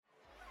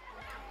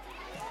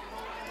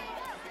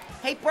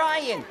Hey,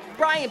 Brian,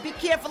 be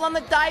careful on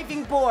the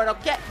diving board,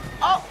 okay?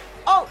 Oh,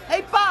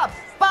 hey, Bob,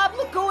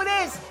 look who it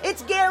is.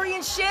 It's Gary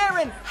and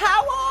Sharon.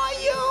 How are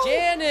you?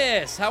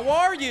 Janice, how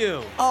are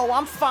you? Oh,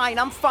 I'm fine.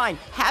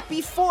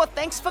 Happy 4th.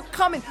 Thanks for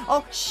coming.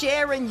 Oh,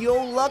 Sharon, you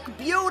look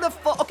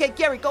beautiful. Okay,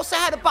 Gary, go say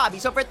hi to Bob.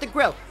 He's over at the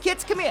grill.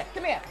 Kids, come here.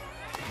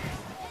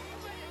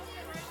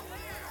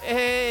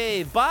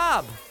 Hey,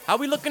 Bob, how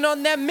we looking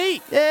on that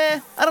meat?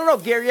 I don't know,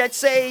 Gary. I'd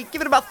say give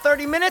it about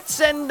 30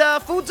 minutes and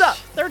food's up.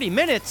 30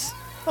 minutes?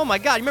 Oh my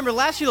God, you remember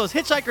last year those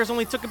hitchhikers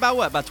only took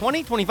about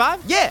 20,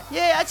 25? Yeah,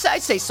 I'd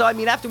say so. I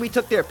mean, after we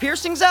took their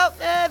piercings out,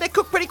 they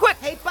cooked pretty quick.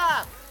 Hey,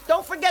 Bob,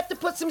 don't forget to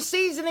put some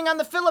seasoning on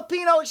the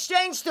Filipino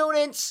exchange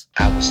students.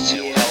 I was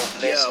too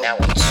hopeless, now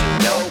I'm too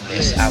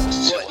hopeless. I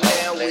was too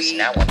hopeless,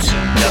 now I'm too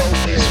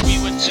hopeless. We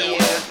were too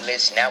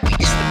hopeless, now we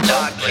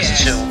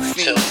dopeless.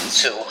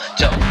 Two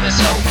dopeless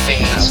whole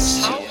fiends. I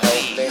was too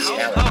hopeless,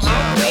 now I'm too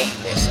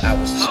hopeless. I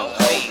was too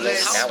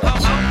hopeless, now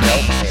I'm too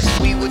hopeless.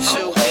 We were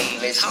too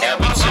hopeless, now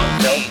we too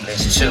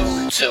dopeless. Two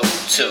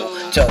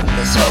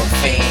dopeless whole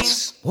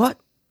fiends. What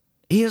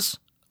is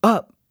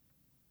up,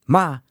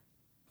 my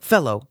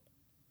fellow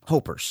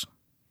hopers?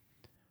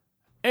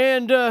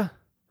 And,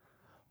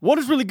 what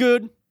is really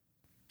good?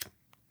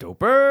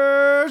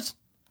 Dopers!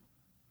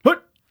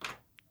 Hut!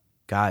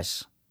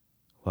 Guys,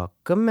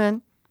 welcome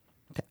in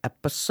to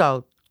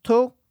episode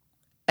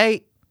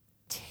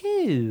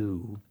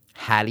 282.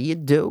 How do you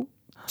do?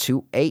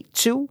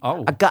 282.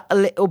 Oh. I got a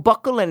little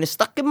buckle and it's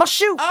stuck in my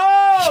shoe.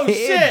 Oh, yeah,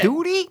 shit!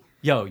 duty.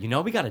 Yo, you know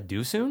what we gotta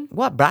do soon?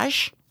 What,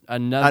 Brash?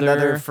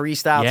 Another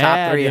freestyle Yeah,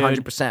 top 3, dude.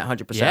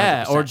 100%.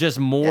 Yeah, or just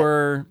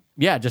more,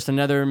 just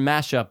another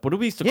mashup. What do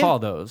we used to call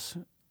those?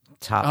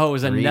 top Oh, it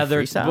was 3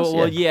 another, freestyles?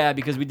 well, yeah,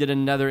 because we did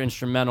another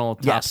instrumental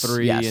top Yes,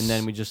 3, yes. and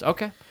then we just,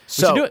 okay, we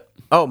So, should do it.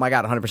 oh my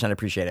God, 100%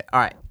 appreciate it.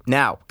 All right,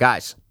 now,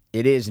 guys,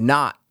 it is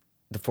not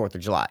the 4th of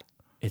July.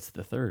 It's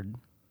the 3rd.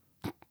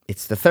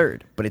 It's the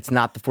 3rd, but it's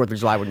not the 4th of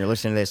July when you're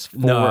listening to this for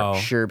No.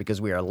 sure, because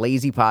we are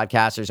lazy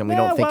podcasters and we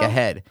don't think well,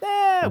 ahead.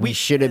 yeah, we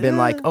should have been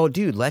like, oh,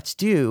 dude, let's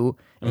do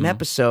an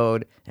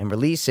episode and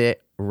release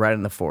it right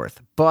on the 4th.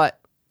 But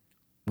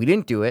we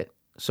didn't do it.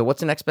 So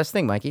what's the next best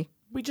thing, Mikey?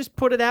 We just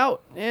put it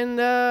out, and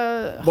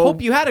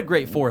hope you had a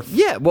great 4th.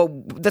 Yeah,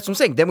 well, that's what I'm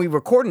saying. Then we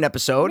record an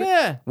episode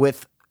Yeah.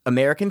 with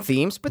American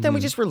themes, but then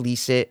we just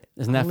release it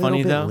Isn't that a little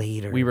funny, bit though?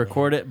 later. We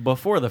record it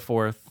before the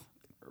 4th,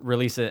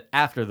 release it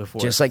after the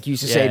 4th. Just like you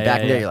used to say Yeah, back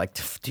yeah, in there, yeah. you're like,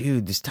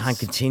 dude, this time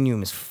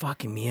continuum is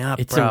fucking me up,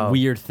 It's bro. a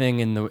weird thing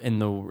in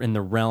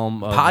the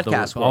realm of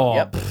Podcast the, world. Oh,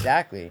 Yep,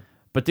 exactly.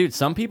 But dude,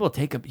 some people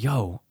take up.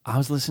 Yo, I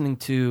was listening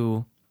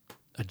to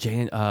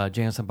Jay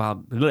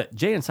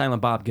and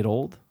Silent Bob Get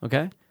Old.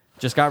 Okay,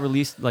 just got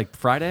released like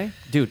Friday.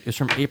 Dude, it's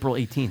from April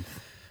 18th.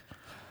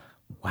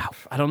 Wow,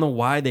 I don't know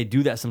why they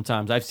do that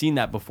sometimes. I've seen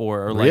that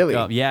before. Or like, Really?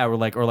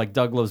 or like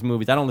Doug Love's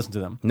movies. I don't listen to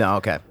them. No,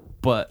 okay.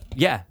 But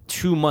yeah,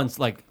 2 months,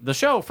 like the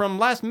show from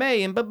last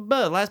May and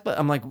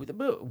I'm like,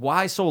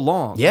 why so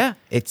long? Yeah,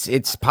 it's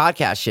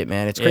podcast shit,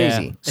 man. It's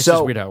crazy. Yeah, it's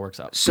just weird how it works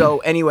out. So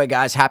anyway,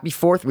 guys, happy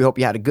 4th. We hope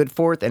you had a good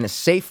 4th and a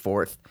safe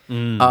 4th.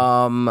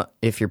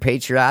 If you're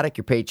patriotic,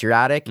 you're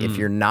patriotic. If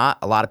you're not,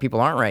 a lot of people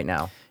aren't right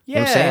now. You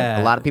know what I'm saying?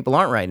 Yeah. A lot of people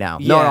aren't right now.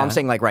 No, Yeah. I'm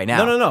saying like right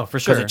now. No, for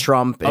sure. Because of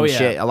Trump and Oh, yeah.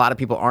 shit. A lot of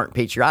people aren't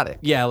patriotic.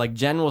 Yeah, like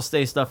Jen will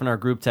say stuff in our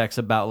group text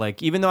about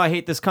like, even though I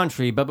hate this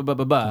country, blah blah blah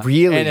blah blah.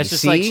 Really? And it's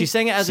just See? like she's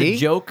saying it as See? a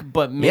joke,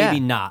 but maybe Yeah.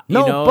 not.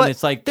 No, you know, but and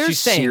it's like there's she's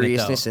saying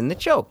seriousness it, though. in the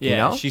joke. Yeah, you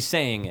know, she's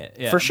saying it.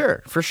 Yeah. for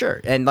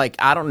sure. And like,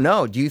 I don't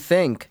know. Do you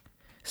think,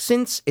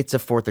 since it's a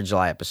 4th of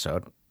July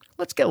episode,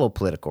 let's get a little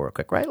political real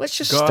quick, right? Let's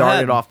just Go start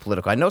ahead. it off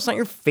political. I know it's not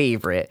your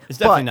favorite. It's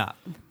definitely not.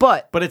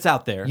 But But it's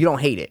out there. you don't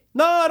hate it.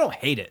 No, I don't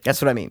hate it.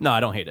 That's what I mean. No, I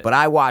don't hate it. But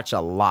I watch a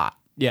lot.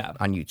 Yeah.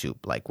 On YouTube,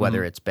 like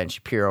whether it's Ben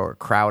Shapiro or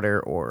Crowder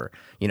or,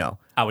 you know.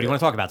 Oh, what do you want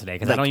to talk about today?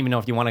 Because I like- don't even know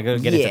if you want to go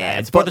get into that.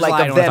 It's 4th but of July, I like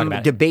don't of want to talk them about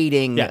it.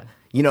 debating, Yeah.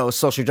 you know,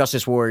 social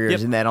justice warriors,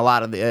 Yep. and then a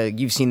lot of the,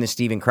 you've seen the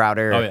Steven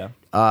Crowder. Oh,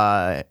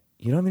 yeah.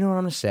 You don't even know what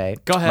I'm going to say.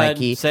 Go ahead,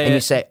 Mikey. say and you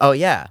it. say, oh,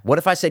 yeah. What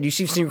if I said, you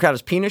see Steven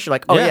Crowder's penis? You're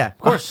like, oh, Yeah, yeah. of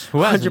course.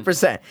 Who hasn't?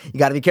 100%. You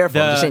got to be careful.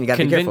 I'm just saying, you got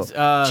to be careful. Change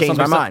my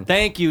somebody said, mind.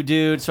 Thank you,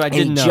 dude. So I And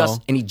didn't know.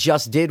 he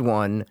just did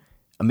one.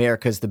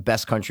 America's the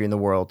best country in the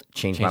world.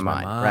 Changed my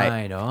mind.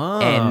 Right.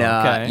 Oh, And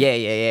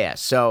okay. yeah.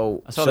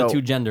 So I saw the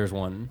two genders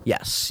one.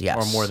 Yes.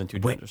 Or more than two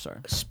Wait, genders, sorry.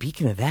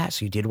 Speaking of that,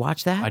 so you did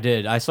watch that? I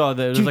did. I saw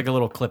there was like a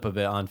little clip of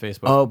it on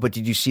Facebook. Oh, but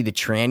did you see the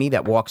tranny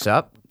that walks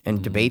up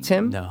and debates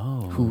him?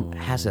 No. Who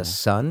has a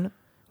son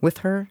with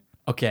her?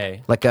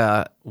 Okay. Like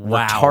a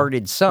Wow.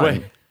 retarded son.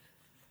 Wait.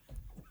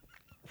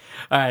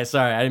 All right,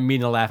 sorry, I didn't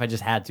mean to laugh. I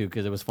just had to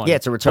because it was funny. Yeah,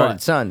 it's a retarded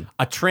But son.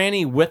 A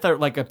tranny with a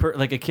like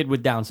a kid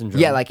with Down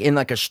syndrome. Yeah, like in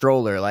like a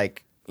stroller,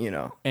 like, you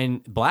know.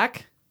 and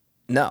black.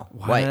 No.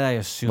 Why white. did I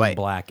assume White.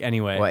 black?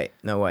 Anyway, White.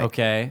 No white.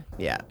 Okay.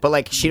 Yeah. But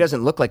like she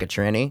doesn't look like a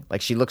tranny.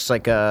 Like she looks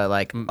like a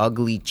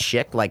ugly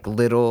chick, like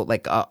little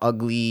like a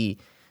ugly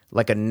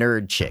like a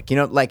nerd chick. You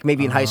know, like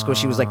maybe in high school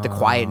she was like the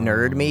quiet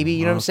nerd, maybe,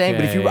 you know what I'm saying?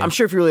 But if you Okay. I'm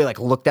sure if you really like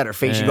looked at her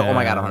face, you go, "Oh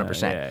my god,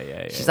 100%."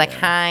 Yeah. She's like,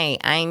 "Hi,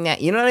 I'm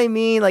not." You know what I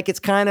mean? Like it's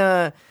kind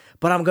of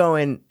but I'm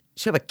going,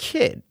 she have a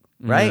kid,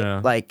 right? Yeah.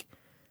 Like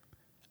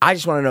I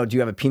just want to know, do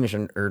you have a penis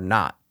or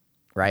not?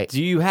 Right?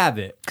 Do you have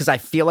it? Because I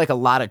feel like a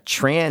lot of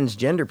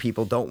transgender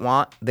people don't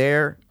want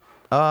their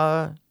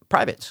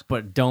privates.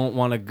 But don't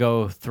want to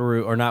go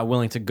through or not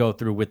willing to go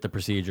through with the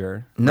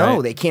procedure. No,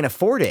 right? they can't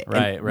afford it.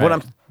 Right, And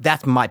right.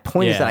 That's my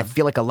point is that Yeah. I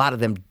feel like a lot of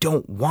them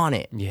don't want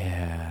it.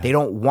 Yeah. They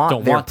don't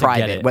want their want to get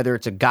private, it. whether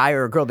it's a guy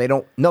or a girl. They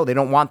don't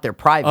want their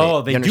private.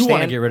 Oh, they You do want to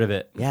understand? get rid of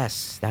it.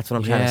 Yes, that's what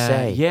I'm trying to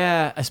say.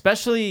 Yeah,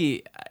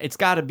 especially it's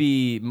got to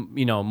be,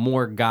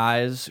 more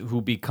guys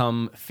who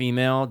become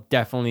female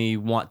definitely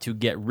want to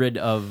get rid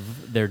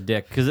of their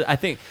dick, because I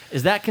think,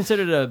 is that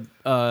considered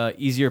a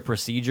easier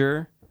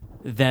procedure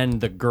than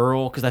the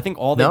girl? Because I think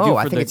all they do No, for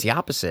I think it's the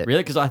opposite.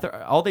 Really? Because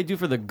all they do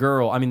for the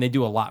girl, I mean, they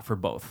do a lot for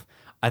both.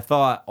 I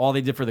thought all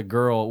they did for the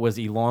girl was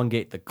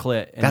elongate the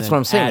clit. And That's then what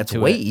I'm saying. add That's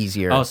to way it.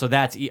 easier. Oh, so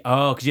that's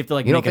because you have to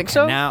You make don't think a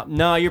so? canal.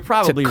 No, you're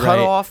probably To cut right.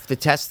 off the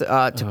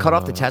to cut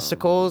off the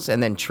testicles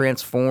and then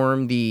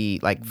transform the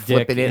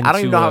flip Dick it in. I don't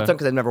even into know how a- it's done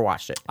because I've never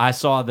watched it. I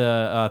saw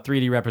the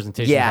 3D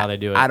representation of Yeah, how they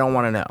do it. I don't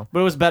want to know. But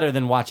it was better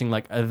than watching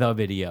the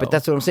video. But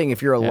that's what I'm saying.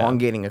 If you're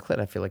elongating a clit,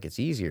 I feel like it's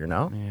easier.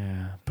 No.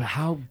 yeah. But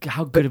how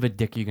good of a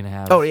dick are you gonna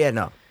have? Oh yeah,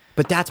 no.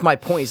 But that's my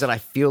point. Is that I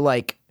feel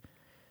like,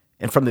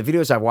 and from the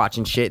videos I've watched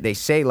and shit, they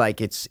say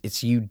like it's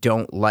you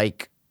don't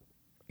like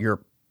your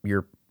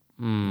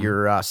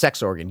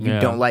sex organ. You Yeah.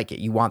 don't like it.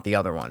 You want the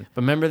other one. But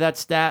remember that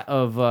stat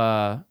of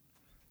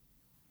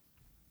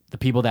the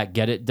people that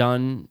get it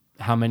done?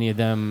 How many of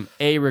them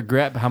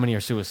regret? But how many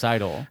are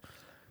suicidal?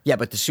 Yeah,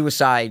 but the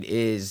suicide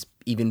is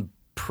even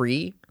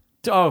pre,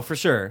 Oh, for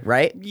sure.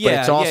 right? Yeah. But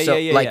it's also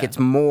yeah, like yeah. it's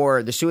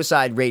more. The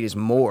suicide rate is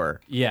more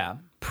Yeah.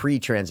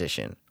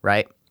 pre-transition,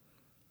 right?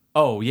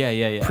 Oh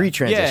yeah.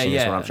 Pre-transition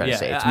yeah, is what I'm trying to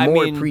say. It's I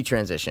more mean,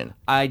 pre-transition.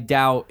 I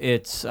doubt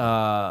it's.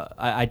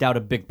 I doubt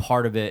a big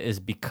part of it is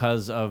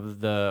because of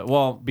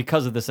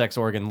the sex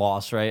organ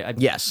loss, right?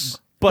 Yes.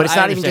 But But it's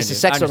I not even just a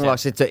understand sex you. I organ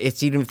loss.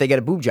 It's even if they get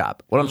a boob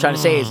job. What I'm trying to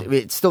say is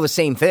it's still the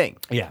same thing.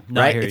 Yeah.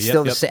 No, I right? hear you. It's Yep,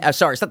 still the yep. same.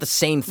 Sorry, it's not the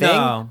same thing,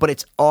 No. but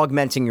it's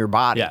augmenting your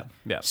body.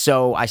 Yeah.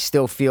 So I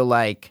still feel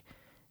like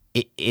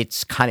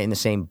it's kind of in the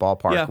same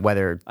ballpark, Yeah,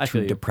 whether I to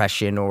feel you.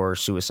 depression or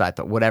suicide,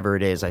 whatever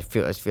it is. I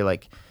feel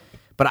like,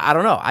 but I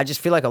don't know. I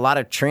just feel like a lot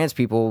of trans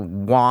people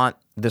want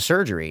the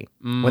surgery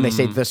when they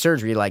say the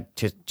surgery, like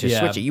to Yeah.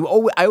 switch it.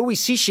 I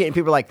always see shit and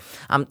people are like,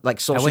 I'm like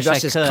social wish I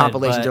justice could,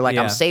 compilations. but They're like,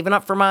 yeah. I'm saving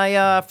up for my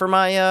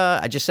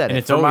I just said And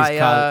it it's for always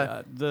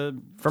my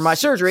for my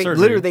surgery.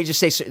 Literally, they just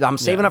say, "I'm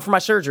saving Yeah. up for my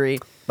surgery."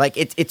 Like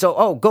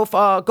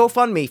go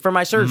fund me for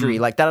my surgery.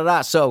 Mm-hmm. Like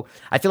da. So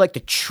I feel like the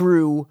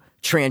true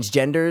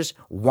transgenders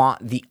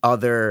want the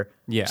other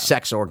Yeah.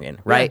 sex organ,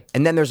 right?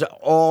 And then there's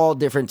all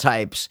different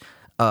types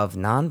of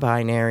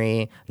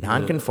non-binary,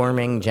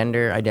 non-conforming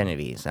gender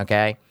identities.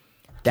 Okay.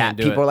 That Can't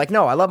do people it. are like,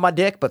 no, I love my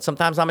dick, but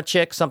sometimes I'm a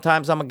chick,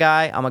 sometimes I'm a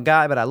guy. I'm a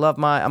guy, but I'm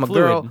a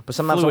girl, but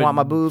sometimes I Fluid want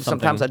my boobs,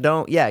 sometimes I something.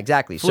 don't. Yeah,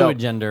 exactly. fluid So,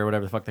 gender,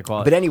 whatever the fuck they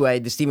call it. but anyway,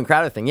 the Steven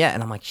Crowder thing, yeah,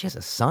 and I'm like, she has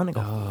a son. I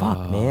go,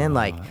 fuck, man,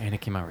 like, and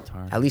it came out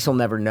retarded. at least he'll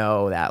never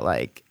know that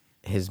like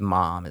his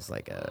mom is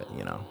like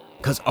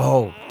because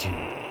dude,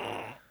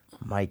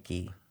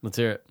 Mikey, Let's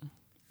hear it.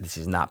 this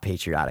is not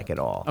patriotic at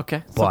all. Okay,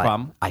 it's no but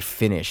problem. I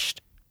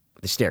finished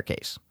The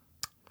Staircase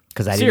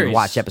because I didn't Series?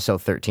 watch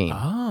episode 13.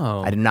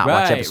 Oh, I did not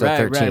watch episode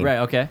 13. Right.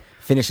 Okay.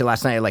 Finished it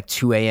last night at like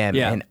 2 a.m.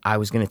 Yeah. and I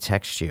was gonna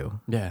text you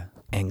Yeah.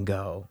 and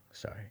go.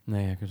 Sorry,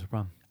 Yeah. There's a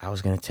problem. I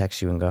was gonna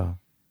text you and go.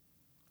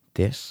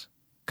 This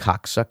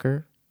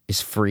cocksucker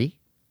is free.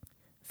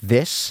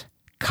 This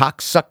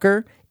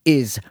cocksucker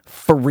is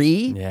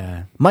free.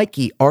 Yeah.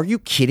 Mikey, are you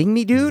kidding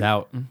me, dude? He's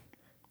out.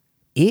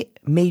 It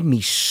made me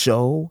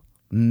so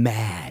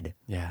mad,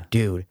 Yeah.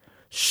 dude.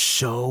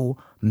 So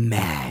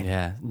mad.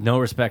 Yeah. No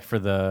respect for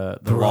the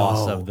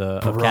loss of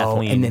of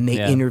Kathleen. And then they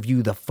yeah.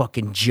 interview the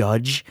fucking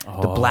judge, the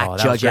Oh, black that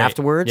was judge great.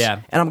 afterwards. Yeah.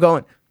 And I'm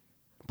going,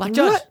 Black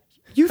Judge. What?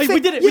 You Hey,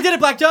 think we did it. We did it,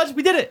 Black Judge.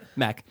 We did it.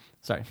 Mac.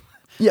 Sorry.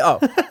 Yeah.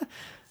 Oh.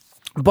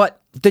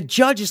 But the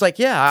judge is like,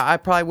 yeah, I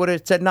probably would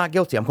have said not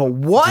guilty. I'm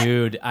going, what?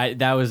 Dude,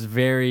 that's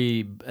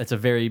a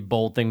very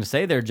bold thing to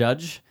say there,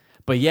 Judge.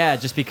 But yeah,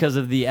 just because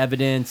of the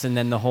evidence and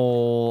then the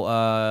whole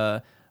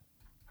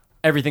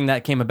everything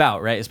that came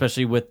about, right?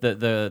 Especially with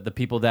the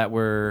people that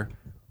were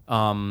they're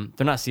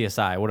not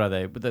CSI. What are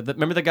they?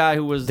 Remember the guy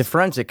who was The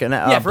forensic and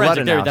forensic blood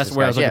theory. analysis That's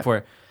where I was guys, looking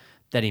for.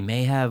 That he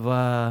may have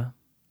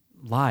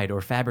lied or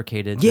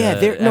fabricated. Yeah,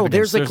 evidence.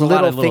 there's like a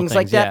lot little of things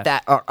like that yeah.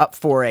 that are up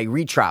for a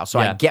retrial. So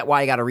I Yeah. get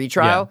why you got a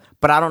retrial, Yeah.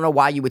 but I don't know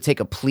why you would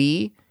take a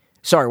plea.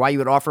 Sorry, why you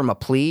would offer him a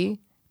plea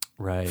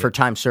right for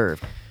time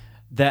served.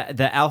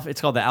 It's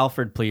called the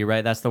Alfred plea,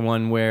 right? That's the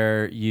one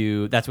where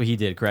that's what he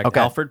did, correct? Okay,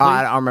 Alfred plea.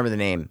 I don't remember the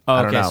name. Oh,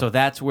 I don't okay, know. so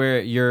that's where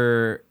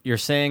you're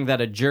saying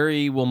that a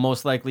jury will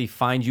most likely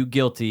find you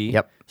guilty.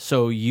 Yep.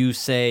 So you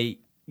say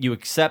you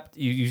accept.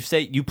 You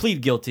say you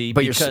plead guilty,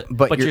 but because,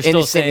 you're still innocent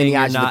in saying the you're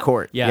eyes of not, the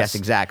court. Yes, Yes,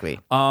 exactly.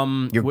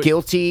 You're wh-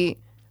 guilty,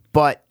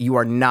 but you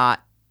are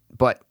not.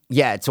 But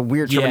yeah, it's a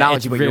weird Yeah,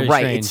 terminology, it's but you're very right.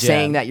 strange, It's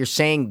saying yeah. that you're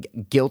saying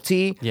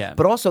guilty. Yeah.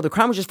 But also, the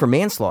crime was just for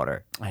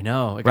manslaughter. I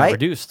know it got Right?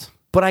 reduced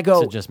But I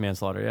go, to just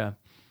manslaughter. Yeah.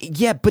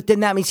 Yeah, but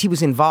then that means he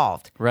was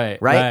involved. Right.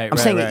 I'm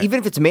saying even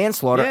if it's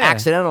manslaughter, Yeah.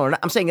 accidental or not,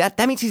 I'm saying that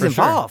means he's For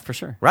sure, involved. for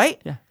sure.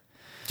 Right? Yeah.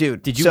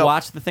 Dude. Did you so-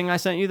 watch the thing I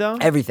sent you though?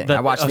 Everything.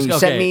 I watched the thing you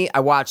sent me. I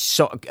watched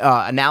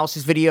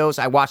analysis videos.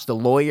 I watched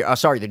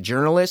the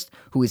journalist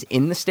who is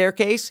in the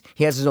staircase.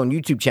 He has his own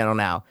YouTube channel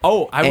now.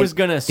 Oh, I And was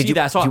gonna see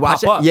that. I saw did it you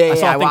watch pop up. Yeah, I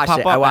saw I a thing watched pop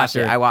it. up I watched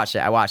after. it. I watched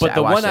it. But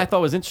the one I it.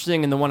 thought was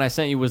interesting, and the one I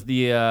sent you was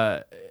the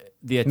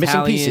Italian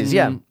Missing pieces,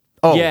 yeah.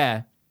 Oh.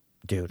 yeah.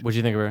 Dude, What'd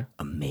you think of her?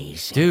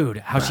 amazing. Dude,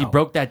 how she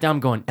broke that down,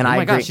 going, And oh I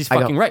my agree. gosh, she's I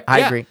go, fucking right. I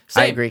Yeah, agree.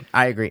 same.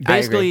 I agree.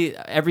 Basically,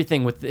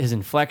 everything with his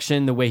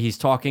inflection, the way he's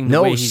talking. The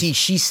No, way he's, see,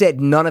 she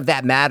said none of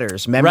that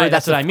matters. Remember, right,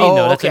 that's what I mean,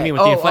 though. That's what I mean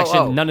with the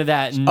inflection. None of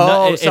that.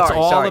 It's sorry,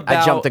 all sorry. about.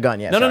 I jumped the gun.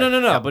 Yeah, no.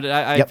 Yep. But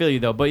I Yep. feel you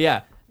though. But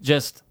yeah,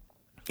 just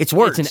It's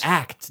words. It's an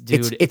act,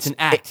 dude. It's an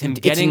act.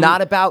 It's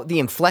not about the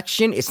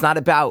inflection. It's not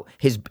about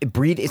his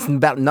breed. It's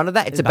about none of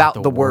that. It's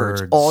about the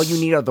words. All you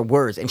need are the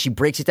words. And she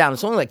breaks it down.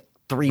 It's only like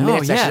 3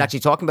 minutes that she's actually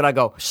talking, but I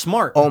go,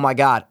 smart. Oh my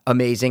God,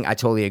 amazing. I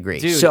totally agree.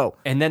 Dude, so,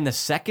 and then the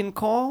second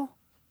call,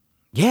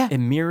 yeah, it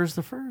mirrors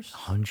the first.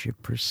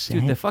 100%.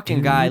 Dude, the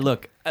fucking guy.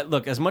 Look.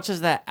 As much as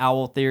that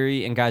owl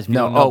theory, and guys, if you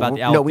don't know about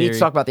the owl theory, we need to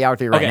talk about the owl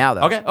theory right now,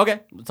 though. Okay.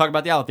 We'll talk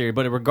about the owl theory,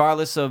 but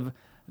regardless of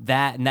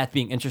that and that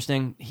being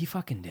interesting, he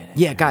fucking did it.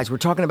 Yeah, guys, we're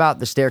talking about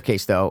The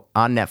Staircase, though,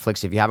 on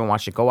Netflix. If you haven't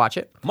watched it, go watch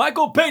it.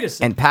 Michael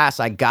Peterson. And Pass,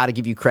 I got to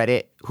give you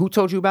credit. Who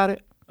told you about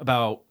it?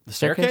 About the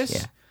staircase?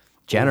 Yeah.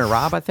 Jen or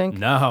Rob, I think.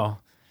 No.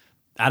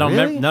 I don't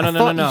Really? remember.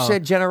 I thought you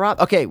said Jen or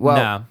Rob. Okay,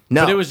 well,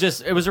 no. But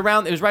it was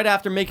right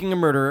after Making a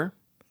Murderer.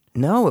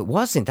 No, it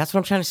wasn't. That's what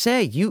I'm trying to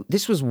say.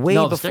 This was way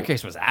No, before. the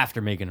staircase was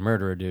after Making a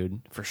Murderer,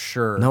 dude, for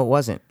sure. No, it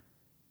wasn't.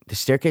 The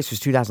Staircase was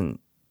 2000.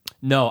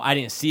 No, I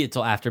didn't see it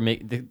till after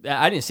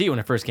I didn't see it when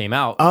it first came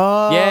out.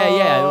 Oh.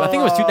 Yeah. I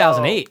think it was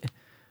 2008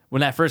 when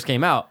that first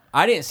came out.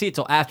 I didn't see it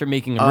till after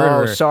Making a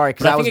Murderer. Oh, sorry,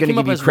 because I was going to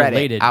give you credit.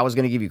 Related. I was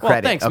going to give you Well,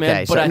 credit. thanks, okay,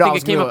 man. so But I think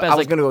it came up as I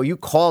was going to go. You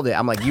called it.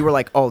 I'm like, you were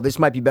like, oh, this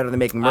might be better than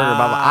Making a Murderer.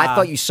 Blah, blah. I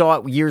thought you saw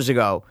it years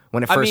ago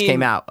when it first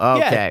came out.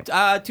 Okay,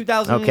 yeah,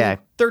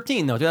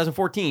 2013 though,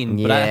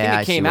 2014. But I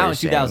think it came out in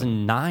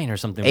 2009 or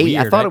something. 8.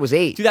 Weird, I thought right? it was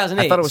 8.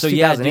 2008. I thought it was so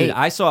 2008. yeah, dude,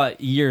 I saw it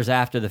years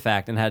after the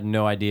fact and had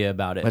no idea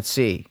about it. Let's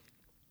see.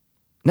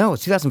 No,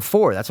 it's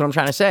 2004. That's what I'm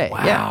trying to say.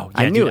 Wow. Yeah,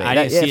 I knew dude, it. I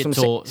didn't see it that's what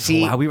till. I'm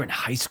saying. See, wow, we were in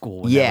high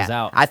school when that was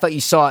out. I thought you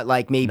saw it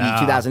like maybe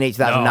 2008,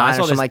 2009, I saw or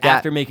something this like that.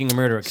 after Making a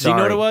Murderer. Because you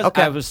know what it was?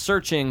 Okay. I was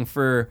searching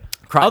for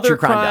True other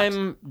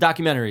crime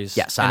documentaries.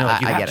 Yes, I know, I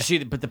you have get to it. see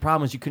it, but the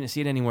problem is you couldn't see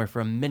it anywhere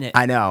for a minute.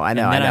 I know. And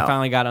then I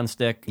finally got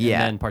Unstick.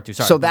 Yeah. And then part 2.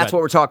 Sorry. So that's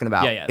what we're talking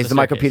about. Yeah. Is the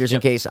Michael Staircase.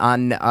 Peterson case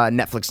on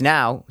Netflix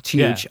now? It's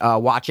huge. Yeah.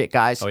 Watch it,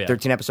 guys. Oh, yeah.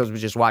 13 episodes. We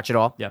just watch it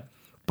all. Yeah.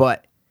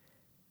 But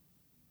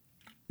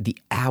the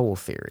owl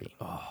theory,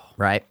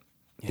 right?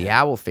 The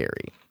owl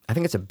theory. I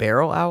think it's a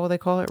barrel owl. They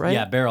call it, right?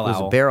 Yeah, barrel It's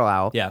owl. a barrel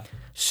owl. Yeah.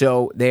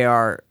 So they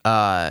are,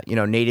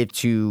 native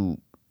to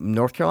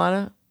North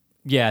Carolina.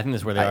 Yeah, I think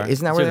that's where they are.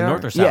 Isn't that It's where either they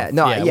north are? or south? Yeah,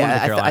 no, one of the I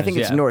Carolinas, think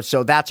it's yeah. north.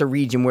 So that's a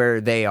region where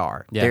they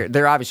are. Yeah.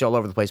 They're obviously all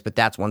over the place, but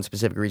that's one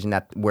specific region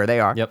where they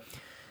are. Yep.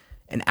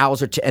 And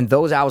owls are, and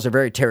those owls are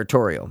very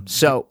territorial.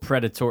 So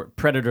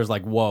Predators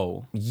like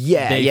whoa.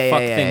 Yeah, they fuck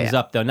things yeah.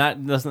 up though. Not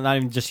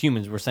even just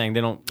humans. We're saying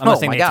they don't. I'm not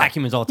saying my they God. attack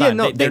humans all the Yeah, time.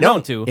 no, they're they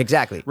known don't. to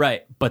Exactly.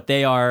 Right, but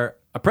they are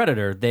a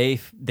predator. They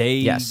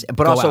yes, but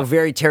go also out.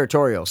 very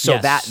territorial. So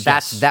Yes,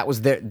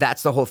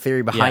 that's the whole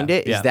theory behind Yeah,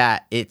 it. Is yeah.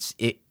 that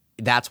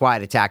that's why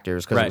it attacked her,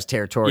 because it Right. was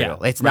territorial.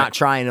 Yeah, It's not right.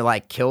 trying to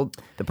like kill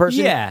the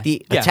person. Yeah,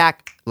 The yeah.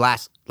 attack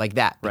lasts like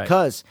that Right.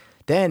 because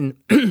then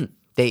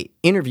they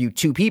interview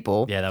 2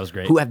 people. Yeah, that was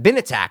great. Who have been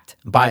attacked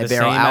by a the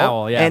barrel same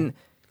owl, yeah. and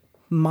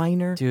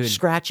minor Dude,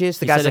 scratches.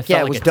 The he guy's said like, it yeah,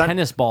 felt it was like a done.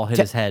 tennis ball hit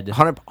his head.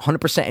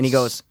 100%. And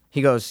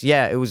he goes,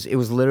 yeah, it was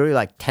literally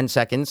like 10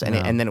 seconds,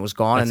 and then it was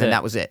gone, That's and then it.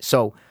 that was it.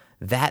 So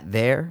that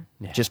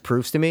just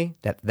proves to me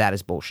that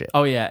is bullshit.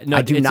 Oh yeah, no,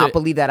 I do it's not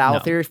believe that owl no.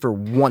 theory for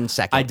 1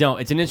 second. I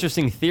don't. It's an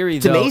interesting theory,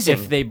 though. amazing.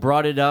 If they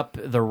brought it up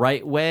the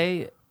right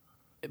way,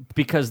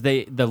 because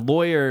the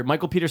lawyer,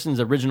 Michael Peterson's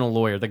original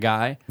lawyer, the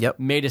guy, Yep.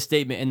 made a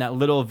statement in that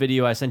little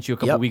video I sent you a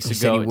couple Yep. weeks He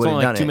said ago. he It's would've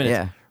only like done 2 it, minutes.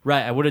 yeah.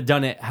 Right, I would have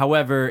done it.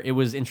 However, it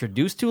was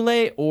introduced too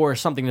late or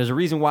something. There's a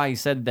reason why he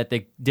said that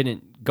they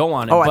didn't go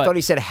on it. I but- thought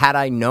he said, had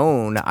I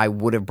known, I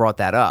would have brought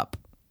that up.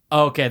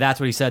 Okay, that's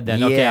what he said then.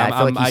 Yeah, Okay, I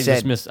feel like he I said,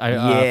 just missed. I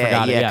yeah,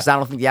 forgot it. Yeah, because I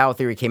don't think the owl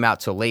theory came out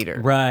till later.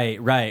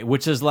 Right.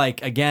 Which is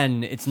like,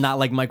 again, it's not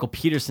like Michael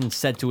Peterson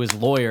said to his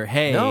lawyer,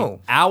 hey, No.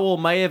 Owl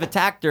may have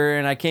attacked her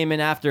and I came in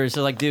after.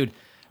 So, like, dude,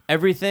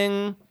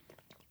 everything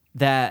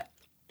that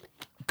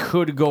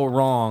could go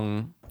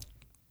wrong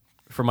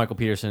for Michael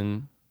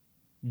Peterson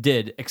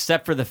did,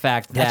 except for the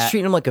fact That's that.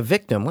 treating him like a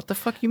victim. What the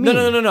fuck you mean?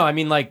 No. I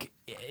mean, like,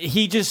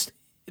 he just.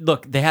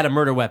 Look, they had a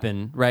murder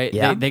weapon, right?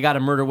 Yeah. They got a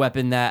murder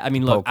weapon that, I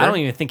mean, look, Poker. I don't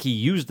even think he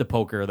used the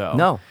poker, though.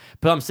 No.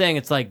 But I'm saying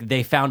it's like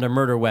they found a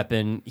murder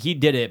weapon. He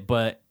did it,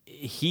 but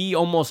he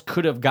almost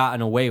could have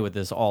gotten away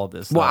with all of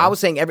this. Well, though. I was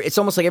saying it's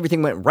almost like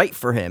everything went right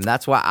for him.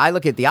 That's why I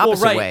look at it the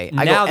opposite right. way.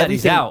 I Now go, that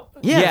he's everything- out.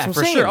 Yeah, that's what I'm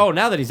for saying. sure. Oh,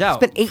 now that he's out.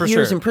 Spent 8 for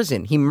years sure. in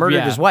prison. He murdered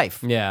Yeah. his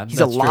wife. Yeah,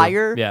 he's a that's true.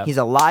 liar. Yeah. He's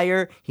a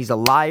liar. He's a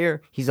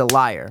liar. He's a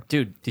liar.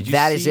 Dude, did you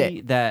That see is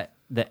it. that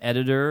the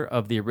editor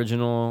of the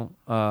original,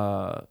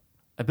 I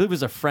believe it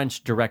was a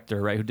French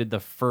director, right, who did the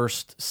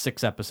first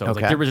 6 episodes, like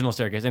Okay. the original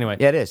Staircase. Anyway,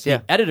 Yeah, it is, yeah.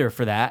 The editor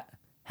for that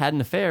had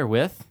an affair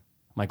with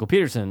Michael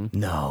Peterson.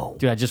 No.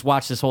 Dude, I just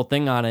watched this whole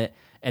thing on it,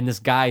 and this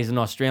guy, he's an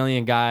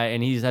Australian guy,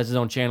 and he has his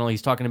own channel.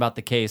 He's talking about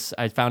the case.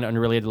 I found it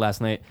unrelated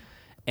last night.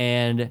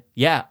 And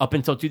yeah, up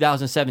until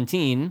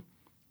 2017,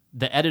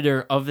 the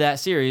editor of that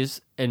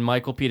series and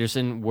Michael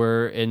Peterson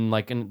were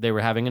they were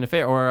having an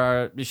affair, or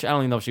I don't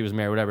even know if she was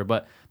married or whatever,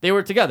 but they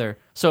were together.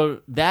 So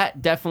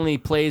that definitely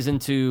plays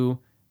into,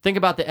 think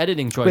about the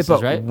editing Wait, choices,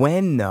 but right?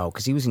 when though?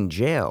 Because he was in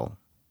jail.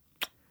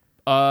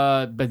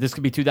 But this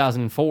could be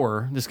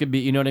 2004. This could be,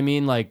 you know what I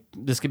mean? Like,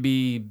 this could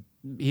be,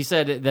 he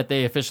said that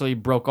they officially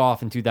broke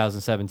off in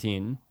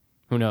 2017.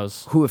 Who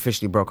knows? Who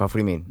officially broke off?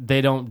 What do you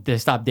mean? They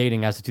stopped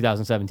dating as of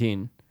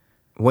 2017.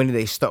 When did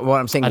they start? Well,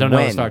 I'm saying I don't know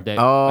when. the start date.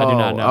 Oh, I do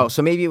not know. Oh,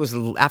 so maybe it was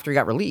after he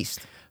got released.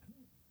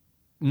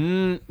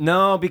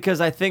 No, because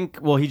I think,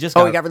 well, he just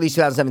Oh, he got released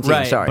 2017.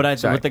 right. Sorry. But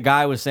sorry. what the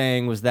guy was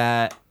saying was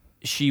that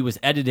she was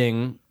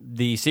editing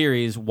the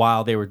series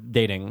while they were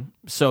dating.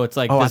 So it's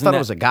like, Oh, I isn't thought that- it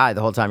was a guy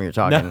the whole time you were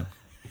talking. No.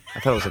 I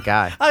thought it was a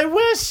guy. I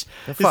wish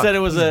he Fuck, said it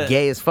was he's a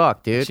gay as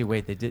fuck, dude. Actually,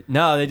 wait, they did.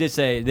 No, they did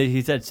say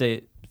he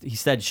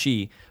said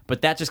she,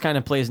 but that just kind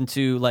of plays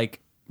into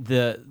like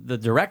the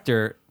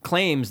director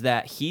claims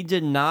that he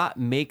did not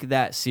make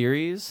that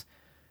series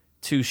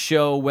to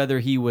show whether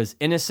he was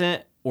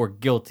innocent or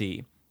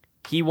guilty.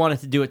 He wanted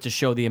to do it to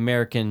show the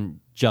American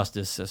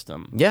justice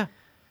system. Yeah.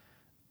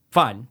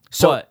 Fine.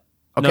 So- but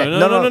okay, no.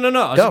 no, I was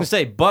go. just gonna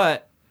say,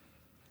 but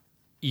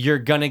you're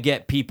gonna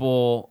get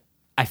people.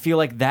 I feel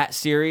like that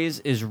series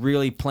is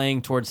really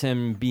playing towards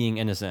him being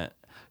innocent.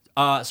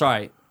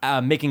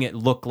 Making it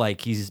look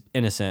like he's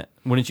innocent.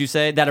 Wouldn't you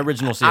say that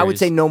original series? I would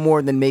say no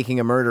more than making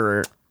a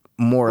murderer,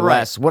 more or Right.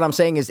 less. What I'm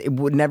saying is it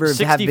would never have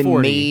 60-40.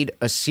 been made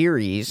a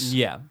series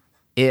yeah.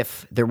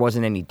 if there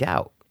wasn't any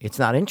doubt. It's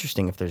not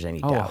interesting if there's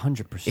any Oh, doubt.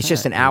 100%, It's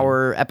just an dude.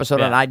 hour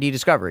episode on Yeah. ID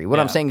Discovery. What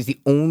I'm Yeah. saying is the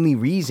only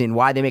reason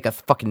why they make a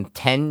fucking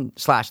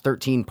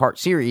 10/13 part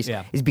series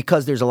Yeah. is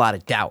because there's a lot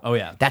of doubt. Oh,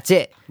 yeah. That's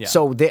it. Yeah.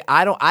 So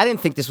I didn't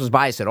think this was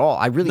biased at all.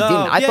 I really No,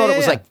 didn't. I yeah, thought yeah, it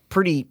was yeah. like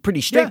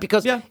pretty straight Yeah,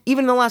 because yeah.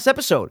 even in the last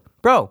episode,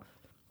 bro,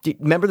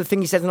 remember the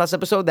thing he says in the last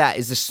episode that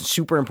is this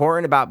super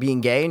important about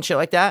being gay and shit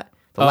like that?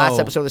 The last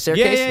episode of The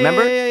Staircase, yeah,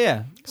 remember?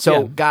 Yeah.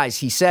 So, Yeah. guys,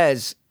 he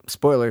says,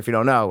 spoiler if you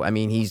don't know, I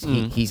mean,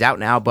 he's out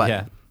now, but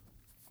Yeah.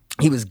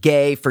 he was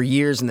gay for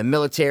years in the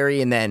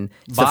military, and then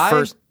it's Bi the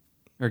first.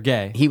 or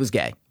gay? He was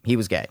gay. He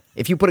was gay.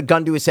 If you put a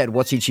gun to his head,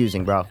 what's he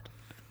choosing, bro?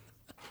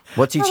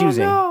 What's he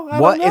choosing? know. I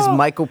What don't is know.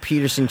 Michael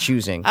Peterson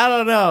choosing? I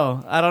don't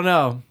know.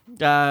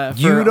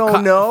 You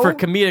don't know? For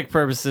comedic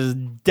purposes,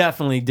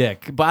 definitely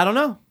dick. But I don't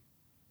know.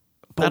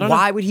 But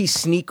why would he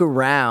sneak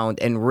around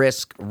and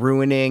risk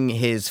ruining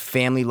his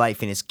family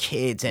life and his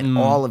kids and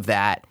all of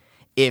that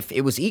if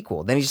it was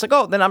equal? Then he's just like,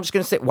 oh, then I'm just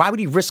going to say, why would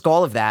he risk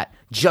all of that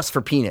just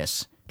for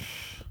penis?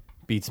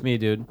 Beats me,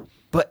 dude.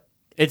 But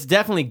It's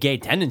definitely gay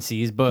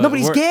tendencies, but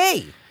nobody's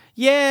gay.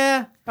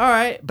 Yeah, all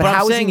right. But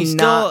how I'm is saying he he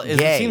not still.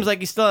 gay? It seems like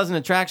he still has an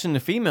attraction to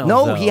females.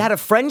 No, though. he had a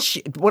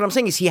friendship. What I'm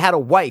saying is he had a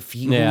wife who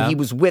Yeah. he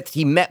was with.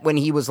 He met when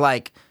he was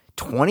like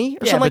 20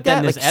 or Yeah, something like but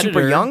then that, this like super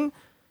editor- young.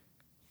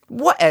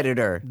 What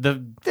editor?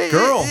 the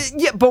girl.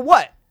 Yeah, but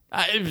what?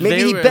 They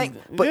Maybe he were- banged.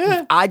 But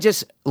yeah. I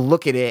just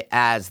look at it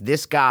as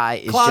this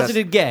guy is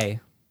Closeted gay.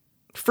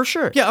 just for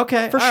sure. Yeah,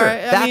 okay, for all sure. right.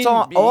 I That's mean,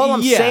 all. All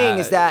I'm yeah, saying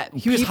is that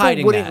he was people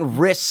hiding wouldn't that.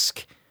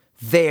 risk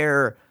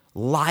their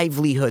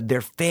livelihood,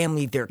 their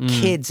family, their Mm.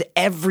 kids,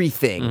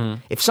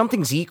 everything. If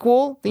something's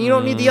equal, then you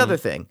don't need the other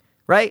thing,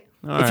 right?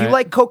 If you right.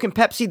 like Coke and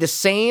Pepsi the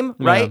same,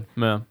 right?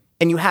 Yeah.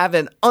 And you have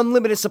an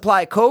unlimited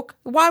supply of Coke,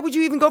 why would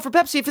you even go for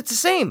Pepsi if it's the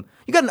same?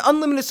 You got an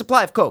unlimited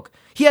supply of Coke.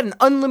 He had an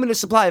unlimited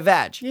supply of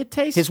vag. You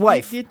taste his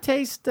wife. You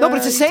taste. No, but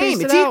it's the you same.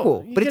 taste It's it out.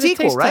 equal. You But get it's a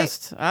equal, taste right?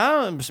 test. I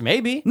don't.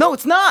 Maybe. No,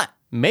 it's not.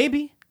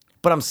 Maybe.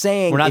 But I'm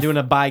saying We're not if- doing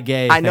a bi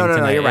gay. I know, no,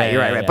 tonight. you're right, Yeah, you're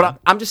right, yeah, right. yeah. But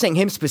I'm just saying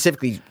him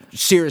specifically,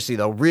 seriously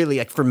though, really,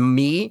 like for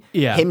me,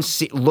 Yeah. him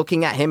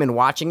looking at him and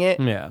watching it,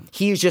 Yeah.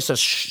 he is just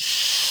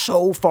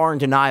so far in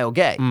denial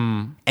gay,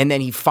 and then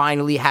he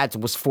finally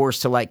was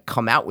forced to like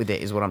come out with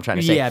it. Is what I'm trying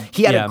to say. Yeah,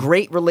 He had yeah. a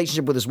great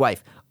relationship with his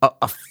wife,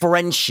 a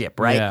friendship,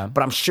 right? Yeah.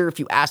 But I'm sure if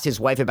you asked his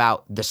wife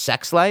about the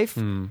sex life.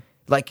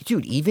 Like,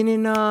 dude, even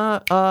in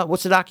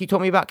what's the doc you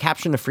told me about,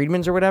 Capturing the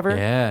Freedmans or whatever?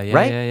 Yeah, yeah,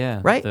 right?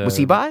 yeah. Right? Was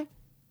he bi?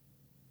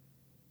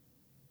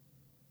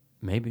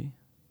 Maybe.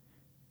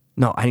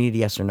 No, I need a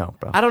yes or no,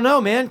 bro. I don't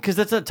know, man, because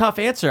that's a tough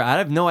answer. I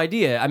have no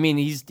idea. I mean,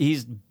 he's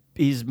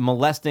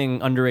molesting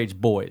underage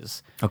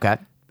boys. Okay.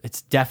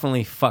 It's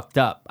definitely fucked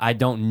up. I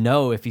don't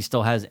know if he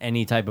still has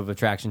any type of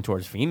attraction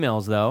towards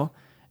females, though.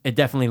 It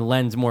definitely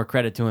lends more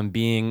credit to him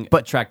being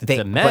attracted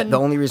to men. But the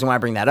only reason why I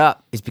bring that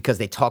up is because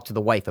they talked to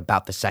the wife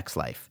about the sex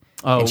life.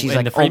 Oh, and she's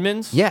and like, the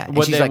Freedmans? yeah. And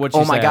What'd she's they- like, what'd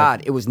she oh my say?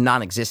 God, it was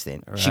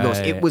non-existent. She goes,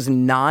 it Right. was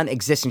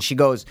non-existent. She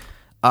goes,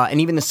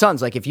 and even the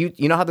sons, like if you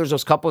know how there's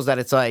those couples that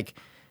it's like,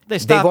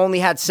 They've they've only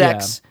had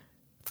sex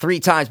 3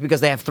 times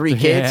because they have 3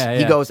 kids. Yeah,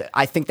 He yeah. goes,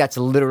 I think that's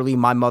literally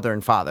my mother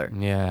and father.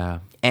 yeah.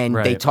 And they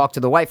Right. talked to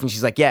the wife, and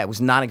she's like, yeah, it was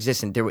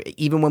non-existent.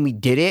 Even when we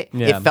did it,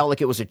 Yeah. it felt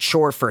like it was a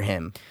chore for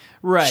him.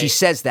 Right. She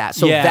says that.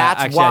 So Yeah,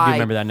 that's actually, why. I do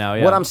remember that now,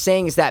 yeah. What I'm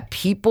saying is that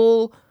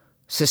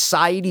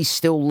society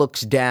still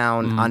looks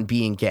down on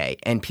being gay,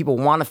 and people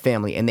want a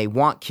family, and they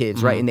want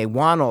kids, right? And they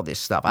want all this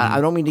stuff.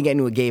 I don't mean to get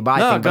into a gay bi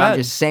No, thing, go but I'm ahead.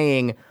 just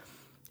saying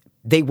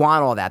they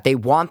want all that. They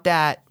want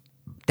that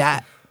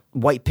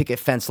white picket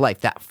fence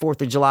life, that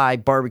 4th of July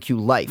barbecue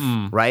life,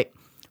 right?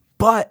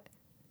 But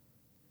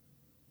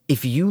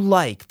if you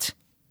liked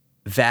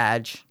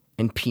vag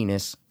and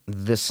penis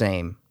the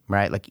same,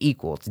 right? Like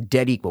equal, it's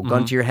dead equal,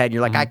 gun to your head,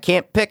 you're like, I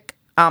can't pick,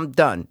 I'm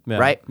done, Yeah,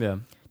 right? yeah.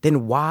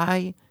 Then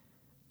why,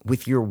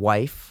 with your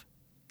wife,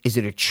 is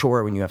it a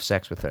chore when you have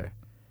sex with her?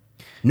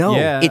 No,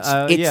 Yeah,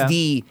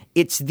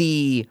 it's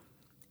the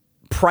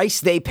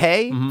price they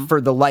pay for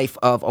the life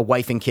of a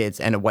wife and kids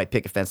and a white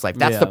picket fence life.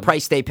 That's the Yeah.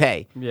 price they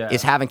pay, Yeah.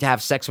 is having to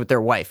have sex with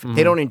their wife.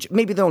 They don't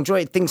maybe they'll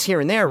enjoy things here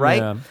and there, right?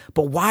 Yeah.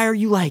 But why are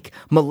you like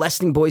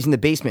molesting boys in the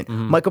basement?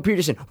 Michael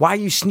Peterson, why are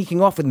you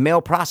sneaking off with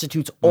male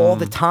prostitutes all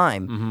the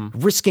time,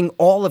 risking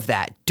all of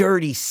that,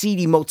 dirty,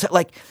 seedy motel?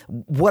 Like,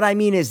 what I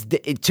mean is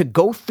to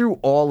go through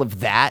all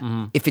of that,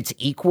 if it's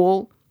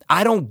equal,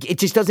 it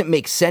just doesn't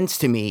make sense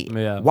to me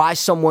Yeah. why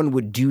someone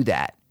would do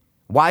that.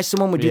 Why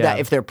someone would do Yeah. that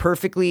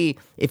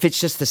if it's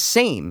just the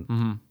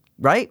same,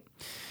 right?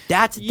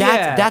 That's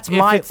Yeah, that's if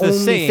my it's the only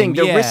same, thing.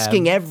 They're yeah.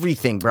 risking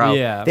everything, bro.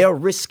 Yeah. They're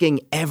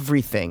risking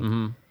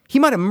everything. He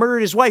might have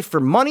murdered his wife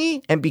for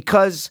money and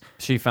because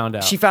She found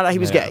out. she found out he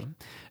was Yeah. gay.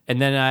 And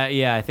then,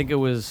 I think it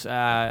was,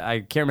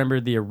 I can't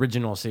remember the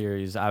original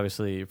series,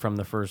 obviously, from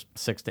the first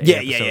 6 to 8 Yeah,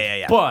 episodes.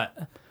 yeah.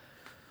 But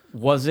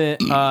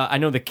wasn't, I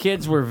know the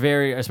kids were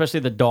very,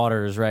 especially the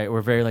daughters, right,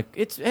 were very like,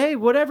 hey,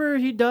 whatever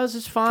he does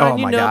is fine, Oh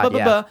you my know, God, blah, blah,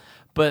 yeah. blah.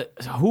 But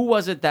who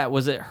was it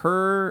was it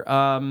her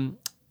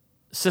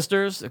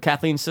sisters,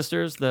 Kathleen's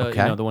sisters,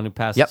 the one who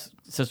passed Yep.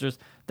 sisters,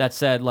 that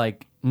said,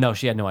 like, no,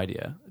 she had no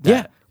idea.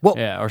 Yeah. Well,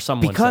 or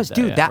someone because said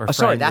dude, that, yeah, or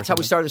sorry, friend or that's how we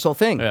something. started this whole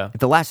thing. Yeah.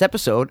 The last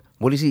episode,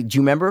 what is he? Do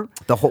you remember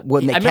the whole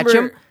when they I catch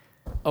remember- him?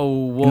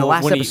 Oh, well, the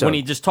last when episode.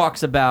 he just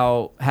talks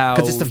about how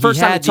 'Cause it's the first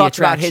time he talks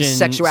about his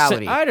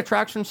sexuality. I had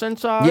attraction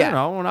since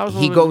Yeah, when I was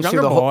he a goes younger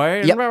through the whole.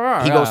 boy. Yep, Blah, blah,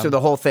 blah. he goes through the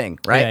whole thing,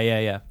 right?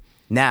 Yeah.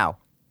 Now,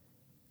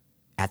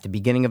 at the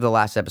beginning of the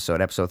last episode,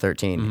 episode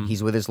 13,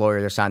 he's with his lawyer.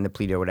 They're signing the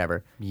plea deal or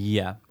whatever,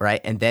 Yeah. right?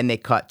 And then they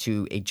cut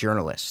to a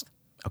journalist,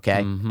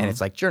 okay? Mm-hmm. And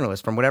it's like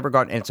journalist from whatever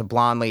garden, and it's a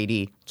blonde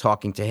lady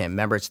talking to him.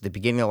 Remember, it's at the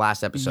beginning of the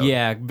last episode.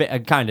 Yeah,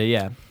 kind of,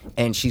 yeah.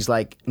 And she's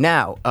like,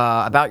 now,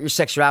 about your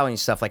sexuality and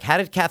stuff, like, how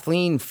did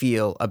Kathleen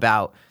feel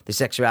about the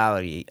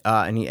sexuality?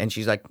 And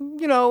she's like,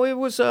 it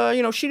was,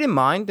 she didn't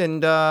mind.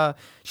 And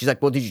she's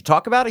like, well, did you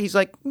talk about it? He's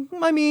like,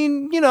 I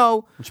mean,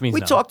 Which means we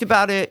no. talked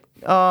about it.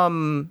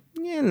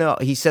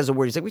 He says a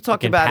word. He's like, we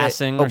talked in about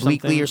passing it or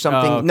obliquely or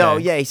something? something. Oh, okay. No,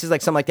 yeah, he says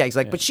like something like that. He's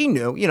like, but she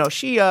knew,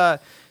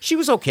 she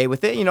was okay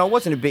with it. It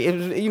wasn't a big,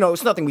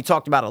 it's nothing we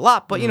talked about a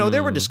lot, but,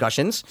 there were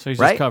discussions. So he's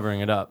right? just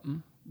covering it up.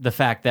 The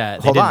fact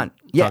that Hold they on.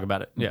 didn't Yeah. talk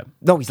about it. Yeah.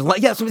 No, he's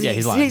lying. Yeah, so Yeah,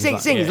 he's he's saying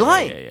lying. he's Yeah,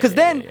 lying. yeah, yeah, Because yeah,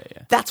 then yeah.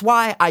 that's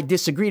why I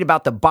disagreed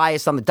about the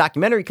bias on the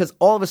documentary. Because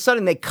all of a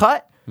sudden they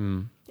cut,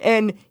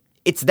 and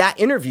it's that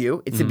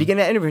interview. It's the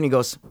beginning of that interview,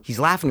 and he's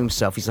laughing to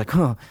himself. He's like,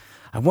 "Huh,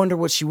 I wonder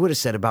what she would have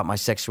said about my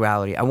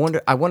sexuality. I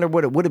wonder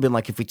what it would have been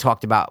like if we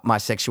talked about my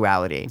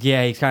sexuality."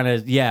 Yeah, he's kind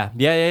of, yeah,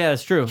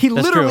 that's true. He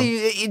That's literally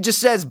true. it just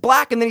says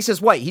black, and then he says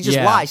white. He just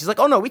Yeah. lies. He's like,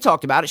 "Oh no, we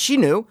talked about it. She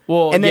knew."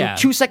 Well, and then yeah.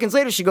 2 seconds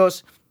later, she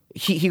goes.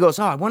 He goes,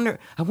 "Oh, I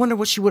wonder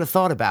what she would have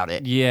thought about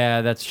it."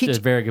 Yeah, that's a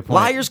very good point.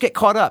 Liars get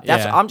caught up.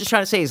 That's Yeah. what I'm just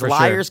trying to say is For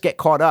liars sure. get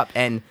caught up.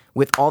 And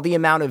with all the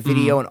amount of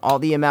video and all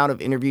the amount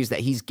of interviews that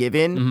he's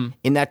given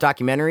in that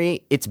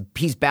documentary,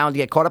 he's bound to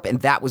get caught up. And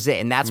that was it.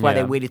 And that's why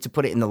they Yeah. waited to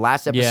put it in the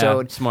last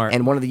episode. smart.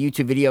 And one of the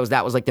YouTube videos,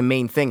 that was like the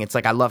main thing. It's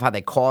like, I love how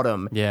they caught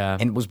him. Yeah.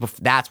 And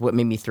that's what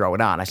made me throw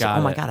it on. I said, Got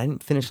oh my it. God, I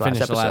didn't finish the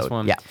Finish last the episode. last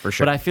one. Yeah, for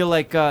sure. But I feel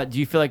like, do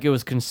you feel like it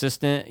was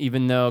consistent,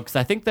 even though, because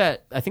I think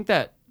that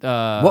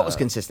what was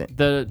consistent?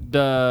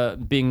 The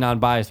being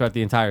non-biased throughout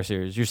the entire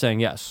series. You're saying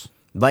yes.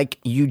 Like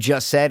you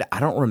just said, I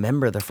don't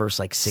remember the first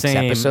like 6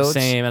 episodes.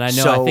 Same, and I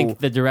know. So, I think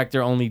the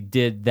director only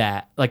did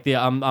that. Like the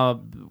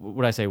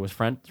what did I say was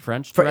French. It's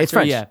director?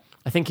 French. Yeah,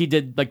 I think he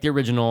did like the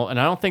original, and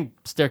I don't think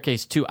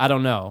Staircase 2. I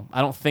don't know. I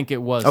don't think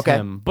it was Okay.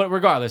 him. But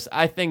regardless,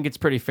 I think it's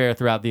pretty fair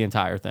throughout the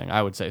entire thing.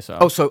 I would say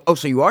so. so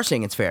you are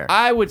saying it's fair.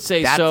 I would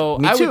say so.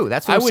 Me I too. Would,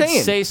 That's what I I'm would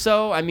saying. say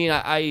so. I mean,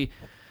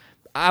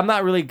 I'm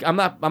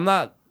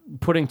not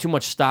putting too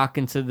much stock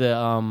into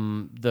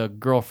the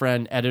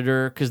girlfriend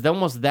editor, because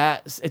almost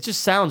that it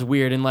just sounds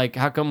weird, and like,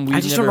 how come we I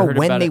just never don't know heard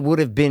when about they it? would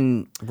have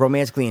been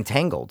romantically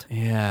entangled.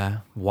 Yeah,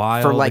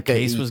 while For like the a-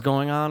 case was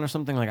going on or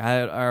something, like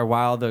or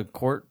while the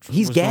court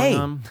He's was gay. going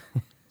on.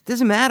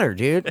 Doesn't matter,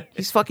 dude.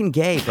 He's fucking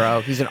gay,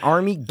 bro. He's an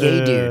army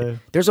gay dude.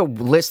 There's a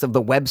list of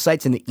the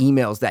websites and the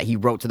emails that he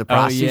wrote to the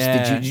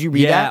prostitutes. Did you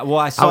read that? Well,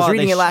 I saw. was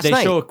reading it last they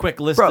night. show a quick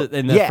list Bro,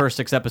 in the yeah. first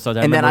 6 episodes.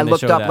 And then I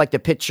looked up that. like the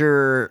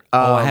picture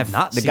of I have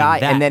not the seen guy,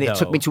 that, and then it though.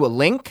 took me to a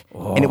link,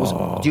 and it was,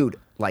 dude,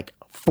 like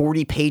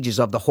 40 pages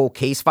of the whole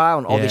case file,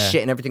 and all this Yeah.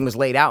 shit, and everything was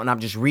laid out, and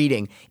I'm just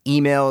reading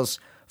emails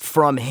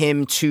from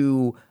him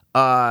to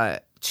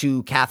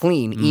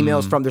Kathleen,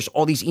 emails from, there's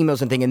all these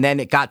emails and thing, and then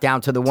it got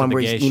down to the one the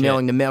where gay he's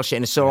emailing shit. the mail shit,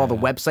 and so all the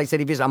websites that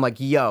he visits, I'm like,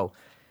 yo,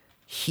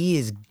 he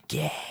is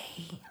gay,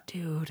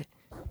 dude.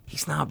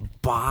 He's not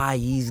bi,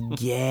 he's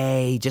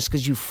gay. Just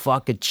because you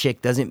fuck a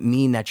chick doesn't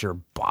mean that you're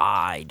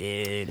bi,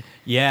 dude.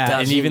 Yeah, and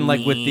Doesn't even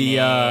like with mean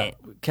the it.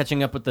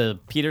 catching up with the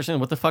Peterson,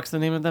 what the fuck's the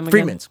name of them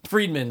again?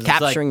 Freedmans. It's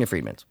Capturing like, the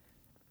Freedmans.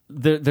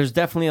 there's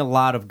definitely a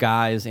lot of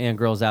guys and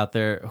girls out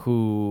there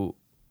who,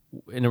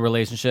 in a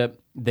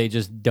relationship, they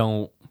just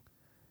don't.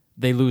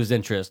 They lose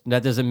interest.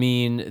 That doesn't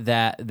mean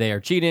that they are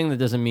cheating. That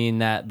doesn't mean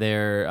that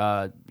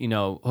they're,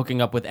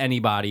 hooking up with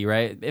anybody,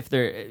 right? If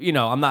they're,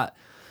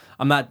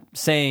 I'm not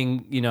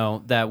saying,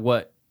 that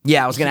what.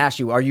 Yeah, I was going to ask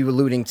you, are you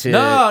alluding to...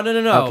 No.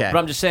 Okay. But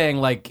I'm just saying,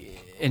 like,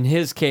 in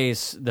his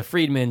case, the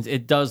Freedmans,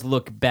 it does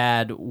look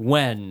bad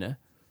when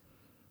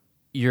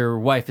your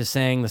wife is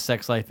saying the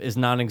sex life is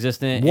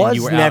non-existent. Was and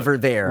you were never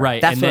there.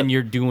 Right, That's and then what-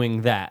 you're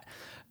doing that.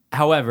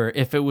 However,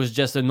 if it was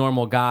just a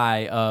normal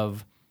guy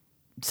of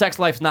sex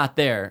life's not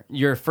there,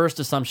 your first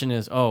assumption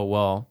is, oh,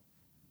 well,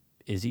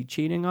 is he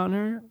cheating on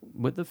her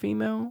with the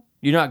female?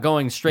 You're not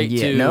going straight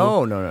to...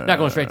 No. Not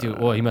going straight to,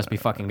 well, he must be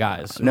fucking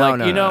guys. No,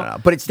 like, no.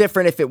 But it's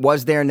different if it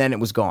was there and then it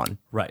was gone.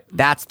 Right.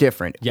 That's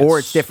different. Yes. Or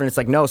it's different. It's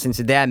like, no, since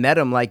the dad met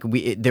him, like,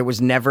 there was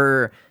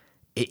never...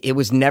 It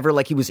was never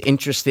like he was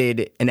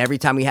interested, and every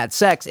time we had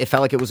sex, it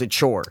felt like it was a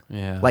chore.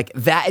 Yeah. Like,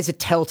 that is a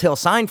telltale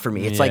sign for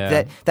me. It's like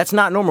Yeah. that's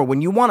not normal.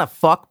 When you want to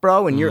fuck,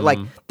 bro, and you're like,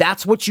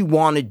 that's what you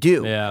want to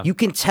do. Yeah. You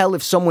can tell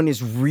if someone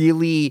is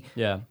really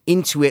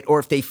into it or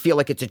if they feel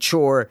like it's a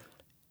chore,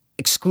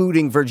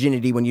 excluding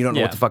virginity when you don't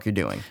know what the fuck you're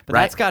doing. But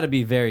right? that's got to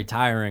be very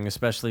tiring,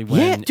 especially when...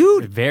 Yeah,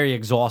 dude. Very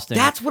exhausting.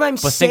 That's what I'm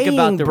but saying, think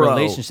about the bro.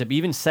 relationship,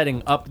 even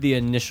setting up the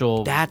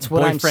initial That's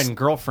what I'm boyfriend,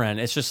 girlfriend.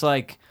 It's just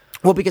like...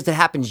 Well, because it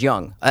happens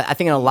young. I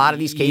think in a lot of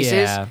these cases,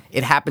 Yeah.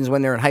 it happens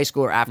when they're in high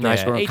school or after high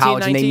school or in 18,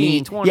 college, and they 19,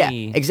 meet. 20.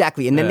 Yeah,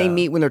 exactly. And then they Yeah.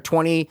 meet when they're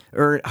 20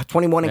 or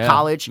 21 in Yeah,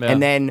 college, yeah.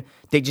 and then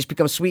they just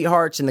become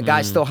sweethearts, and the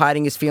guy's still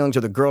hiding his feelings, or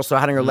the girl's still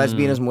hiding her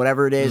lesbianism,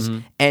 whatever it is.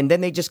 And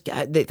then they just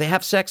they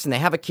have sex and they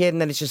have a kid, and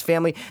then it's just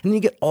family, and then you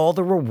get all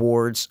the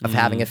rewards of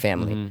having a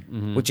family,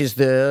 which is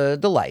the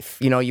life.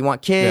 You know, you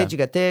want kids, Yeah. you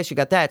got this, you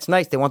got that. It's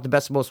nice. They want the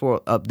best of both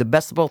worlds. The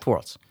best of both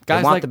worlds. Guys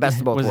they want like the best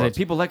of both was worlds. it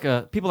people like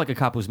a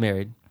cop who's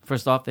married.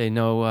 First off, they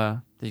know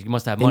that you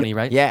must have money,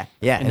 right? Yeah,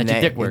 and that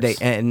your dick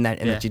works. And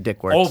that your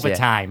dick works. yeah.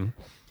 Overtime.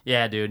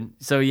 Yeah, dude.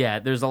 So yeah,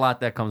 there's a lot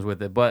that comes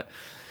with it, but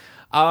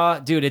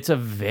dude, it's a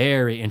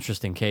very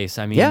interesting case.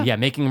 I mean, yeah,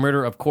 making a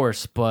murder, of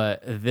course,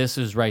 but this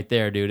is right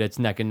there, dude. It's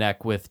neck and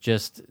neck with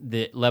just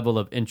the level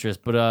of interest.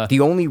 But the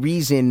only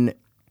reason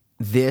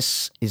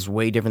this is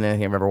way different than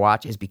anything I've ever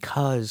watched is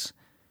because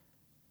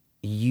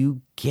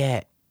you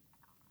get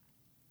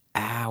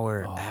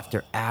hour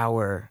after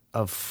hour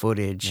of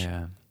footage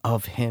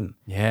of him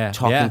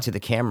talking to the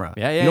camera.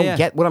 Yeah, you don't yeah.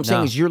 get what I'm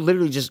saying No. is you're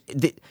literally just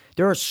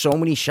there are so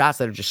many shots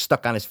that are just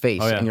stuck on his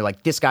face and you're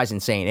like, this guy's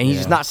insane. And he's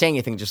just not saying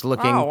anything, just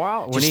looking,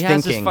 when just he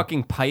has thinking. his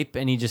fucking pipe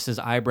and he just his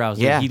eyebrows,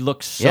 Yeah. he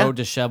looks so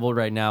disheveled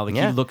right now. Like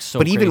he looks so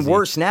But even crazy.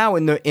 worse now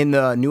in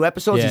the new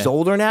episodes, Yeah. he's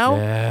older now.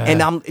 Yeah.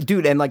 And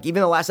and like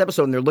even the last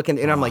episode, and they're looking,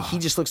 and I'm like, he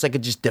just looks like a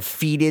just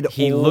defeated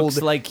He old.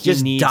 looks like he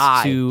just needs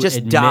die, to just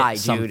admit die,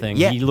 something. dude.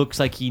 Yeah, He looks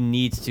like he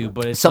needs to,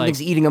 but it's something's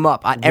like, eating him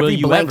up. On will every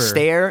you blank ever-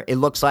 stare, it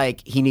looks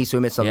like he needs to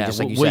admit something, yeah, just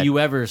like you will said. you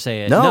ever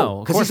say it? No,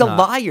 of because course he's a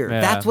not. liar.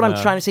 Yeah, That's what I'm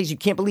yeah. trying to say. Is you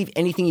can't believe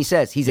anything he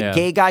says. He's a Yeah.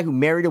 gay guy who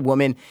married a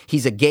woman.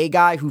 He's a gay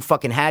guy who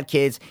fucking had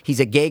kids. He's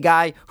a gay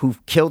guy who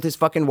killed his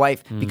fucking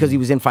wife because he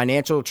was in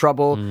financial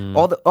trouble.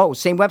 All the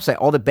same website,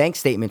 all the bank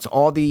statements,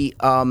 all the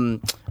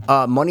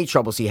money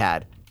troubles he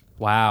had.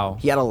 Wow.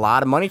 He had a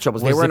lot of money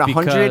troubles. They Was were in it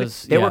 100.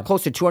 because- They yeah. were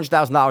close to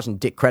 $200,000 in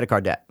credit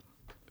card debt.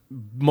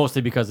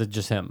 Mostly because it's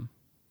just him,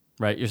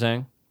 right? You're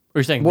saying? Or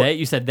you're saying Well- they?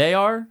 You said they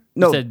are?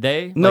 No, You said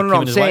they? No, Like him I'm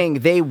and his wife? saying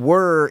they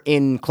were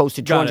in close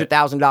to Got it.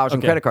 $200,000 in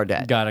Okay. credit card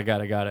debt. Got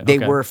it. They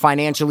Okay. were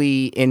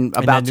financially And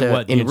about then to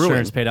what? The in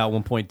insurance ruin. paid out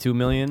 $1.2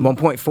 million?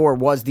 1.4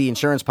 was the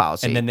insurance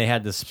policy. And then they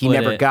had to he split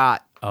never it.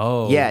 got.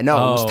 Oh. Yeah, no,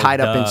 it was tied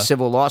up in duh.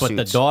 civil lawsuits.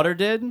 But the daughter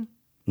did?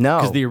 No,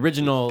 Because the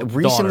original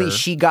recently daughter,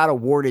 she got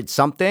awarded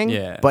something.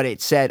 Yeah. but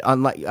it said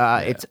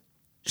it's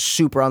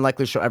super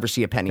unlikely she'll ever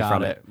see a penny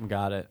from it.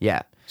 Got it.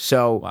 Yeah.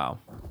 So Wow.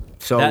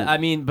 So I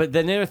mean, but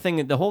then the other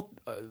thing, the whole,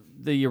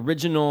 the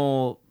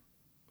original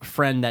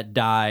friend that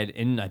died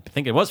in, I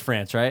think it was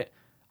France, right?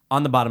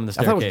 On the bottom of the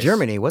I staircase. thought it was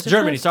Germany. Was it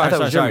Germany? France? I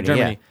thought it was Sorry, Germany,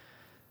 Germany.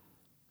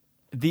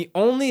 The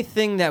only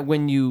thing that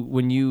when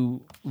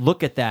you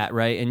look at that,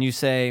 right, and you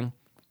say,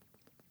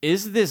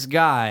 is this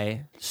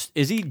guy,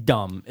 is he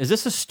dumb? Is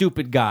this a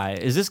stupid guy?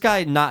 Is this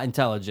guy not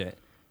intelligent?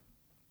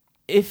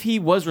 If he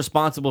was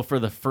responsible for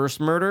the first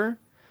murder,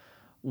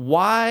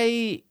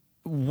 why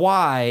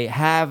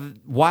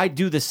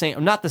do the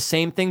same, not the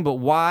same thing, but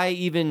why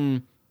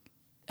even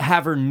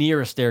have her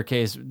near a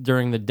staircase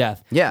during the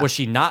death? Yeah. Was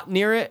she not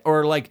near it?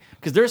 Or like,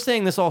 because they're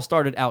saying this all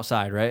started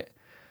outside, right?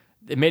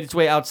 It made its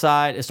way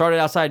outside. It started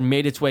outside,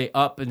 made its way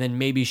up, and then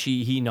maybe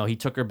he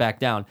took her back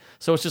down.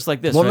 So it's just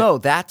like this. well, right? no,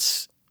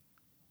 that's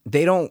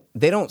They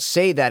don't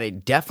say that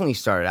it definitely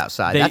started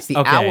outside. That's the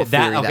owl theory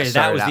that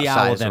started was the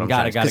outside. owl then.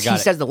 Got it. Because he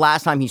says the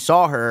last time he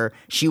saw her,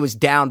 she was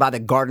down by the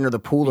garden or the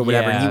pool or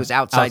whatever, and he was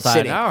outside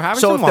sitting. Oh,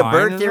 having so if some the wine,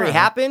 bird theory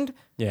happened,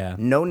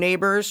 no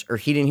neighbors, or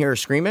he didn't hear her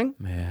screaming,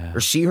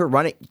 or see her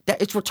running,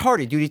 it's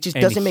retarded, dude. It just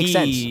doesn't make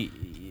sense.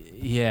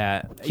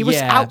 Yeah, he was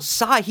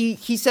outside.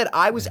 He said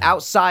I was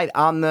outside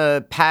on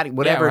the patio,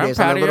 whatever it is,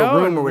 on the little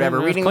room or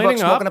whatever, reading a book,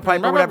 smoking a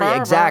pipe or whatever.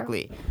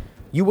 Exactly.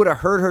 You would have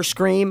heard her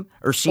scream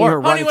or seen her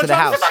run into the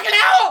house. There's a fucking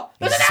owl!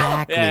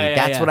 Exactly.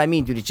 That's what I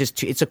mean, dude.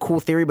 It's a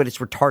cool theory, but it's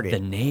retarded. The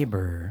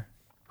neighbor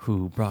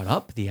who brought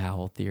up the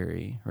owl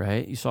theory,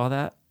 right? You saw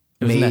that?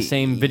 It was in that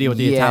same video with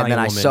the Italian woman.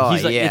 I saw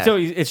he's like,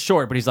 it's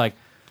short, but he's like,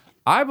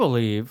 I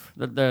believe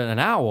that an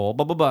owl,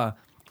 blah, blah, blah.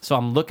 So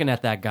I'm looking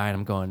at that guy and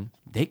I'm going,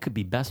 they could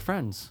be best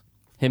friends.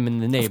 Him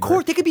and the neighbor. Of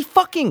course, they could be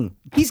fucking.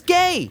 He's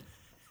gay.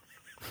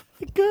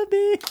 It could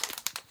be.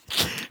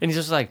 And he's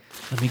just like,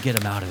 let me get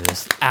him out of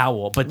this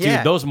owl. But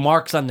dude, those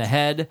marks on the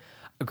head,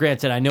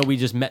 granted, I know we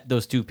just met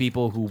those two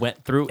people who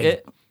went through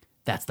it.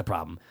 That's the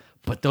problem.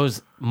 But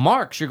those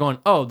marks, you're going,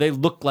 oh, they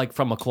look like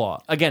from a claw.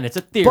 Again, it's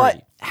a theory.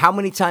 But how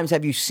many times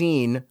have you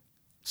seen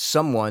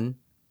someone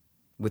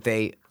with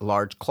a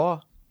large claw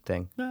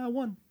thing?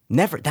 One.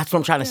 Never. That's what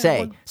I'm trying to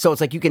say. So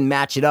it's like you can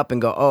match it up and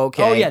go, oh,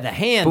 okay. Oh, yeah, the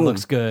hand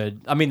looks good.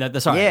 I mean,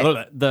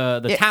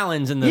 the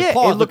talons and the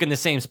claws look in the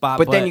same spot.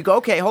 But then you go,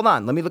 okay, hold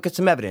on. Let me look at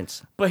some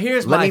evidence. But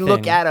here's my thing.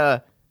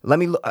 Let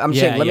me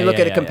look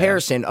at a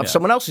comparison of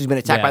someone else who's been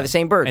attacked by the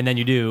same bird. And then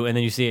you do, and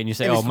then you see it, and you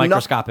say, oh,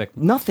 microscopic.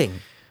 Nothing.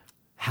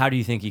 How do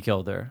you think he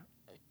killed her?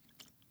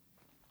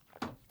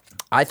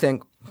 I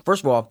think,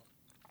 first of all,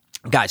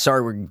 guys,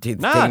 sorry we're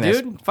dude.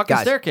 This. Fucking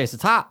staircase.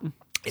 It's hot.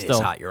 It is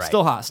hot, you're right.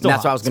 Still hot.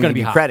 That's why I was going to give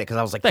you credit, because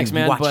I was like, thanks, dude,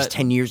 man, you watched this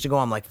 10 years ago?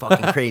 I'm like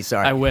fucking crazy.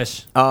 Sorry. I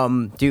wish.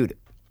 Dude.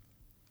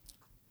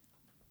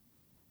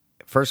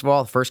 First of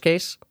all, the first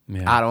case,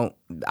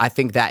 I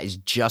think that is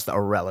just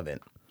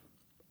irrelevant.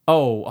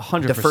 Oh,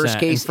 100%. The first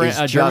case is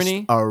just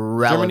Germany?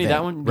 irrelevant. Germany,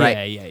 that one?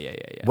 Right. Yeah.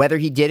 Whether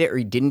he did it or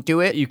he didn't do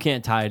it, you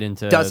can't tie it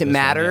into. Doesn't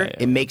matter.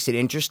 It makes it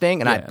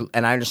interesting, and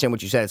I understand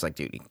what you said. It's like,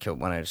 dude, he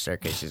killed one at a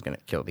staircase. He's gonna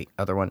kill the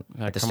other one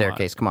at the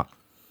staircase. Come on.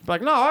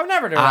 Like, no, I've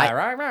never done that.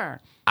 Right?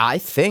 I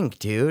think,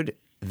 dude,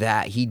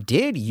 that he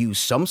did use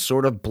some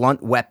sort of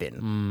blunt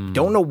weapon.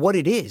 Don't know what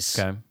it is.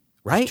 Okay.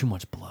 Right? There's too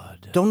much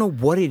blood. Don't know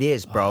what it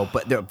is, bro.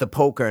 But the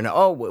poker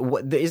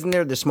and isn't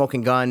there the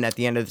smoking gun at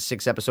the end of the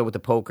 6th episode with the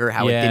poker?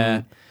 How it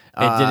didn't.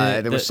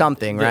 There was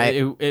something,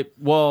 right?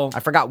 Well,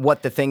 I forgot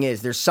what the thing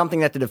is. There's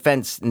something that the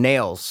defense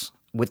nails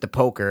with the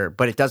poker,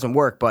 but it doesn't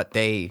work. But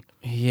they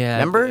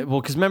remember?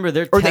 Well, because remember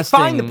they're or testing,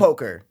 they find the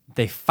poker.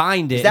 They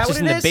find it. Is that it's what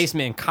just it in is? the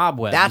basement in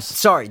cobwebs.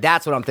 That's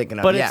what I'm thinking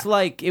of. But it's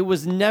like it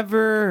was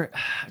never,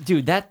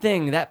 dude. That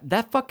thing,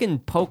 that fucking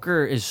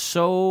poker is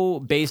so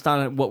based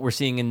on what we're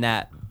seeing in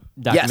that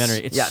documentary.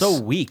 It's so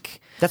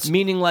weak. That's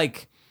meaning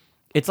like.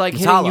 It's like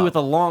hitting hollow. You with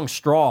a long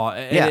straw.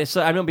 And it's,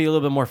 I'm gonna be a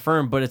little bit more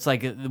firm, but it's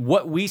like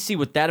what we see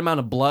with that amount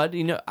of blood.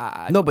 You know,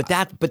 but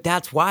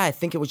that's why I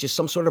think it was just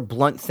some sort of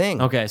blunt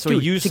thing. Okay, so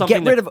dude, he used to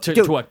something get rid of,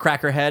 to what,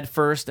 crack her head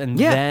first, and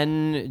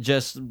then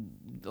just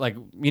like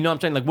you know what I'm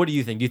saying. Like, what do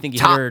you think? Do you think he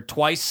hit her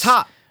twice?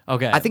 Top.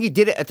 Okay, I think he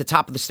did it at the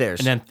top of the stairs,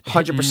 and then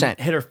 100%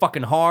 hit her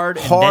fucking hard,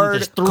 and then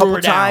just threw couple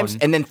her down. times,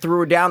 and then threw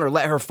her down or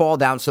let her fall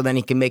down, so then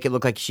he can make it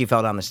look like she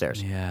fell down the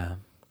stairs. Yeah,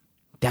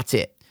 that's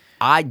it.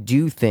 I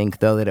do think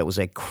though that it was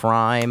a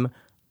crime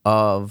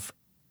of,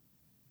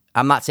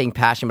 I'm not saying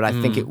passion, but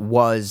I think it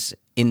was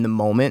in the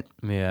moment.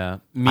 Yeah,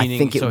 I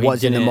think it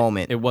was in the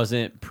moment. It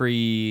wasn't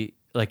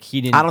like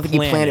he didn't. I don't think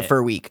he planned it for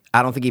a week.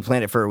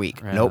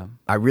 Yeah. Nope,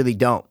 I really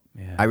don't.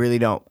 Yeah. I really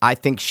don't. I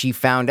think she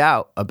found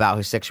out about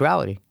his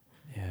sexuality.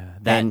 Yeah,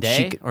 that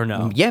day or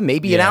no? Yeah,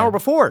 maybe an hour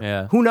before.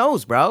 Yeah, who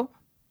knows, bro?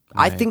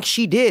 Right. I think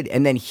she did,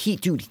 and then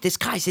dude, this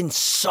guy's in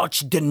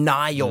such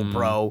denial,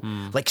 bro.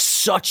 Like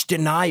such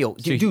denial.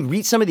 Dude,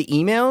 read some of the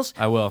emails.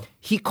 I will.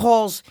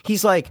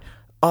 He's like,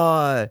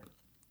 oh,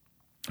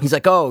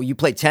 you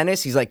play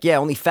tennis? He's like, yeah,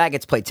 only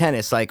faggots play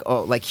tennis. Like,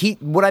 oh, like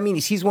what I mean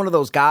is he's one of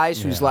those guys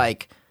who's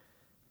like,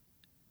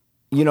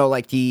 you know,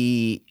 like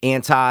the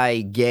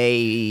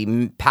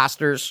anti-gay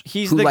pastors.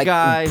 He's who the like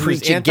guy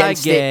preach who's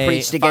against anti-gay, it,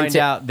 preached against find it.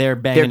 out they're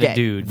banging a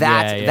dude.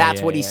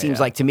 That's what he seems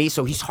like to me.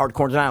 So he's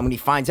hardcore denial. When he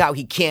finds out,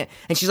 he can't.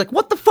 And she's like,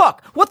 what the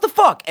fuck?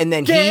 And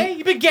then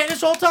You've been getting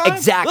this whole time?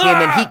 Exactly. And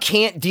then he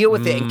can't deal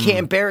with it and can't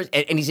embarrass.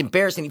 And he's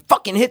embarrassed and he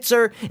fucking hits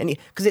her. And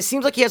because it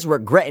seems like he has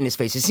regret in his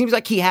face. It seems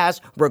like he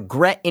has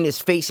regret in his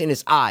face, in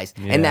his eyes.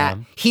 Yeah. And that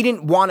he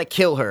didn't want to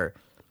kill her.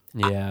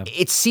 Yeah.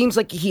 It seems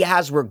like he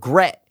has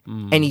regret.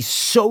 And he's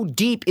so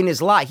deep in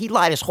his lie. He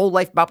lied his whole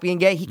life about being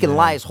gay. He can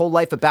lie his whole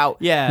life about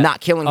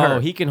not killing her. Oh,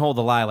 he can hold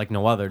the lie like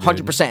no other, dude.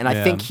 100%. And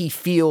I think he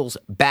feels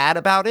bad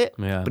about it,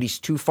 but he's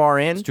too far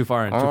in. It's too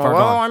far in.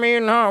 Well, I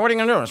mean, what are you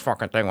going to do in this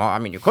fucking thing? Well, I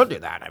mean, you could do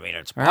that. I mean,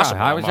 it's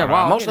possible. I would say,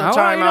 well, most of the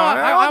time,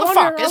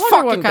 what the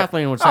fuck? What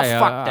Kathleen would say.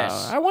 Fuck this.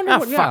 I wonder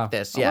fuck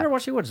this. I wonder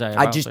what she would say.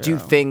 I just do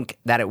think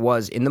that it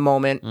was in the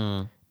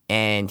moment.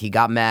 and he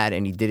got mad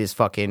and he did his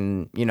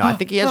fucking, I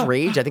think he has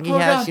rage. I think he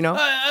has,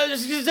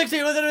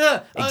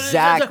 16,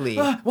 Exactly.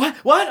 What?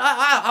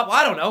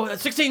 I don't know.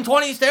 16,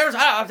 20 stairs?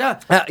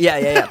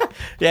 Yeah.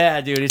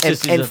 Yeah, dude. It's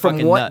just And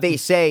from what they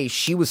say,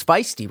 she was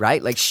feisty,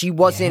 right? Like she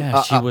wasn't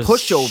a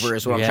pushover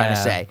is what I'm trying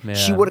to say. Yeah.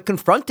 She would have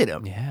confronted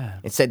him. Yeah.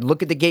 And said,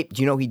 look at the gate.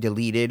 Do you know he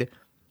deleted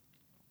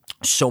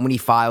so many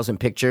files and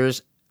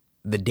pictures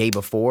the day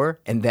before,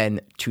 and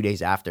then 2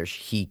 days after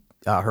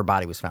her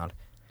body was found.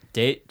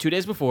 2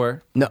 days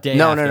before. No.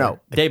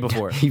 Day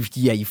before.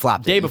 Yeah, you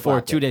flopped it. Day before,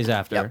 2 days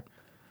after. Yep.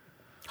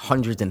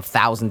 Hundreds and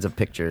thousands of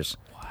pictures.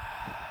 Wow.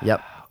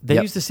 Yep.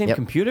 They used the same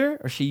computer,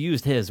 or she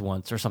used his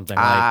once or something?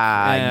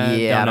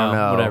 I don't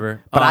know.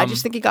 Whatever. But I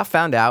just think he got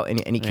found out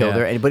and he killed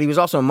her. But he was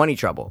also in money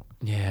trouble.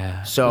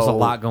 Yeah. So there's a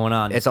lot going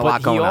on. It's a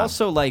lot going on. He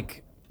also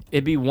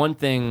it'd be one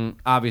thing,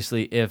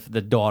 obviously, if the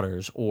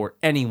daughters or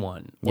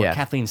anyone or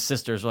Kathleen's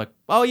sisters were like,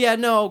 oh, yeah,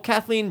 no,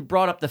 Kathleen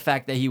brought up the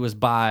fact that he was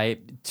bi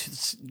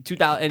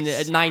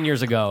 9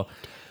 years ago.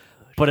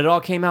 But it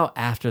all came out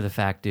after the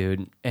fact,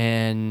 dude.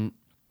 And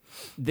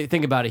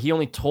think about it. He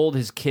only told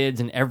his kids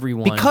and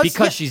everyone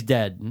because she's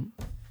dead.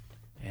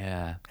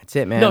 Yeah. That's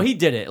it, man. No, he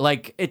did it.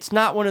 It's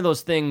not one of those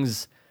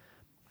things.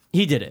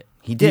 He did it.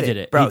 He did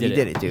it. Bro, he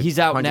did it, dude. He's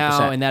out 100%.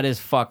 now, and that is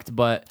fucked,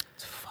 but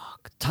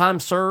time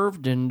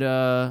served and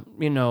 8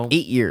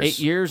 years. 8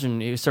 years,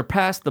 and he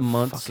surpassed the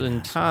months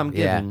and time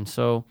given.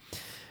 So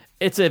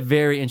it's a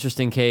very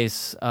interesting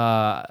case.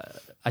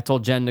 I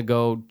told Jen to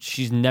go.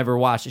 She's never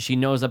watched it. She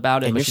knows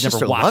about it, and but she's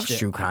never watched loves it.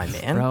 True crime,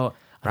 man. Bro,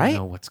 I right? don't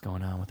know what's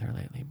going on with her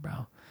lately,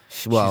 bro.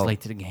 She's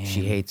late to the game.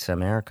 She hates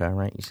America,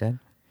 right? You said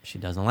she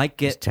doesn't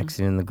like it. She's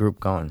texting in the group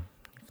going,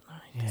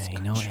 I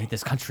hate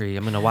this country.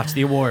 I'm going to watch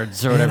the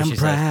awards or whatever she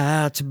said. I'm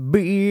proud to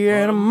be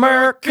an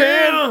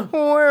American,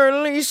 where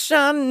at least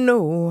I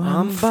know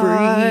I'm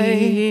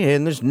free.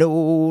 And there's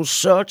no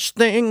such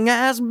thing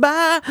as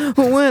bi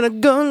when a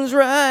gun's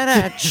right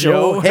at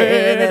your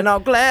head. And I'll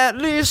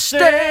gladly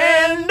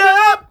stand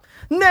up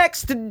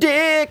next to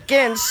Dick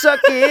and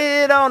suck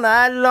it all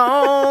night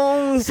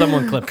long.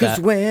 Someone clip that. 'Cause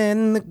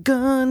when the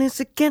gun is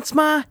against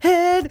my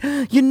head,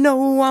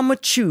 I'ma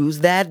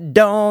choose that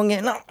dong.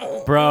 And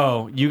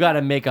bro, you got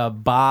to make a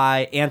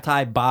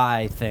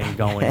anti-bi thing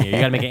going here. You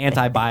got to make an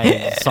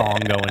anti-bi song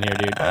going here,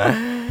 dude.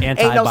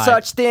 Anti-bi. Ain't no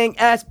such thing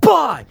as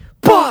bi,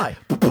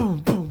 boom,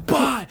 boom,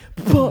 bi,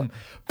 boom.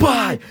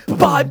 Bye,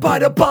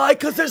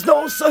 because there's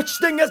no such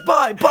thing as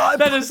bye.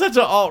 That is such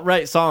an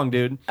alt-right song,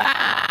 dude.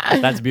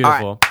 That's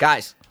beautiful. All right,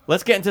 guys.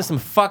 Let's get into some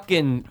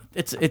fucking...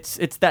 It's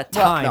that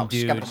time,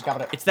 dude.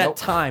 It's that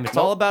time. It's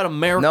all about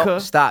America. No,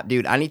 stop,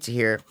 dude. I need to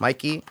hear.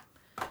 Mikey,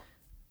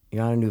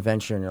 you're on a new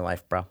venture in your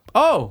life, bro.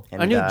 Oh,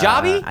 And, a new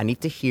jobby? I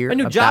need to hear A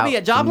new about jobby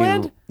at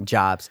Jobland? new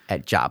jobs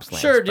at Jobsland.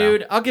 Sure, bro.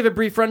 dude. I'll give a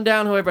brief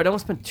rundown, however, I don't want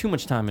to spend too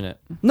much time in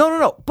it.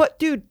 No. But,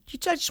 dude,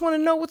 I just want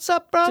to know what's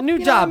up, bro. It's a new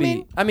You know what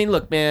jobby. I mean,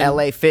 look, man.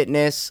 LA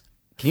Fitness.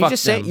 Can you Fuck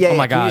just them. say, Oh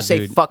my can you God, just say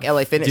dude. fuck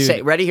LA Fitness? Dude.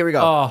 Say, ready? Here we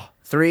go. Oh.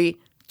 3,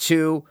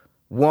 2,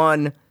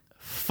 1.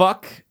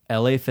 Fuck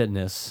LA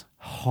Fitness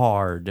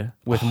hard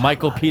with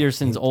Michael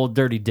Peterson's old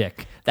dirty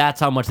dick. That's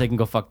how much they can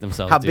go fuck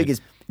themselves. How dude. big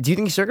is? Do you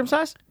think he's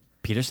circumcised?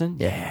 Peterson?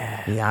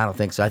 Yeah, I don't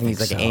think so. I think he's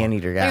like an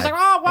anteater guy. He's like,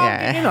 oh,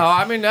 well,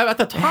 I mean, at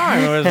the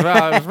time, it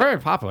was very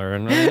popular.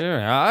 And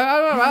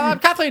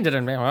Kathleen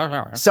didn't.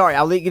 Sorry,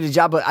 I'll let you get a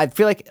job, but I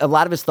feel like a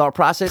lot of his thought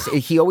process,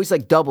 he always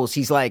like doubles.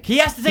 He's like, he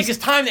has to take his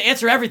time to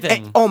answer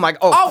everything. of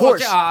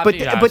course. Well,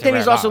 but then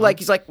he's also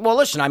like, well,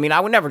 listen, I mean, I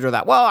would never do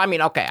that. Well, I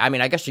mean, okay, I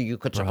mean, I guess you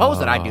could suppose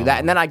that I do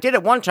that, and then I did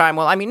it one time.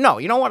 Well, I mean, no,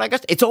 you know what? I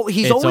guess it's always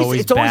a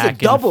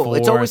double.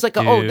 It's always like,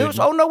 no, wait, this,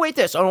 oh no, wait,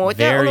 that, oh no,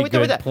 wait,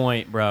 good that.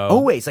 point, bro.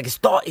 Always like his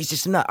thought. He's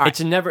just not. It's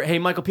never. Hey,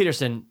 Michael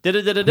Peterson.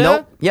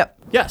 Nope. Yep.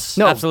 Yes.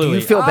 No. Absolutely. Do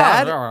you feel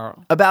bad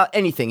about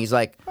anything? He's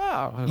like,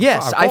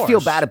 yes, I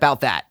feel bad about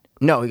that.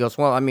 No, he goes,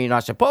 well, I mean, I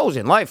suppose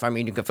in life, I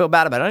mean, you can feel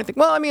bad about anything.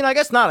 Well, I mean, I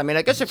guess not. I mean,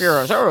 I guess if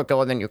you're a serial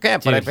killer, then you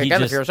can't. But Dude,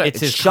 if you're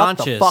it's his shut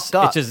conscious. the fuck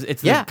up.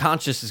 It's the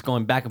conscious is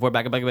going back and forth,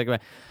 back and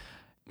back.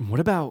 What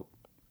about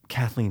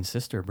Kathleen's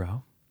sister,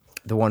 bro?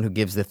 The one who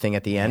gives the thing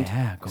at the end?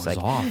 Yeah, goes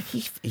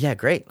off. Yeah,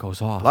 great.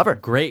 Goes off. Love her.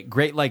 Great,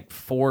 like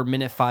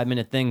 4-minute,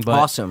 5-minute thing. But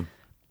awesome.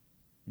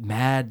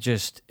 Mad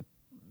just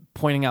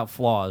pointing out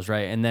flaws,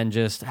 right? And then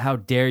just, how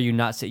dare you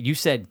not say, you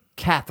said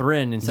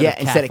Catherine instead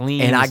of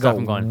Kathleen. And I go,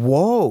 I'm going,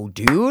 whoa,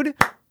 dude.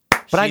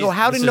 But I go,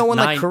 how did no one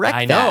correct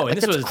that? I know,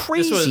 like, and this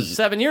crazy. was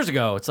 7 years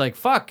ago. It's like,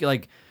 fuck,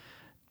 like,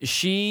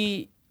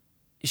 she's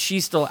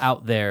still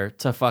out there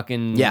to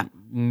fucking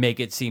make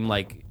it seem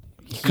like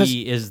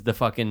he is the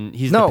fucking,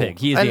 he's the pig.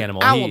 He is the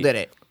animal. Owl did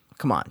it.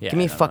 Come on, give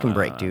me a fucking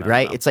break, dude,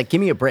 right? No. It's like,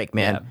 give me a break,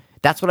 man. Yeah.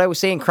 That's what I was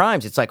saying,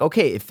 crimes. It's like,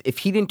 okay, if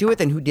he didn't do it,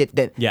 then who did?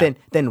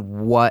 Then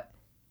what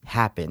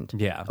happened?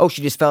 Yeah. Oh,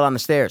 she just fell down the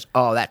stairs.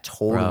 Oh, that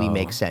totally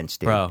makes sense,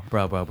 dude. Bro.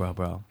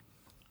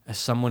 As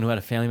someone who had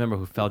a family member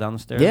who fell down the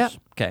stairs,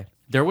 okay,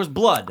 there was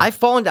blood. I've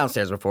fallen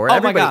downstairs before. Oh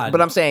my God.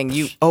 But I'm saying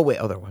you. Oh wait.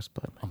 Oh, there was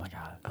blood. Oh my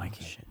God,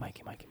 Mikey.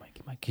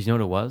 You know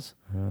what it was?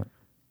 We're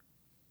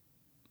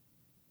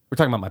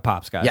talking about my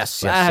pops, guys.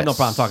 Yes. I have no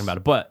problem talking about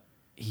it, but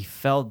he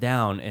fell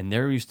down, and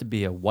there used to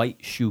be a white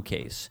shoe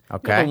case.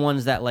 Okay. You know the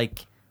ones that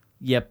like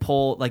you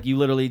pull, like you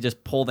literally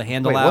just pull the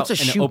handle out what's a and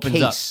shoe it opens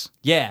case? up.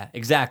 Yeah,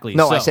 exactly.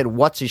 No, So, I said,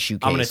 what's a shoe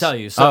case? I'm going to tell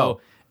you. So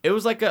it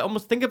was like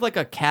almost think of like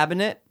a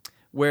cabinet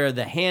where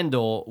the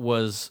handle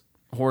was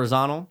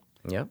horizontal.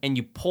 Yep. And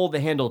you pull the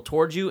handle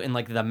towards you, and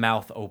like the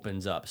mouth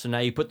opens up. So now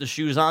you put the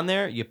shoes on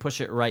there, you push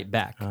it right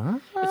back.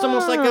 It's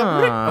almost like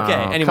a okay.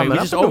 Anyway, coming we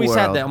up just in the always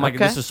had world. that. I'm like,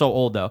 Okay. this is so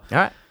old though. All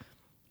right.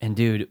 And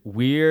dude,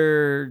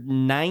 we're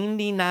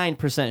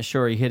 99%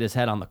 sure he hit his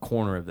head on the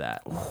corner of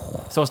that.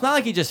 So it's not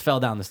like he just fell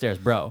down the stairs,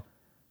 bro.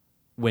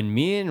 When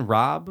me and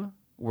Rob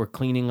were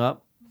cleaning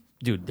up,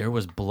 dude, there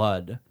was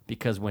blood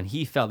because when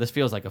he fell, this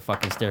feels like a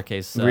fucking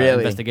staircase Really?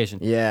 investigation.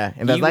 Yeah,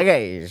 He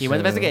investigation.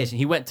 went to investigation.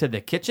 He went to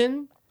the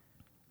kitchen,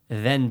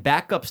 then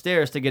back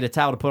upstairs to get a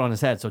towel to put on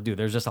his head. So, dude,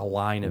 there's just a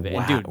line of it.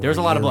 And, dude, there's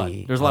a lot of blood.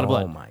 Really? There's a lot of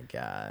blood. Oh, my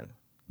God.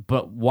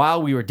 But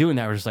while we were doing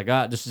that, we're just like,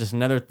 this is just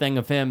another thing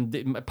of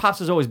him. Pops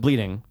was always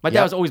bleeding. My dad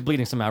Yep. was always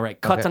bleeding somehow, right?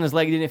 Cuts Okay. on his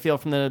leg he didn't feel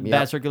from the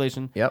bad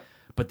circulation. Yep.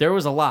 But there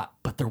was a lot,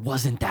 but there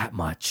wasn't that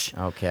much.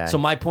 Okay. So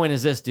my point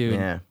is this, dude.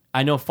 Yeah.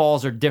 I know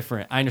falls are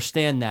different. I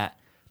understand that.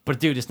 But,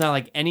 dude, it's not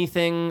like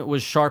anything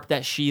was sharp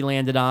that she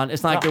landed on.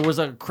 It's not like there was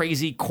a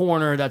crazy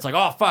corner that's like,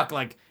 oh, fuck.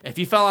 Like, if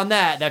you fell on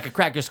that could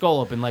crack your skull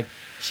open. Like,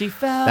 she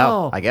fell.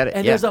 No, I get it,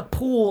 And yeah. there's a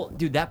pool.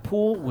 Dude, that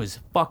pool was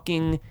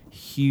fucking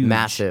huge.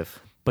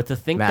 Massive. But to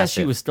think that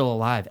she Massive. was still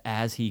alive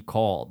as he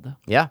called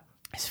Yeah.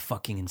 is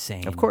fucking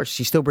insane. Of course.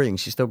 She's still breathing.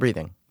 She's still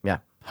breathing. Yeah.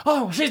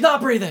 Oh, she's not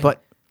breathing.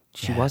 But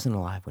she wasn't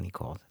alive when he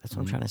called. That's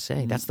what I'm trying to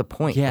say. That's the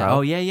point, yeah. bro.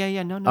 Oh,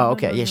 yeah. No. Oh,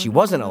 okay. Yeah, she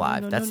wasn't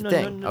alive. That's the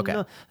thing. Okay.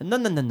 No.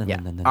 Yeah.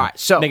 No. All right,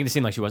 so- making it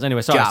seem like she was.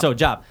 Anyway, sorry. Job. So,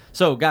 job.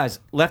 So, guys,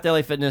 left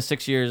LA Fitness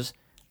 6 years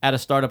at a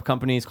startup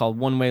company. It's called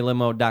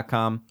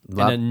OneWayLimo.com.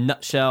 Love- In a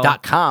nutshell,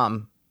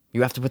 .com.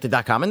 You have to put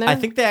the .com in there? I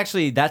think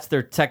that's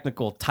their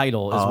technical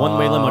title is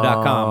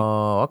OneWayLimo.com.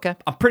 Oh, okay.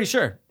 I'm pretty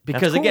sure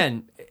because cool.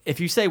 again,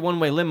 if you say One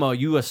Way Limo,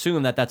 you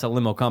assume that that's a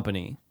limo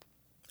company.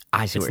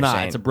 I see It's what you're not.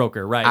 saying. It's a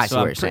broker, right? I see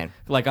what I'm you're saying.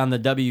 Like on the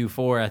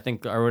W4, I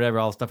think, or whatever,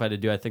 all the stuff I had to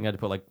do, I think I had to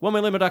put like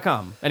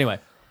OneWayLimo.com. Anyway,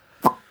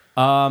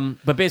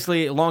 but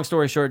basically, long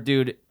story short,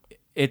 dude,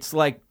 it's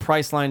like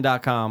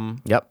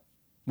Priceline.com. Yep.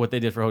 What they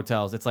did for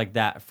hotels, it's like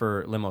that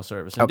for limo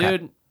service. And Okay.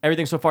 dude,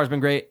 everything so far has been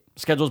great.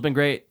 Schedule's been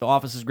great. The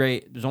office is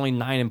great. There's only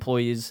 9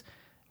 employees.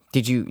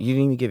 Did you didn't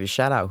even give a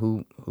shout out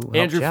who helped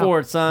Andrew you out?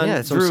 Ford, son. Yeah,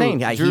 that's what I'm Drew. saying.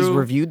 Yeah, he's Drew.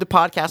 reviewed the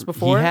podcast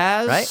before. He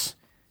has.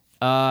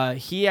 Right?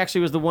 He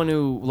actually was the one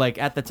who, like,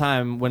 at the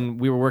time when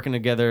we were working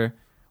together,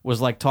 was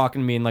like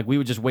talking to me, and like we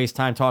would just waste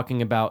time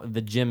talking about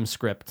the gym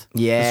script.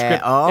 Yeah. The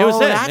script. Oh, it was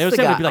him. that's It was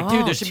the him. guy. He'd be like,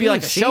 dude, Oh, there should be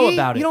like a dude, show see?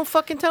 about it. You don't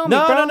fucking tell me,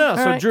 No, bro. no. All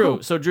So right,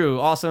 cool. Drew,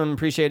 awesome,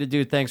 appreciate it,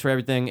 dude. Thanks for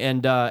everything.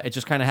 And it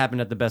just kind of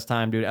happened at the best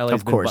time, dude. LA's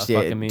Of course, been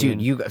yeah, fucking me. dude.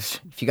 and- You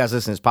guys, if you guys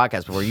listen to this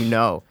podcast before, you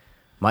know,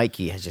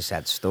 Mikey has just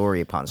had story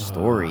upon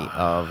story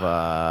of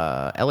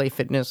LA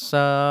Fitness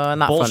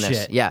not bullshit.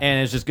 funness. Yeah,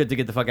 and it's just good to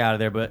get the fuck out of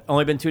there. But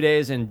only been 2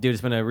 days, and dude,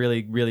 it's been a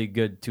really, really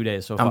good 2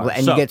 days so far.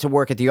 and So- you get to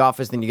work at the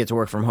office, then you get to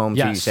work from home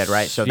too. You Yes. said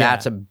right, so Yeah.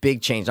 that's a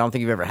big change. I don't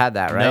think you've ever had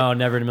that, right? No,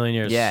 never in a million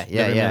years. Yeah,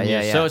 Never in a million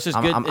years. yeah. So it's just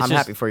good. I'm It's just-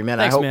 happy for you, man.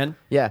 Thanks, I hope, man.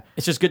 Yeah.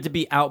 It's just good to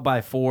be out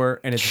by 4,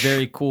 and it's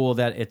very cool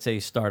that it's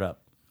a startup.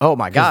 Oh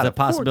my Because god, the of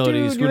course,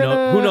 possibilities, dude,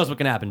 who knows what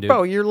can happen, dude?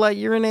 Bro,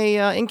 you're in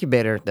a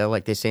incubator, though,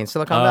 like they say in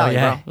Silicon Valley, yeah,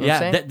 bro. You know what I'm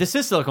yeah. saying? This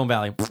is Silicon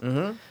Valley.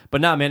 Mm-hmm. But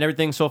nah, man,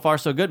 everything so far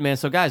so good, man.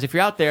 So guys, if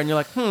you're out there and you're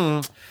like,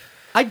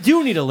 I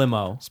do need a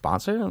limo.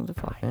 Sponsor? What the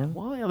fuck, man?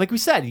 Well, yeah, like we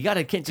said, you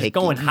gotta can't just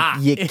going hot.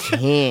 You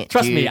can't.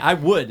 Trust dude. me, I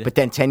would. But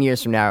then 10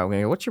 years from now, I'm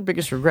gonna go, what's your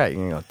biggest regret?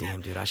 You're gonna go,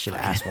 damn, dude, I should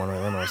have asked one of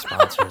the limo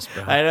sponsors,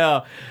 bro. I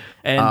know.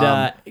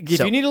 And if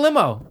so- you need a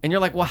limo, and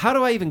you're like, well, how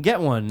do I even get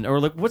one? Or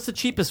like, what's the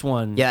cheapest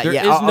one? Yeah, There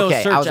yeah. is Oh, no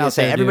okay. search I was gonna out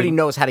say there, everybody dude.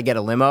 knows how to get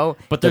a limo.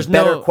 But the there's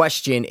better no-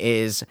 question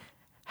is,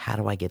 how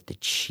do I get the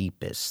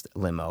cheapest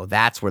limo?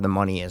 That's where the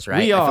money is, right?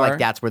 We I feel are like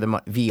that's where the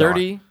VR.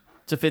 30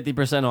 to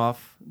 50%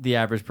 off the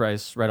average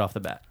price right off the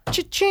bat.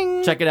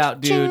 Cha-ching, Check it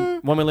out, dude.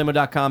 ching.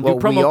 OneWayLimo.com. Well,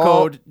 Do promo we all-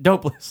 code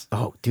DOPELESS.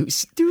 Oh, dude.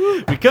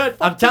 We could.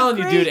 I'm telling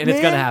you, great, dude, and it's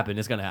gonna man. happen.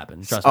 It's gonna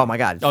happen. Trust me. Oh my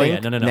god. Oh yeah.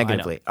 Think No. I know.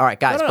 Negatively. All right,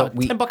 guys. No, but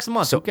we, $10 a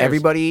month. So Who cares?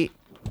 everybody.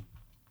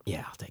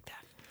 Yeah, I'll take that.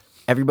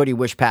 Everybody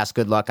wish Pass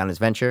good luck on his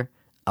venture.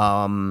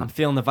 I'm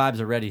feeling the vibes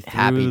already through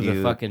Happy, the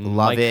dude. fucking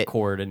Love mic it.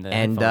 cord and the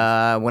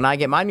headphones. when I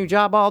get my new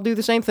job, I'll do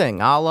the same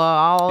thing. I'll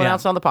Yeah.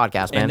 announce it on the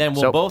podcast, man. And then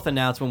we'll So, both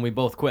announce when we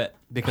both quit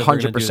because we're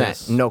gonna do 100%,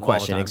 this no all the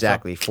question, time.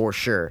 exactly, So for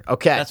sure.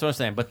 Okay, that's what I'm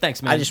saying. But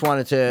thanks, man. I just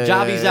wanted to.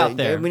 Jobby's out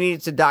there. We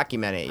needed to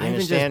document it. You I even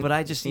understand? just, but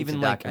I just Need to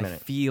even like I document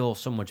it. feel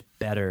so much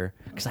better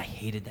because I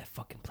hated that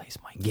fucking place,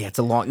 Mike. Yeah, it's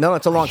a long. No,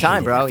 it's a long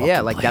time, hated bro. that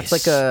Yeah, fucking like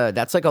place.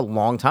 that's like a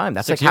long time.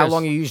 That's 6 like how years.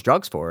 long you use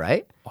drugs for,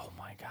 right? Oh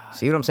my god.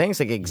 See what I'm saying? It's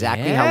like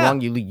exactly Yeah. how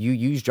long you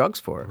use drugs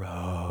for,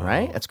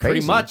 right? That's crazy.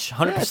 Pretty much, Yeah,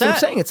 100%. that's what I'm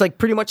saying. It's like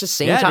pretty much the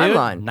same Yeah,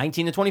 timeline. dude.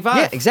 19 to 25.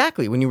 Yeah,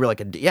 exactly. When you were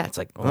like it's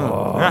like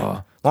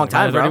long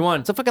time, bro.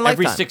 31. It's a fucking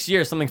lifetime. Every 6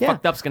 years, something Yeah.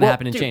 fucked up's gonna Well,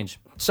 happen and dude, change.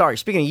 Sorry,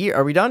 speaking of year,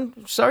 are we done?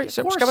 Sorry, of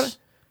course.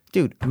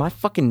 Dude, my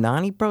fucking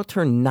nanny, bro,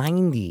 turned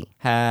 90.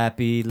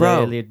 Happy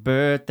Bro. belated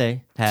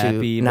birthday.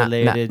 Happy Dude,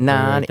 belated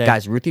birthday.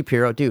 Guys, Ruthie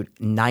Piro, dude,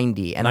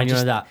 90. And I'm 90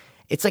 just, on that.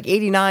 It's like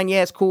 89,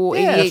 yeah, it's cool.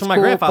 Yeah, 88 that's is what my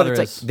cool, grandfather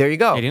but it's is. like, there you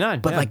go. 89,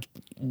 But yeah. like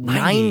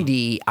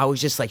 90, I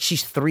was just like,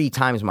 she's 3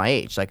 times my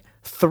age. Like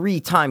 3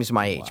 times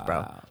my age,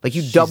 bro. Like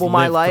you She's double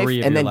my lived life 3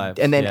 of and your then lives.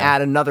 and then Yeah.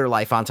 add another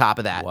life on top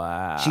of that.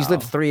 Wow. She's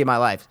lived 3 of my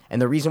life.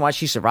 And the reason why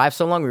she survived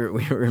so long, we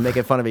were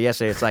making fun of it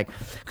yesterday. It's like,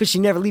 because she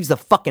never leaves the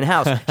fucking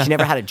house. She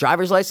never had a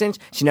driver's license.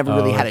 She never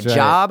really had a that's right.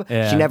 job.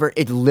 Yeah. She never,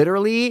 it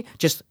literally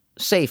just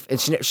safe. And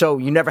so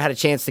you never had a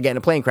chance to get in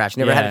a plane crash.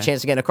 You never had Yeah. a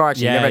chance to get in a car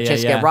accident. Yeah, You never had a yeah,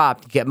 chance to yeah. get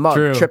robbed, get mugged,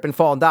 True. trip and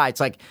fall and die. It's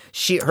like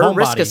her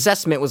risk Homebody.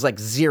 assessment was like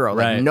 0,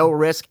 like Right. no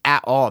risk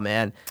at all,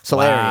 man. It's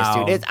hilarious,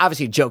 Wow. dude. It's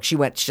obviously a joke. She's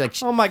like,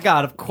 Oh my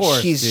God! Of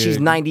course, she's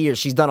dude. 90 years.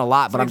 She's done a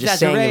lot, but an I'm just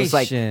saying it was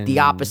like exaggeration. the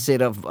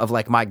opposite of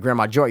like my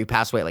grandma Joy, who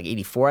passed away at like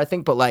 84, I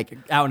think. But like,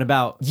 out and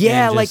about.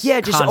 yeah, and like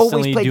just always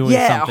constantly played, doing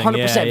yeah,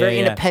 something. 100%, very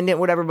yeah. independent,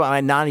 whatever. But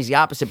my nanny's the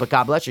opposite. But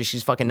God bless her,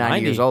 she's fucking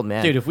 90 years old,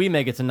 man. Dude, if we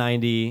make it to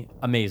 90,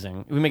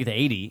 amazing. If we make it to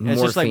 80, it's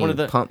just like one of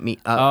the. Pump me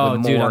up. Oh,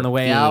 with dude, on the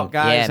way out, morphine.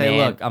 guys, Yeah, hey,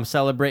 man. look, I'm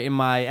celebrating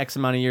my X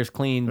amount of years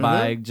clean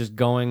by just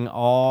going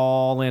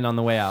all in on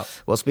the way out.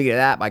 Well, speaking of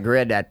that, my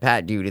granddad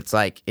Pat, dude, it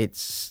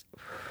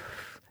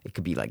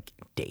could be like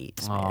days,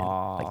 man,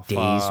 like days,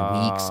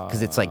 weeks,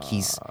 because it's like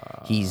he's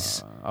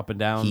Up and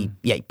down.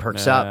 he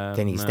perks Yeah, up,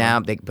 then he's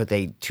man. down. But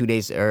 2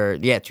 days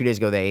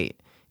ago they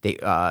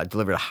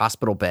delivered a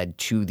hospital bed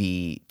to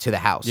the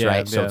house, Yeah,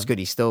 right? So yeah. it's good.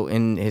 He's still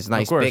in his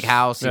nice course, big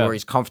house yeah. where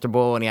he's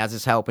comfortable and he has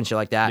his help and shit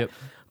like that. Yep.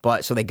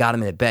 But so they got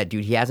him in a bed,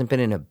 dude. He hasn't been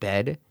in a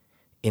bed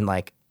in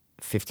like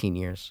 15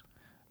 years.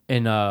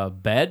 In a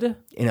bed?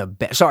 In a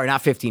bed. Sorry,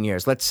 not 15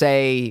 years. Let's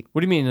say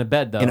What do you mean in a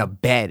bed, though? in a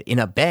bed, in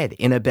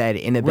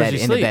Where's he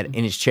sleep?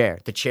 in his chair.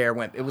 The chair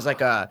went. It was like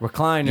a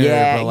Recliner,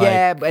 Yeah, but like-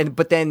 yeah.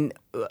 But then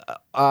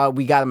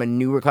we got him a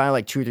new recliner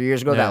like 2 or 3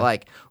 years ago Yeah. that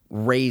like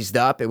raised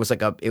up. It was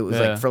like Yeah.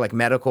 like for like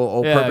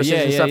medical Yeah, purposes yeah,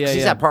 and yeah, stuff. 'Cause yeah,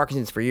 he's yeah. had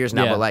Parkinson's for years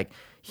now, Yeah. but like.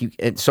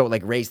 So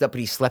like raised up, but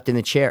he slept in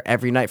the chair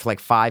every night for like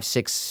 5,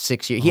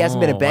 6 years. He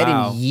hasn't been in Oh, bed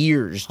wow. in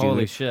years, dude.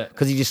 Holy shit.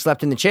 Because he just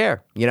slept in the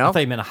chair, you know? I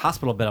thought you meant a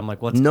hospital bed. I'm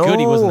like, what's No, good?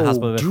 He was in the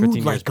hospital bed for dude, 15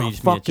 years. like but a he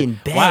just made fucking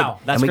check. bed. Wow,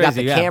 that's and we crazy. got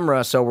the yeah.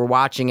 camera, so we're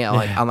watching it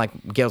on like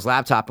Gail's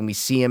laptop, and we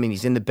see him, and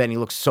he's in the bed, and he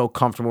looks so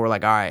comfortable. We're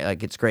like, all right,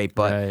 like it's great,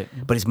 but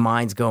Right. but his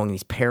mind's going, and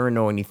he's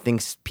paranoid, and he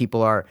thinks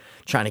people are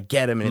trying to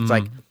get him, and it's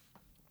like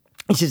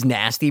it's just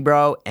nasty,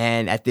 bro.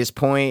 And at this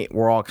point,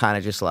 we're all kind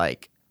of just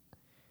like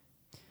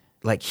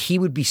he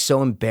would be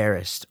so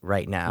embarrassed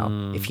right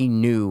now if he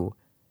knew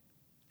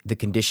the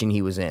condition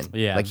he was in.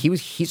 Yeah. Like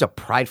he's a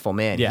prideful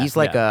man. Yeah, He's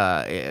like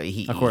yeah.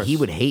 Of course. he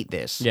would hate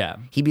this. Yeah.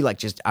 He'd be like,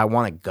 just I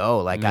want to go.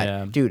 Like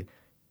Yeah. dude,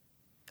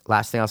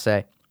 last thing I'll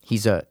say,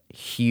 he's a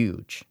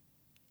huge,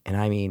 and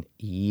I mean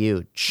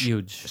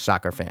huge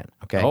soccer fan.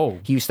 Okay. Oh.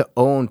 He used to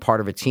own part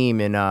of a team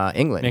in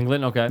England.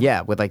 England, okay.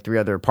 Yeah, with like 3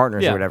 other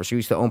partners Yeah. or whatever. So he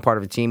used to own part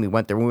of a team. We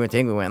went there. When we went to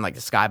England, we went in, like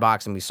the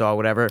skybox and we saw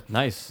whatever.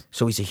 Nice.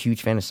 So he's a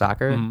huge fan of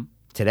soccer. Mm-hmm.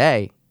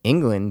 Today,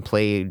 England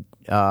played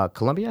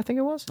Colombia, I think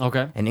it was.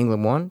 Okay. And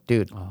England won.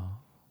 Dude,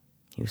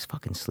 he was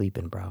fucking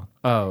sleeping, bro.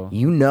 Oh.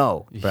 You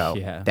know, bro,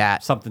 Yeah.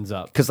 that Something's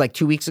up. because like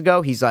 2 weeks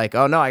ago, he's like,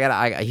 "Oh no,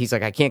 he's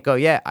like, I can't go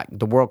yet.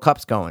 The World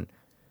Cup's going."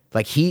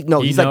 Like he's know-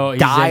 like he's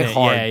die in it.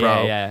 hard, Yeah, bro.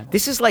 yeah, yeah.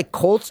 This is like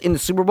Colts in the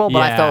Super Bowl,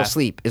 but I Yeah. fell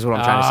asleep. Is what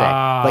I'm trying to say.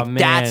 Ah, Like man.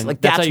 that's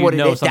That's how you what it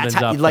know is. That's something's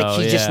how up, like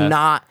though. he's just Yeah.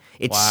 not.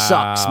 It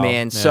sucks, Wow.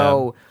 man. Yeah.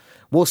 So.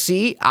 We'll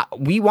see.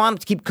 We want him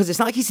to keep because it's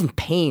not like he's in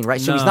pain, right?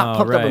 So he's not No,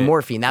 pumped up with right,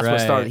 morphine. That's what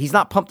right. started. He's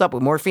not pumped up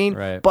with morphine,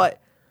 Right.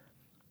 but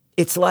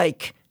it's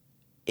like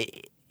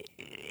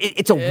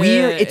it's a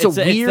weird, it's a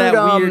that weird,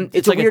 weird-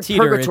 it's a like a weird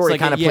teeter. It's purgatory like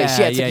kind a- of place.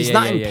 yeah, Yeah, it's like yeah, he's yeah,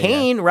 not yeah, in yeah,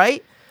 pain,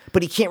 right?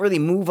 But he can't really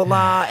move a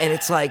lot, and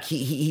it's like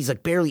he's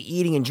like barely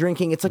eating and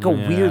drinking. It's like a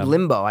weird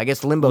limbo. I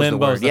guess limbo's the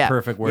word. Limbo's the Yeah.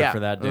 perfect word Yeah. for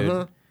that, dude.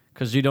 Mhm.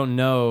 Because you don't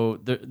know.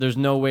 There's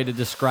no way to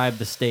describe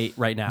the state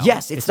right now.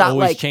 Yes, it's not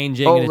always like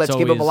changing. oh, and it's let's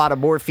give him a always- lot of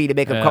morphine to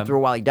make him Yeah. comfortable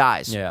while he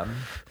dies. Yeah.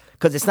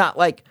 Because it's not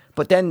like,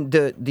 but then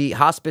the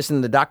hospice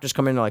and the doctors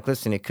come in and are like,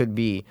 listen, it could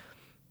be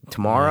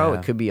tomorrow, Yeah.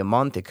 it could be a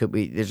month, it could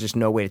be, there's just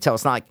no way to tell.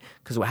 It's not like,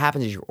 because what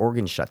happens is your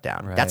organs shut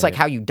down. That's like Right.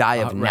 how you die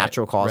of Right,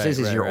 natural causes,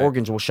 is right, your right.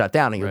 organs will shut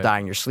down and you'll Right. die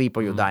in your sleep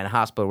or you'll die in a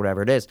hospital,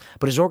 whatever it is.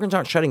 But his organs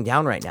aren't shutting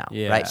down right now,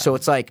 Yeah. right? So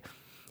it's like,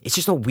 it's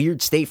just a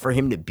weird state for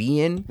him to be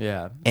in.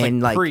 Yeah. It's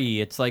And like,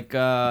 It's like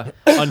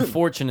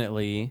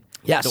unfortunately,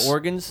 Yes. the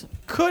organs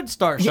could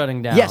start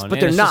shutting down. yes, but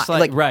and they're it's not. just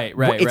like right.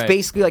 It's right.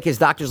 basically like his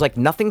doctor's like,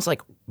 nothing's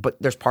like,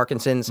 but there's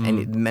Parkinson's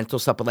and mental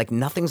stuff, but like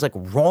nothing's like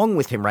wrong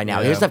with him right now.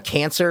 He Yeah. doesn't have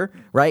cancer,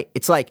 right?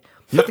 It's like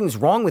nothing's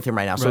wrong with him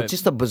right now. So Right. it's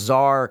just a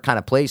bizarre kind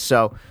of place.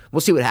 So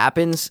we'll see what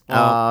happens.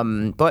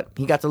 But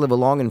he got to live a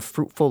long and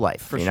fruitful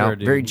life. For you know, sure,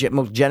 dude. very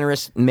most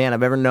generous man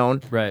I've ever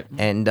known. Right.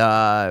 And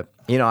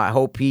you know, I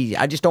hope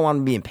I just don't want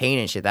him to be in pain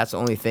and shit. That's the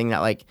only thing that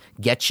like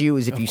gets you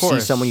is if you see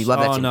course. someone you love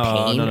that's Oh, in no,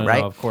 pain, no,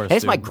 right? of course, and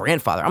it's my dude.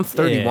 grandfather. I'm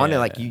 31, Yeah.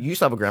 and like you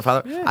still have a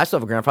grandfather. I still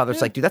have a grandfather.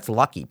 It's like, dude, that's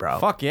lucky, bro.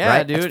 Fuck yeah,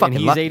 right? dude. That's And fucking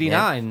he's lucky,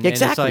 89. man.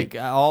 Exactly. And it's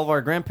like all of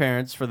our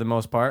grandparents for the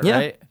most part, Yeah.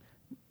 right?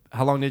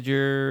 How long did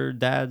your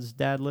dad's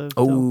dad live?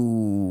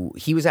 Oh,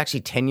 he was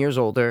actually 10 years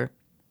older.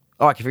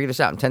 Oh, I can figure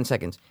this out in 10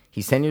 seconds.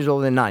 He's 10 years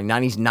older than 90.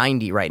 90's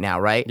 90 right now,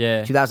 right?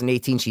 Yeah.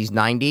 2018, she's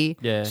 90.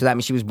 Yeah. So that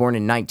means she was born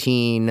in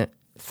 19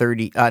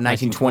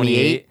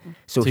 1928.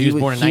 So he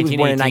was born in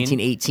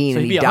 1918, So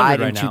and he'd he be 100 died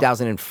in right now.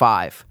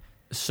 2005.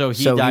 So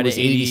he So he died was at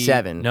 80,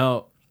 87.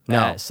 No,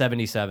 No.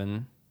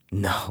 77.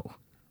 No,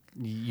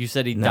 You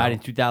said he died in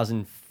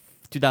 2000.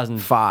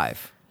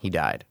 5. He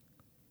died.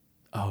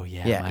 Oh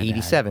yeah, Yeah, my bad.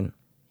 87.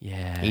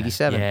 Yeah,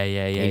 87. Yeah,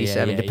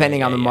 87, yeah, depending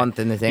yeah, on the yeah. month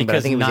and the thing, but I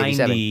Because think it was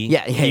 87. 90,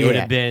 Yeah, he would yeah.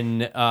 have been.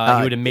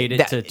 He would have made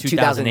it to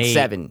 2008.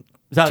 2007.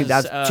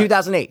 2000,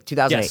 2008.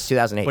 2008. yes,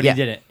 2008. but he yeah.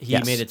 didn't. He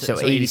Yes. made it to so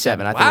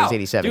 87. I think it was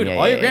 87. Dude, yeah,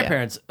 all yeah, your yeah,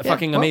 grandparents, yeah.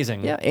 fucking Well,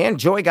 amazing. Yeah, and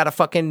Joy got a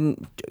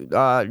fucking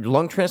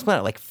lung transplant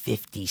at like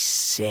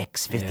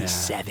 56,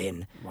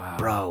 57. Wow.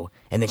 Bro.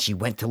 And then she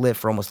went to live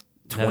for almost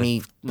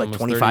 20, like almost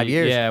 25 30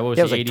 years. yeah, what was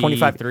it was she, like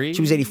 25. 83?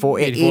 She was 84.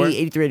 84?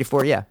 83,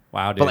 84, yeah.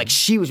 Wow, dude. But like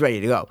she was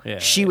ready to go. Yeah,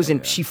 she was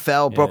in, she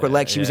fell, broke her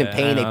leg. She was in yeah,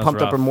 pain. They that's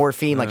pumped up her rough.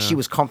 morphine. Like she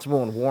was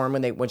comfortable and warm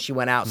when she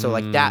went out. So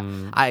like that,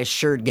 I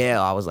assured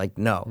Gail, I was like,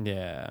 no.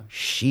 Yeah.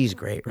 She's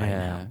great right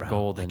Yeah, now, bro.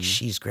 golden. Like,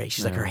 she's great.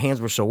 She's like, her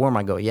hands were so warm.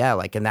 I go, yeah,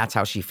 like, and that's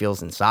how she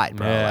feels inside,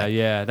 bro. Yeah, Like,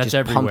 yeah, that's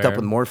just pumped up everywhere.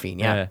 with morphine.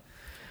 Yeah. Yeah.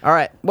 All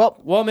right. Well,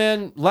 Well,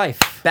 man,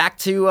 life. back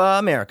to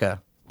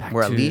America,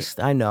 where at to- least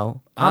I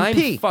know I'm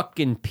P.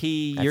 fucking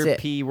P. That's You're it.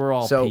 P. We're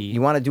all so P.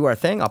 you want to do our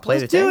thing? I'll play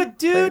Let's the do thing. it,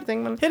 Play the dude.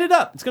 thing, man. Hit it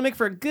up. It's gonna make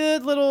for a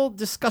good little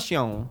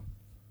discussion.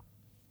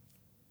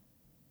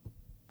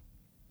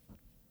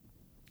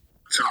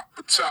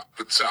 Top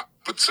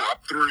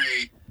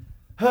three.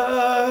 I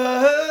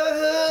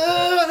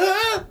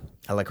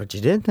like what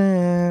you did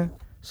there.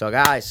 So,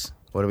 guys,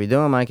 what are we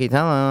doing, Mikey?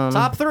 Tell them.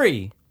 Top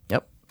 3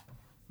 Yep.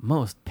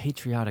 most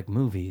patriotic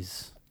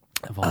movies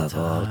of all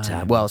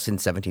time. Well,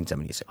 since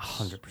 1776.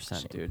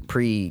 100%, dude.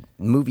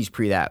 Movies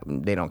pre that,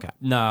 they don't count.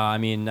 No, I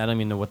mean, I don't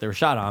even know what they were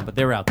shot on, but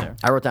they were out there.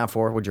 I wrote down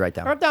 4. What'd you write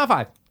down? I wrote down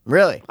 5.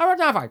 Really? I wrote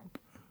down 5. I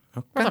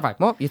wrote down 5.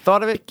 Well, you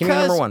thought of it. Give me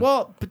number 1.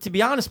 Well, but to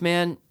be honest,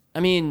 man, I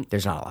mean,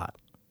 There's not a lot.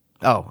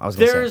 Oh, I was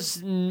going to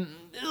say. there's.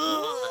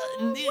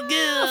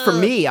 For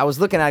me, I was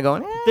looking at it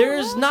going,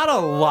 There's not a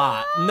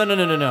lot. No.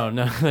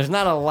 There's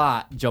not a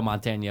lot, Joe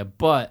Montana,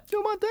 but.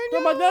 Joe Montana.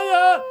 Joe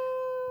Montana!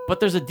 But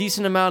there's a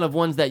decent amount of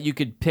ones that you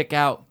could pick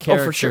out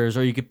characters, for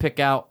sure. or you could pick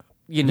out,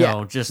 you know,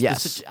 Yeah. just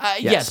Yes.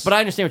 yes. Yes. But I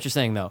understand what you're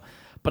saying though.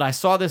 But I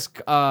saw this.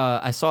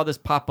 I saw this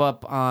pop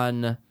up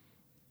on.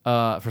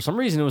 For some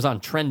reason, it was on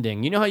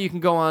trending. You know how you can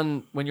go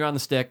on when you're on the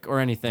stick or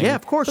anything. Yeah,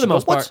 of course. For the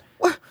most part.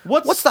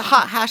 What's the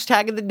hot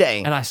hashtag of the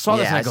day? And I saw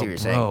this Yeah, and I see go, what you're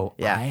saying. bro,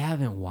 Yeah. I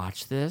haven't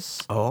watched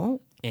this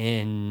Oh,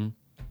 in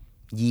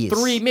yes.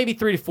 maybe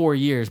 3 to 4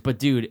 years. But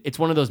dude, it's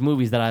one of those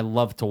movies that I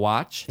love to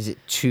watch. Is it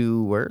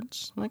 2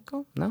 words,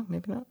 Michael? No,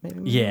 maybe not.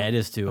 Maybe. Yeah, it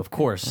is too, of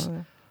course.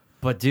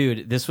 But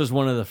dude, this was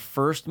one of the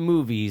first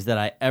movies that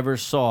I ever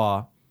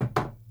saw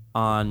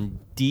on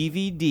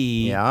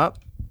DVD. Yep.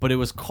 But it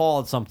was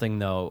called something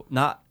though,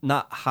 not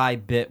high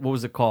bit. What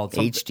was it called?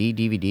 HD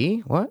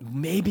DVD? What?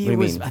 Maybe What do it you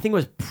was. mean? I think it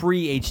was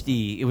pre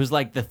HD. It was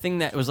like the thing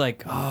that was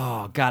like,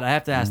 oh god, I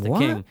have to ask the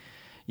What? king.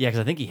 Yeah, because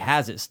I think he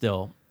has it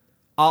still.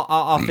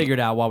 I'll figure it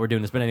out while we're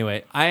doing this. But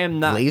anyway, I am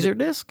not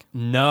Laserdisc?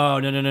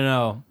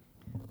 No.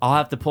 I'll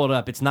have to pull it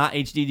up. It's not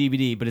HD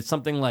DVD, but it's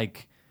something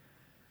like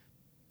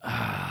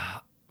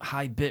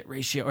high bit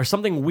ratio or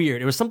something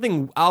weird. It was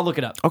something. I'll look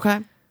it up. Okay.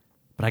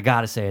 But I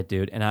gotta say it,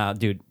 dude. And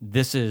dude,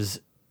 this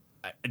is.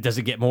 Does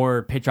it get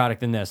more patriotic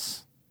than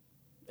this?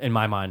 In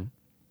my mind,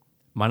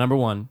 my number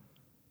 1,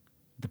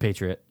 The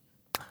Patriot.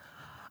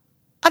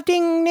 A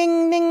ding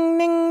ding ding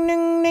ding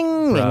ding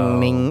ding Bro.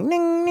 ding ding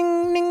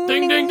ding ding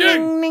Ding, ding,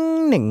 ding.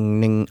 ding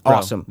ding ding. Bro,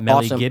 Awesome.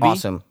 Melly awesome. Gibby?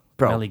 Awesome.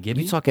 Bro, Melly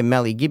Gibby? you talking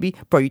Melly Gibby?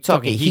 Bro, you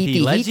talking Heathy Heathy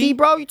Ledgy? Heathy,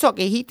 bro? You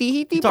talking Heathy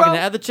Heathy, You bro? talking to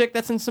the other chick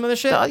that's in some of the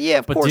shit? Yeah,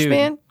 of But course, dude,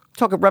 man.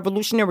 Talking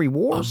Revolutionary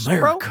Wars, bro.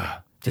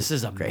 America. This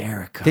is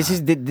America.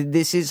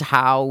 This is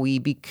how we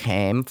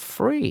became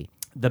free.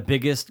 The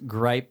biggest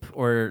gripe,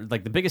 or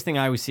like the biggest thing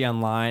I always see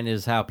online,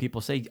 is how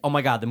people say, "Oh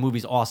my god, the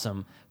movie's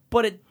awesome,"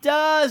 but it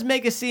does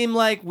make it seem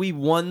like we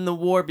won the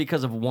war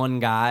because of one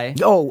guy.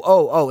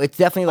 Oh! It's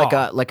definitely like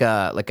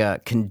Oh. a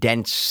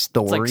condensed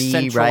story, like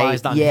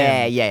centralized right? on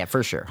yeah, him. yeah,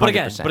 for sure.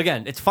 100%. But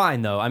again, it's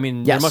fine though. I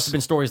mean, Yes. there must have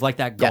been stories like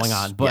that going Yes,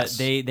 on. But yes.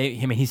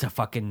 I mean, he's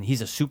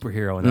a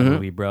superhero in that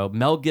movie, bro.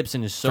 Mel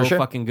Gibson is so For sure.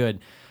 fucking good.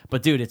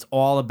 But dude, it's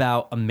all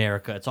about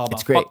America. It's all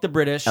about great. fuck the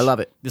British. I love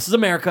it. This is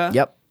America.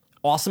 Yep.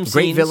 Awesome Great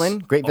scenes. villain,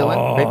 great villain,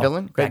 Oh, great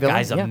villain, great that villain.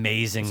 guy's Yeah.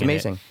 amazing. It's in it.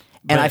 amazing.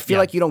 But, And I feel yeah.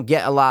 like you don't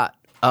get a lot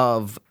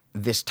of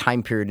this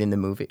time period in the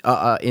movie,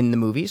 in the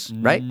movies,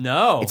 right?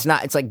 No. it's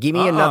not. It's like give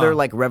me another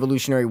like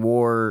Revolutionary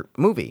War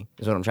movie.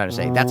 Is what I'm trying to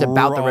say. That's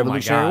about the Oh my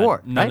Revolutionary God.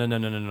 War. No, right? no,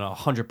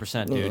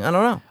 100%, dude. I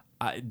don't know.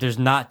 There's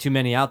not too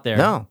many out there.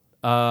 No.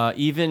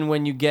 Even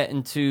when you get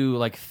into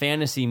like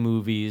fantasy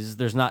movies,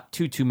 there's not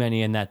too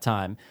many in that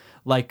time.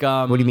 Like,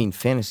 What do you mean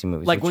fantasy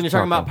movies? like What when you you're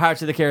talking about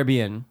Pirates of the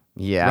Caribbean.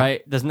 Yeah.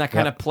 Right? Doesn't that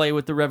kind Yep. of play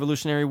with the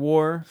Revolutionary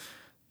War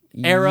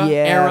era? Yeah,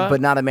 era? but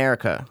not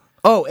America.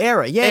 Oh,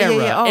 era. Yeah.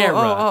 Oh,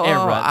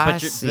 era. I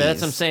But see.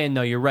 that's what I'm saying.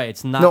 No, you're right.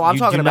 It's not. No, I'm you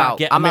talking do not about.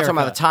 get I'm not talking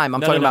America. about the time.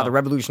 I'm talking about the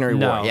Revolutionary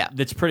War. Yeah,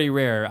 that's pretty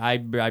rare. I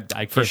can't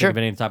sure. think of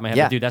any off the top of my head.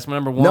 Yeah. But dude, that's my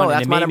number one. No, and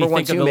that's it my made me number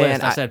one think of too, the man.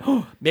 list. I said,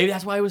 oh, maybe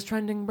that's why it was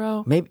trending,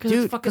 bro. maybe, 'Cause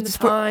dude. it's fucking the It's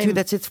time. dude,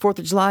 that's it's 4th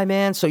of July,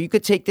 man. So you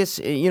could take this,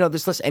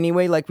 this list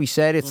anyway. Like we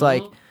said, it's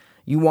like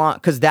you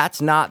want because that's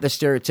not the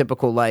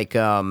stereotypical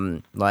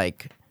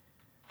like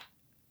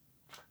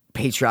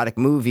patriotic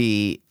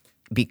movie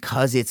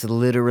because it's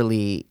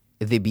literally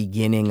the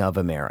beginning of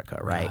America,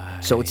 right?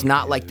 So it's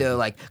not like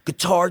the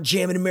guitar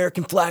jamming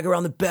American flag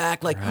around the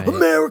back, like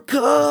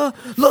America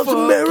loves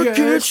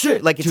American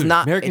shit. Like it's Dude,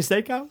 not American it's,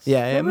 Steakhouse.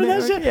 Yeah, Remember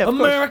that shit? yeah, of course.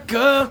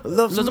 America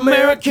Loves loves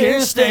American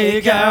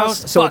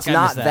Steakhouse. So Fuck, it's I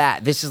not miss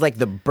that. This is like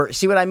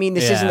see what I mean?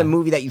 This isn't Yeah. a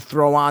movie that you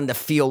throw on to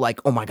feel like,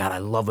 oh my god, I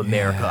love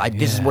America.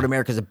 This is what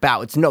America's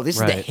about. This is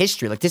the Right.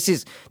 history. Like this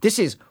is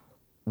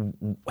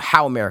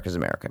how America's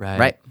America,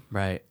 right?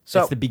 Right.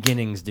 So- it's the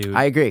beginnings, dude.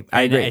 I agree.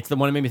 I And agree. It's the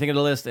one that made me think of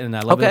the list, and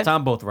I love Okay. that it's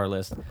on both of our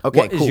lists. Okay,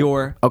 What is cool.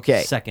 your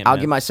second? I'll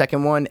man? give my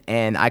second one,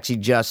 and I actually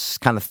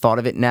just kind of thought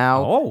of it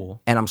now. Oh.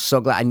 And I'm so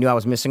glad I knew I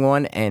was missing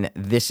one, and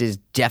this is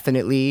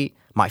definitely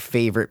my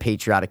favorite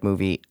patriotic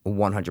movie,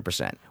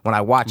 100%. When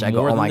I watch, I go,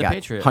 More oh than my The god,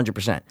 Patriot.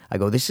 100%. I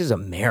go, this is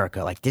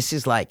America. Like this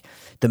is like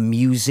the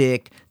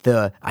music,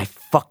 I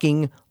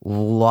fucking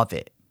love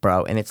it,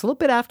 bro. And it's a little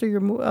bit after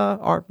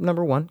our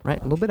number one, right?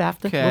 A little bit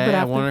after. Okay, a little bit I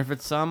after. wonder if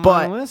it's on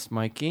But- my list,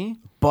 Mikey.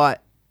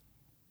 But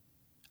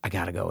I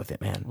gotta go with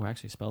it, man. We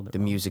actually spelled it. The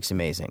wrong. music's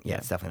amazing. Yeah,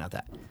 it's definitely not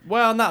that.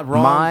 Well, not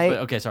wrong. but,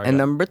 okay, sorry. And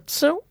go ahead. number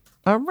 2,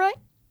 all right,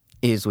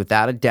 is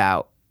without a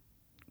doubt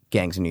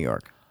Gangs of New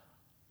York.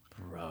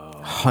 Bro.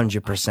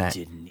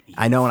 100%.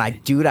 I know, and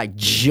I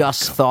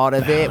just thought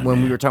of it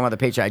when we were talking about the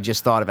Patriot. I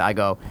just thought of it. I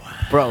go,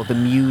 bro, the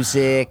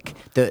music,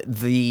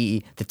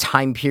 the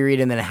time period,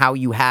 and then how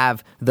you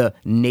have the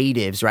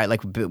natives, right?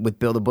 Like with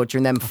Bill the Butcher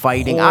and them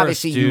fighting. course,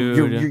 Obviously,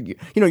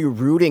 you're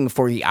rooting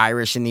for the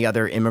Irish and the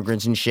other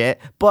immigrants and shit,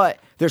 but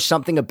there's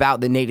something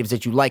about the natives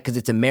that you like because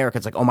it's America.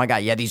 It's like, oh my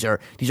god, yeah, these are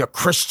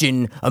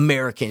Christian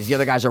Americans. The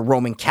other guys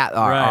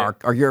are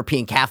are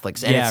European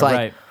Catholics, and Yeah, it's like.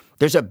 right.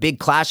 There's a big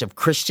clash of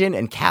Christian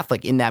and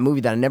Catholic in that movie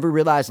that I never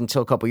realized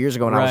until a couple years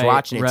ago when I was Right,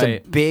 watching it. It's a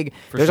right. big.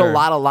 For There's sure. a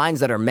lot of lines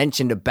that are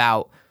mentioned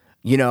about,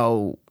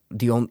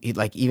 the only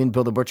like even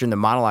Bill the Butcher in the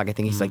monologue. I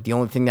think he's like the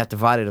only thing that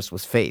divided us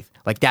was faith.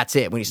 Like that's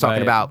it when he's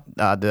talking Right.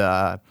 about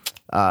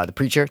the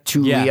preacher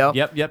to Yeah, Leo.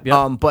 yep.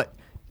 But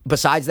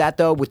besides that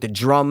though, with the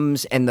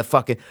drums and the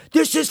fucking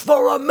 "This is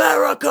for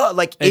America,"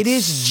 like it It's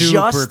is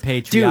super just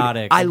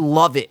patriotic. Dude, I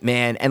love it,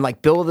 man. And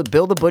like Bill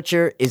the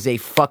Butcher is a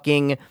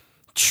fucking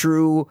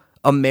true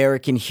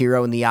American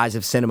hero in the eyes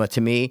of cinema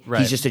to me. Right.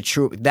 He's just a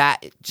true.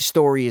 That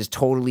story is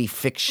totally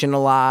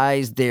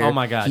fictionalized. There, Oh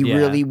my God, he yeah.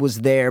 really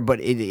was there, but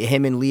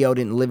him and Leo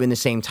didn't live in the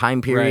same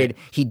time period.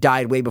 Right. He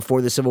died way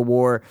before the Civil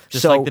War.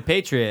 Just so like the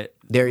Patriot.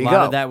 There you a lot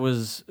go. Of that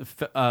was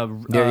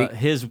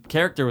his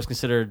character was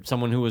considered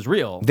someone who was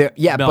real.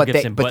 yeah, Mel but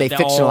Gibson, they oh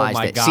fictionalized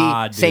my it.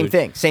 God, See,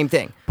 dude. same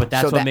thing. But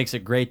that's So what that- makes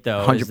it great,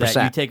 though. Is that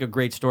 100%. you take a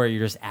great story,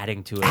 you're just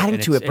adding to it. Adding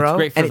and to it, bro. It's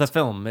great for And the it's-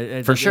 film.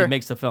 It for sure. It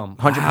makes the film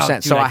 100%. Wow,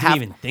 So dude, I have.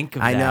 didn't even think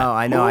of I that.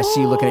 know. I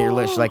see you looking at your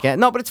list. You're like,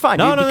 no, but it's fine.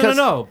 No, dude, because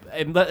no.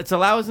 It's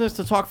allowing us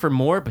to talk for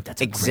more, but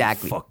that's a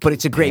Exactly. Great But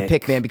it's a great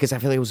pick. pick, man, because I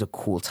feel like it was a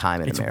cool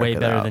time in It's America. way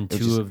better though. than It was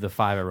two just- of the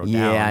 5 I wrote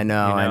Yeah, down. I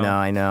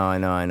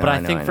know. But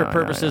I think for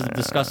purposes of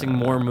discussing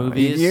more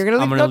movies, You're gonna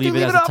I'm leave- going to no, leave dude,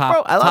 it leave as it a up, top,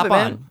 bro. I love top it,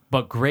 man. on.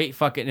 But great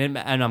fucking,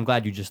 and I'm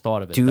glad you just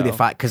thought of it, Dude, though.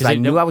 because I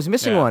knew I was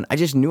missing one. I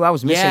just knew I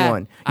was missing Yeah,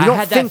 one. I You don't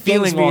had that think Gangs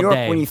feeling of New all York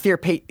day. when you hear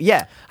when had you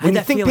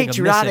that think feeling of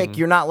patriotic, missing.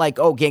 you're not like,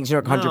 oh, Gangs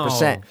of New York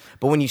 100%. No.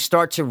 But when you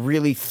start to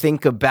really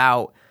think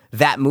about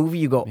that movie,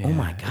 you go, oh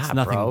my god, it's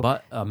nothing bro.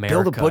 but Bill the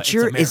America.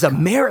 Butcher It's is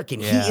American.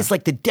 Yeah. He is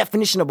like the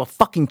definition of a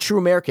fucking true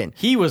American.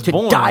 He was to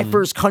born die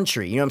for his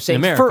country. You know what I'm saying?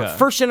 America.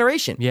 First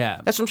generation. Yeah.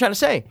 That's what I'm trying to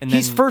say. And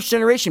He's then- first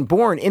generation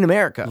born in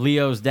America.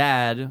 Leo's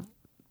dad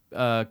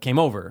came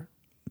over.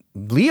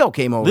 Leo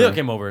came over. Leo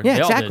came over. Yeah,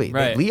 They all exactly. did,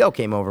 right. Leo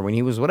came over when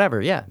he was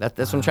whatever. Yeah, that's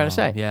what I'm trying to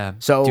say. yeah.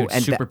 So Dude,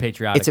 and super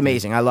patriotic, It's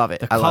amazing. dude. I love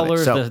it. The I love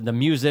colors, it. So, the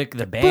music,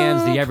 the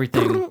bands, the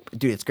everything.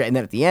 dude, it's great. And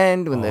then at the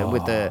end, when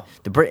with the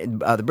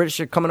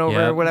British are coming over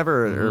Yeah. or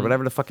whatever, or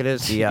whatever the fuck it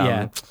is. The Yeah. I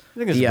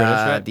think it's the British,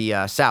 right?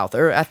 the South.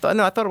 Or I thought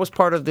it was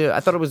part of the.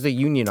 I thought it was the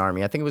Union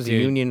Army. I think it was the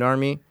Dude. Union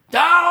Army.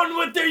 Down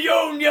with the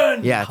Union.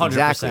 Yeah, 100%,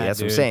 exactly. That's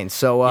what I'm dude. saying.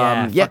 So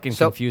yeah, yeah, fucking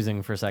so,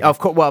 confusing for a second. Of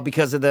course, well,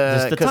 because of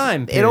Just the 'cause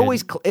time It period.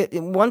 always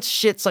once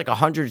shit's like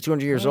 100 or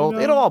 200 years old,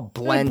 it all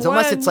blends.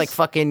 Unless it's blends. like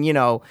fucking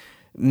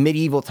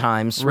medieval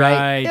times, right?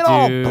 Right, It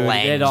all dude.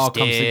 blends. It all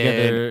comes dude.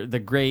 together. The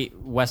great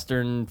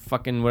Western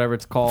fucking whatever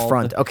it's called.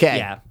 Front. Okay.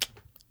 Yeah.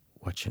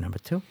 What's your number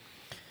 2?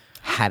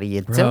 How do you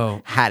do?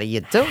 Bro. How do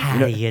you do? How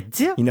do you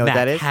do? You know what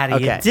Matt, that is? how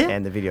do you okay. do?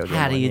 And the video game.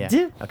 How do one, you yeah.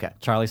 do? Okay.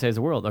 Charlie Saves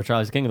the World, or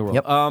Charlie's King of the World.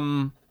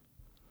 Yep.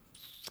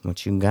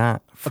 What you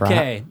got?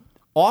 Okay.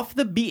 Off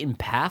the beaten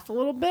path a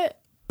little bit,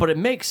 but it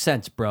makes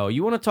sense, bro.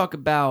 You want to talk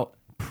about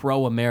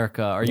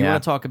pro-America, or you Yeah.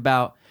 want to talk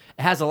about,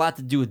 it has a lot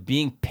to do with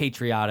being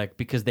patriotic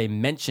because they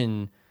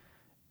mention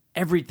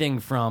everything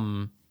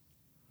from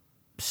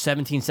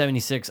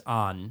 1776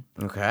 on.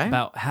 Okay.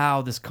 About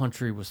how this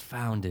country was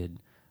founded.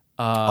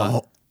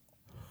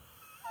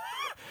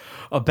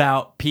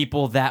 About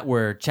people that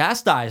were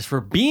chastised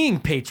for being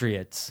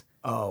patriots.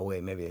 Oh,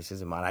 wait, maybe this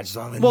isn't mine. I just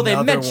thought of Well, they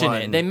another mention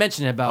one. it. They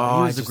mention it about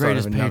I who's the just thought of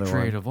greatest another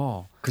patriot one. of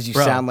all. Because you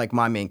Bro. sound like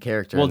my main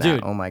character Well, in that.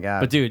 dude. Oh, my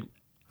God. But, dude,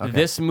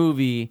 this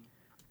movie,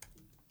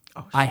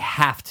 I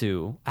have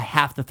to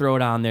throw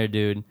it on there,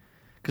 dude.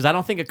 Because I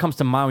don't think it comes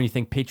to mind when you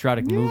think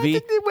patriotic movie.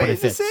 Wait, but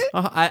is this it?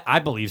 I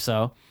believe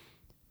so.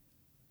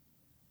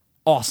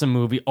 Awesome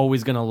movie.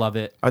 Always going to love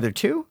it. Are there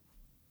two?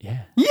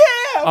 Yeah. Yeah!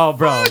 Oh,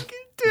 bro. Fuck,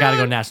 dude. Gotta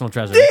go National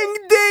Treasure. Ding,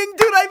 ding,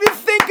 dude. I even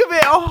think of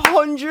it.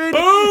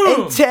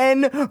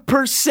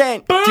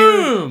 110%. Boom.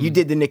 Dude, you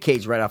did the Nick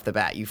Cage right off the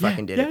bat. You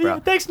fucking did it, bro. yeah.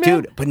 Thanks,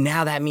 man. Dude, but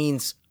now that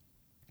means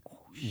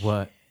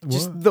What?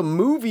 just the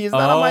movie is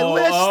not on my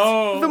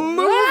list. The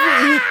movie.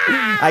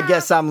 I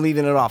guess I'm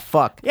leaving it off.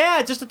 Fuck.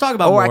 Yeah, just to talk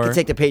about Or more. I could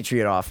take the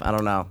Patriot off. I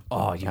don't know.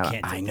 Oh, you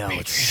can't. I take know. the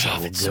It's Patriot so off.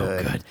 good. It's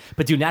so good.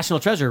 But dude, National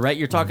Treasure, right?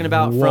 You're talking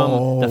about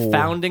from the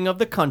founding of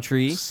the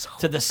country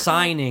to the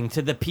signing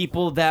to the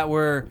people that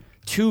were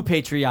too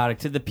patriotic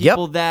to the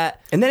people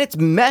that And then it's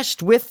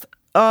meshed with,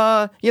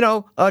 a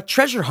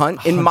treasure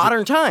hunt in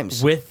modern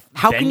times. With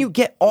How Ben- can you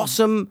get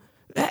awesome?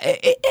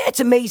 It's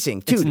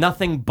amazing, dude. it's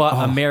nothing but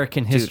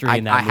American history Dude,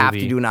 in that I movie. have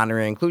to do an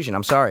honorary inclusion.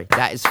 I'm sorry.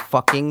 That is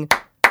fucking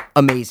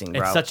amazing,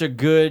 bro. It's such a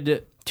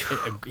good.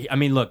 I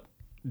mean, look,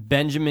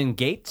 Benjamin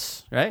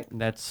Gates, right?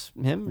 That's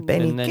him.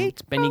 Benny and then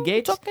Gates, Benny bro.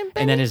 Gates, Talking and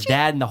then Benny his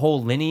dad and the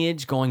whole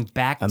lineage going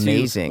back to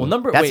Amazing. Well,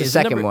 That's the is it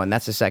second number- one.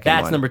 That's the second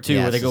That's one. number 2,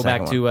 Yeah, where they that's go the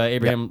back second to one.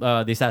 Abraham,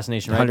 the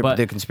assassination, right?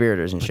 The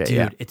conspirators and shit. Dude,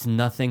 yeah. it's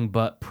nothing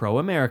but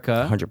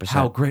pro-America. 100%.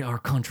 How great our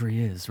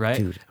country is, right?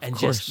 Dude, of and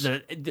course.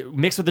 just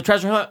mixed with the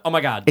treasure hunt. Oh my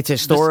God, It's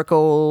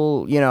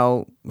historical,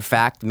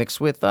 fact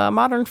mixed with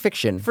modern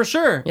fiction. for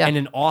sure. Yeah. In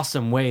an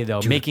awesome way, though,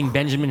 making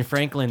Benjamin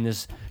Franklin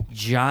this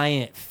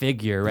giant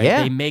figure, right?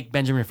 Yeah. They make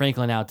Benjamin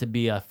Franklin out to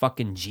be a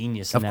fucking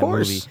genius in Of that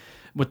course. movie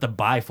with the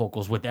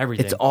bifocals, with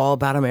everything. It's all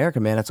about America,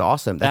 man. That's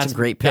awesome. That's That's- a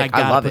great I pick.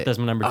 gotta I love put it. this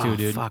number 2, Oh,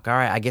 dude. Fuck. All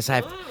right. I guess I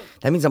have.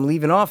 That means I'm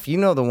leaving off. You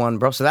know the one,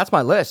 bro. So that's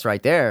my list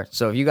right there.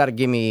 So if you got to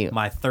give me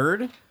My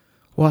third.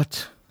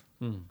 what?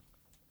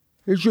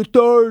 It's your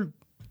third,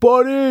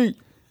 buddy.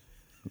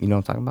 You know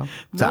what I'm talking about?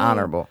 It's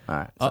honorable. All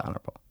right. It's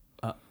honorable.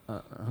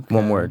 Okay.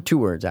 One word. 2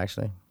 words,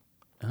 actually.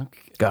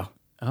 Okay. Go.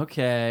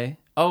 Okay.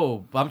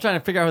 Oh, I'm trying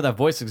to figure out who that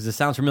voice is because it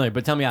sounds familiar.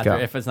 But tell me after Go.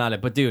 if it's not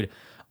it. But dude,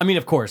 I mean,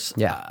 of course.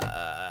 Yeah.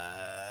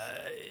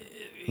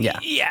 Yeah.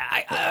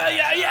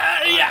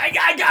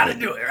 I gotta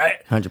do it,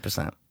 right?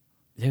 100%.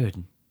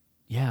 Dude.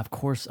 Yeah, of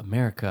course,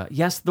 America.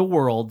 Yes, the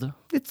world,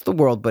 It's the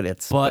world, but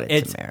it's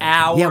it's America.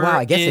 our Yeah, wow.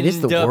 I guess it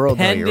is the world,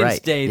 though. You're Independence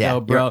right. Day, Yeah, though,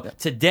 bro. you're-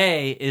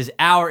 Today is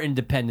our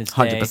Independence Day.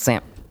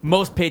 100%.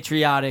 Most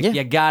patriotic. Yeah.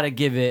 You gotta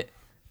give it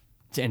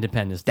to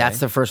Independence Day. That's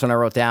the first one I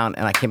wrote down,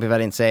 and I can't believe I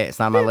didn't say it. It's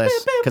not on my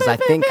list because I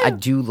think I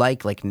do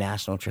like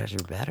National Treasure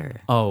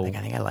better. Oh. I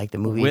think I like the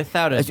movie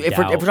Without a if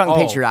doubt. we're talking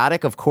Oh.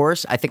 patriotic, of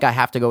course, I think I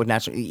have to go with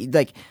National.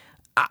 Like,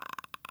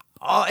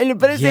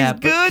 Independence Day is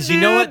but good. 'cause you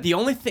know what? The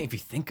only thing, if you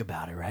think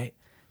about it, right?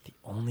 The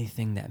only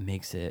thing that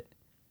makes it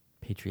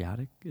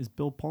patriotic is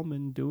Bill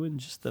Pullman doing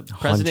just the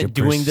president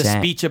doing the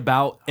 100%. speech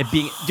about it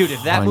being. Dude,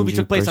 if that movie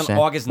took place on 100%.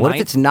 August 9th, What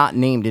if it's not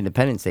named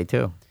Independence Day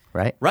too?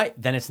 Right. right,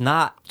 then it's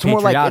not It's more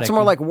patriotic.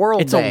 like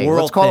World it's Day. A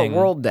world Let's call thing. it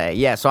World Day.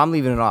 Yeah. So I'm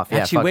leaving it off.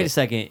 Actually, yeah, wait fuck a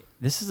second.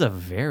 This is a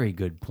very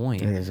good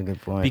point. It is a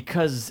good point.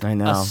 Because I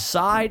know.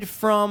 aside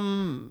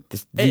from the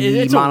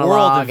it's a world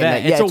monologue and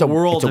event, the- yeah, it's a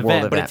world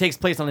event, but it event. takes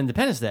place on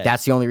Independence Day.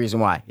 That's the only reason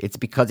why. It's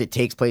because it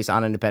takes place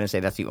on Independence Day.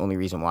 That's the only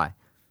reason why.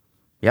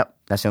 Yep.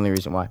 That's the only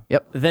reason why.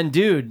 Yep. Then,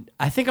 dude,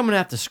 I think I'm gonna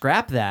have to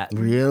scrap that.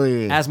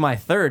 Really? As my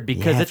third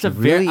because Yeah, it's if a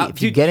you very really-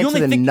 if you dude, get into only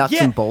the think- nuts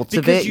and bolts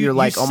of because it, you're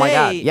like, oh my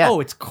God, say, yeah. oh,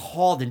 it's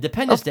called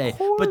Independence Of Day.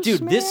 course, But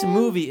dude, this man.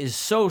 movie is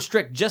so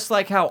strict, just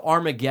like how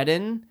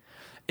Armageddon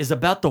is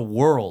about the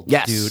world,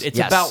 Yes, dude. It's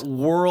yes. about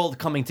world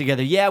coming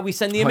together. Yeah, we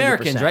send the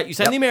Americans, 100%. right? You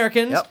send Yep. the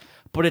Americans, Yep.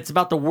 but it's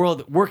about the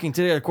world working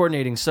together,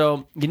 coordinating.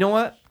 So you know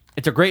what?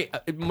 It's a great,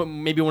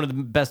 maybe one of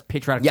the best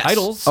patriotic Yes.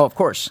 titles, Oh, of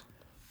course.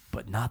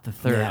 but not the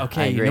third. Yeah, I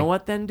okay, you agree. know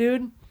what then,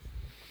 dude?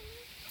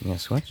 You gonna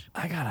switch?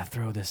 I gotta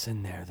throw this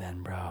in there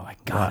then, bro. I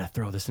gotta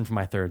throw this in for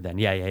my third then.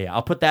 Yeah.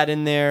 I'll put that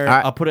in there. All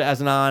right. I'll put it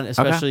as an on,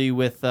 especially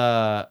with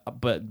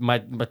but my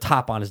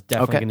top on is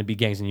definitely Okay. gonna be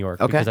Gangs in New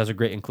York Okay. because that's a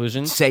great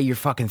inclusion. Say your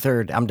fucking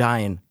third. I'm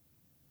dying.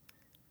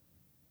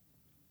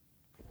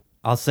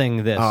 I'll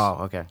sing this. Oh,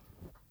 okay.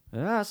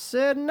 I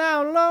said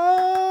now,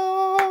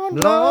 Lord,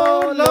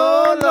 Lord,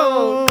 Lord,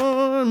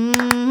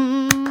 Lord.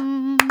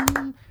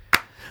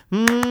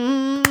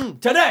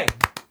 Today,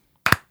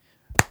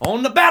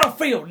 on the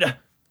battlefield,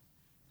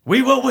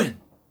 we will win.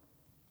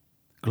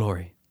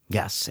 Glory.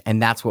 Yes,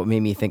 and that's what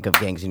made me think of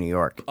Gangs of New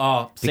York.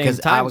 Oh, same because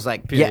time I was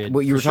like, period, yeah,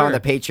 well, you for were talking sure.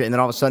 about the Patriot, and then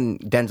all of a sudden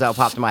Denzel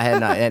popped in my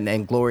head,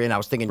 and Glory, and I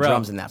was thinking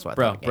drums, and that's what I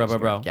thought of Gangs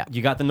of New York. Yeah.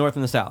 You got the North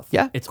and the South.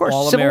 Yeah, it's of course.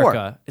 all Civil War.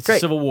 America. It's a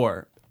Great. civil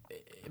war.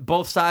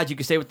 Both sides, you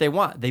can say what they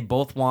want. They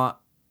both want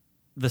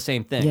the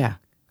same thing. Yeah.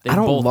 I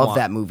don't both love want.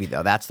 that movie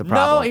though. That's the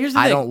problem. No, here's the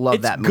thing. I don't love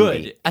It's that good.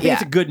 movie. I think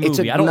it's a good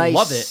movie. I don't nice,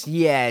 love it.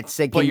 Yeah, it's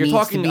like But it you're needs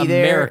talking to be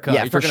there. America.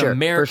 Yeah, you're for talking sure.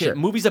 America. For sure.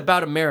 Movies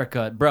about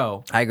America,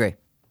 bro. I agree.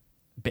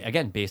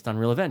 Again, based on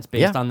real events,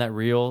 based on that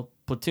real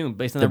platoon,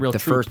 based on that real The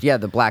troop. first,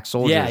 the black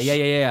soldiers.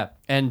 Yeah.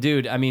 And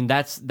dude, I mean,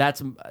 that's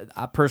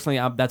personally,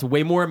 that's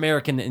way more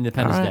American than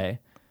Independence Day.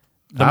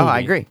 The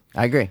movie.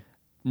 I agree.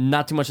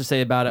 Not too much to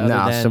say about it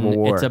other than Civil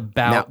War. it's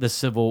about Now- the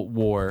Civil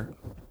War.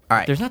 All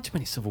right. There's not too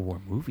many Civil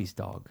War movies,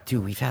 dog.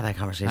 Dude, we've had that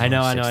conversation. I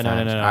know. like 6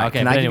 times. No. All right, Okay,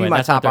 can but I give anyway, you my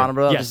that's not top third.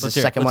 honorable? Yes, This is let's the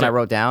hear it. second Let's one I hear it.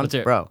 wrote down. Let's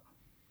hear it. Bro,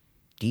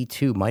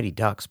 D2 Mighty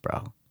Ducks,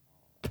 bro.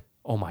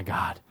 Oh my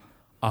God.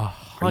 Are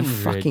you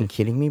fucking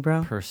kidding me,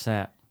 bro?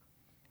 100%.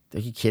 Are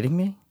you kidding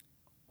me?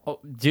 Oh,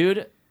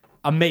 dude,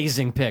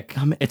 amazing pick.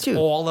 It's dude,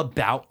 all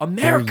about They're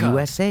America.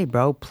 USA,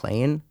 bro,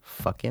 playing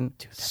fucking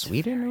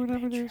Sweden or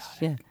whatever it is.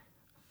 Yeah.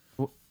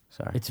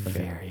 Sorry. It's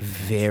very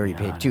very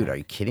big. Dude, are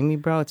you kidding me,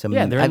 bro? It's Yeah,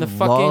 amazing. they're in the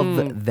fucking-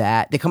 love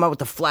that. They come out with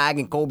the flag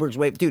and Goldberg's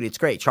wave. Dude, it's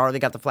great. Charlie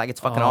got the flag. It's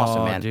fucking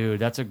awesome, man. Dude,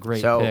 that's a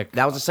great So pick.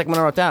 that was the second one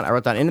I wrote down. I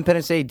wrote down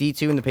Independence Day,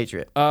 D2, and The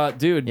Patriot.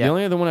 Dude, Yeah. the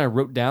only other one I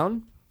wrote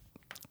down,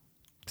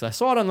 because I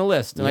saw it on the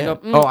list, and I Yeah.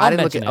 go, I I'll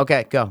didn't look mention at it.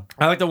 Okay, go.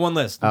 I like the one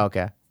list. Oh,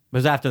 okay. It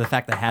was after the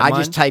fact that I had I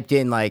mine. just typed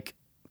in like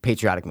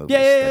patriotic movies.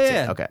 Yeah.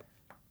 That's it. Okay.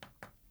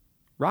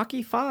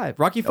 Rocky 5.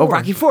 Rocky 4. Oh,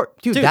 Rocky 4.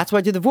 Dude, that's why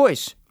I did the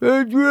voice.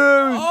 That's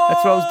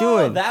what I was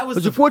doing. that was I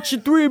was the- like, what's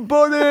your 3,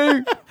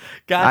 buddy?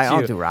 Got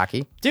I'll you. do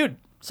Rocky. Dude,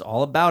 it's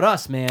all about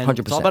us, man. 100%.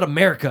 It's all about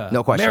America.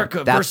 No question. America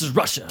That's- versus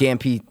Russia. Dan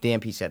P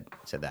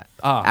said that.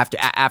 Ah.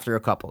 After a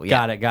couple.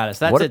 Yeah. Got it.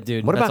 So that's what, it,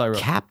 dude. What That's all I about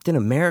wrote. Captain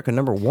America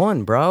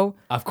 #1, bro?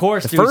 Of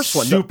course, The dude. first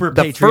one, super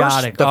the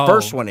patriotic. The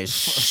first one is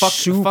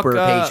super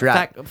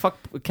patriotic. Fuck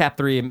Cap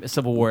 3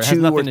 Civil War. It has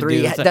 2 nothing or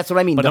 3. to do. That's what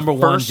I mean. But The number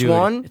first dude,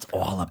 one, it's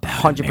all about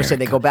 100%.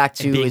 They go back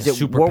to, America and is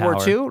being it World War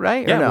superpower. II,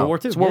 right? Yeah, or no? World War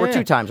II. It's World War Yeah.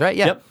 II times, right?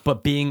 Yeah. Yep.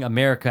 But being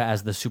America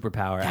as the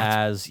superpower,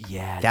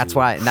 That's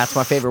why, and that's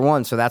my favorite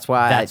one. So that's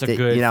why That's I a did,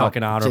 good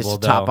fucking honorable.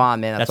 just Though. top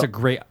on, man. That's a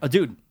great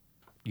dude.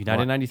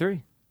 United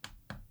 93.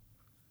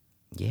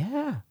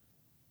 Yeah,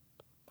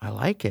 I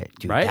like it,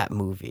 dude. Right? That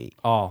movie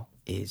Oh,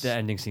 is the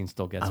ending scene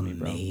still gets me,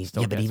 bro. amazing.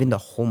 Still Yeah, but gets even me. the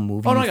whole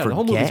movie. Oh no, you the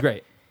whole movie's forget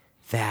great.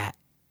 That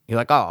you're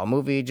like, oh, a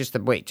movie just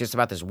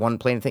about this one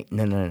plane thing.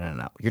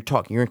 No. You're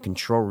talking. You're in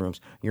control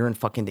rooms. You're in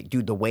fucking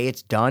dude. The way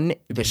it's done,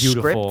 the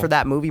Beautiful. script for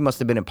that movie must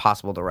have been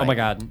impossible to write. Oh my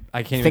god,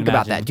 I can't Think even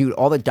about imagine. that, dude.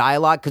 All the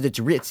dialogue because it's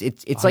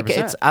like 100%.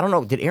 it's. I don't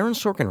know. Did Aaron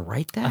Sorkin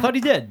write that? I thought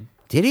he did.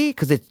 Did he?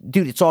 Because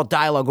it's all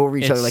dialogue over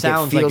each It other. Like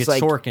sounds it like feels it's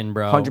Sorkin,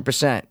 bro.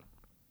 100%.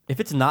 If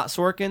it's not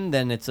Sorkin,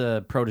 then it's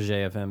a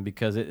protege of him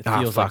because it Ah,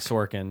 feels like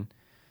fuck. Sorkin.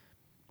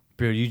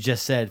 Dude, you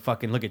just said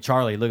fucking look at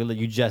Charlie. Look,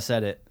 you just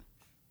said it.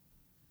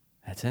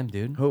 That's him,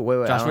 dude. Oh,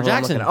 wait. I Joshua don't know who I'm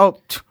Jackson.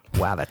 looking at. Oh,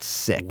 wow, that's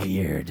sick.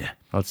 Weird.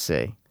 Let's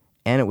see.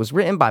 And it was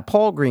written by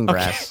Paul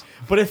Greengrass.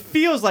 But it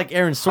feels like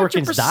Aaron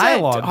Sorkin's 100%.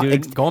 dialogue, dude.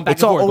 It's Going back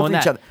it's and all forth, over going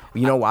each that. other.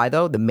 You know why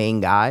though? The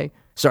main guy.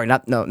 Sorry,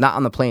 not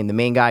on the plane. The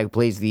main guy who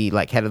plays the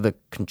head of the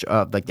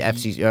like the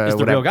FCC. He's the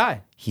whatever. real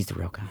guy. He's the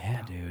real guy.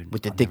 Yeah, dude.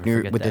 With the I'll thick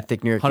never forget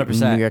that. New York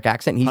 100%. New York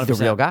accent. He's the 100%.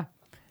 real guy.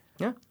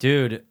 Yeah,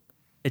 Dude,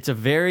 it's a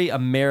very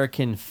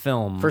American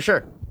film. for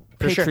sure.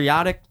 For sure.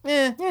 Patriotic,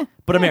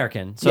 but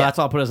American. So Yeah. that's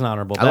all I'll put as an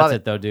honorable. I That's love it,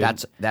 it. though, dude.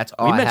 That's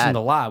all we I mentioned had. a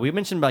lot. We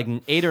mentioned like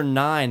 8 or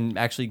 9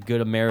 actually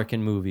good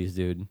American movies,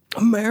 dude.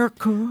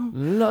 America.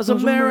 Loves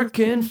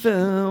American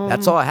film.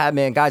 That's all I had,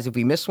 man. Guys, if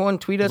we miss one,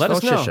 tweet us. Let Don't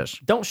us know. shush us.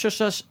 Don't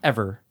shush us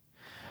ever.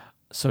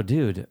 So,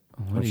 dude,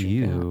 what do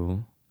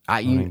you?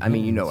 I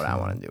mean, you know what I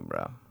want to do,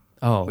 bro.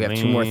 Oh, We have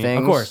 2 more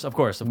things. Of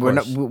course.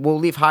 We'll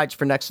leave hides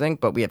for next thing,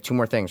 but we have 2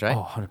 more things, right?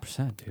 Oh,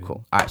 100%, dude.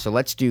 Cool. All right, so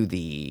let's do the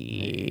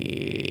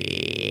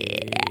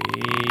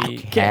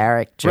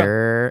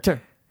character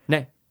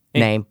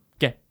name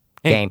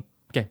game.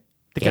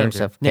 The Games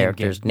character. of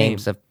characters,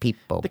 names of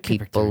people, The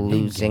character people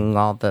name losing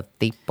all the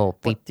people,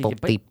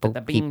 people.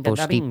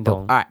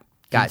 All right, Can you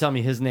guys. tell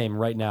me his name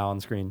right now on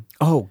screen?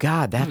 Oh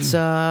God, that's You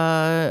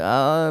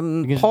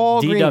can-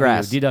 Paul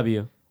Greengrass,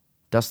 DW.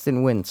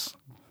 Dustin Wintz,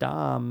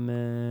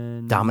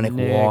 Dominic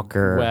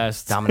Walker,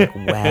 West. Dominic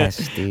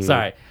West, dude.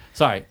 Sorry.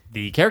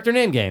 The character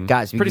name game.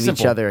 Guys, we pretty give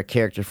simple. each other a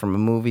character from a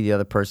movie. The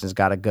other person's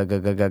got to go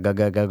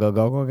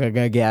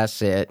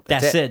guess it.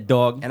 That's it,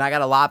 dog. And I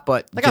got a lot,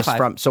 but I got just 5.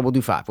 from so we'll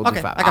do 5. We'll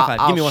do 5. I got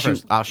 5. Give me one shoot,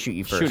 first. I'll shoot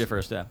you first. Shoot it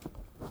first, yeah.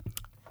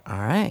 All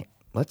right,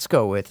 let's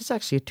go with. It's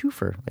actually a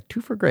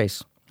twofer,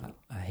 Grace.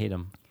 I hate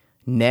him.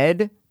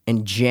 Ned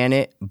and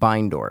Janet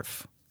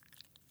Beindorf.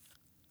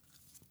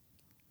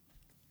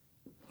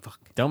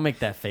 Don't make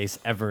that face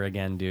ever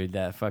again, dude.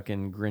 That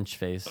fucking Grinch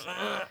face.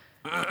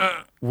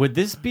 Would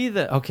this be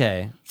the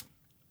okay?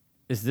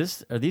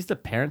 Are these the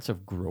parents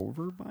of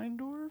Grover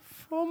Beindorf?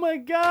 Oh my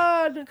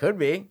god! Could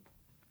be.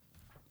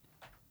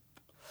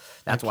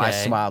 That's why I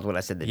Okay. smiled when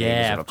I said the name. is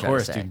Yeah, what of I'm trying to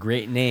course, say. dude.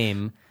 Great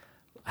name.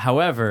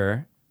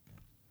 However,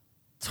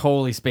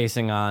 totally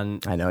spacing on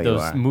I know you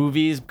those are.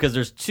 movies because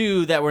there's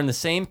 2 that were in the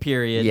same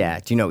period. Yeah.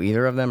 Do you know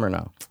either of them or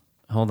no?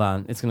 Hold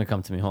on, it's gonna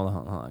come to me. Hold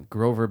on.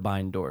 Grover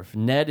Beindorf,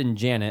 Ned and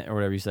Janet, or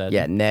whatever you said.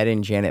 Yeah, Ned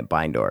and Janet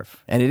Beindorf,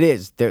 and it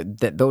is.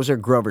 Those are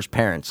Grover's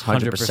parents,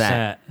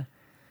 100%.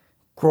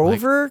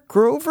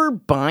 Grover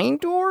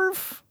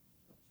Beindorf?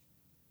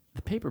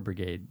 The Paper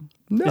Brigade.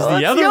 No, is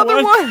that's the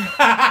other one.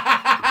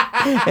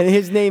 And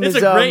his name It's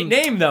is a great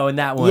name though in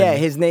that one. Yeah,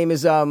 his name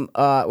is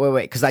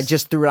wait, because I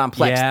just threw it on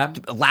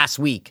Plex last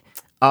week.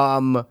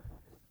 No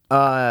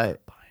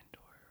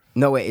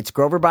wait, it's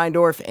Grover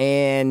Beindorf,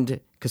 and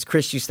because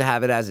Chris used to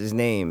have it as his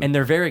name. And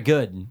they're very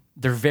good.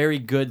 They're very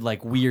good,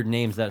 like weird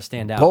names that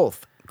stand out.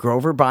 Both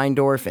Grover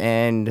Beindorf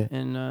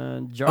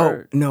and Jar.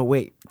 Oh no,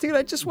 wait, dude,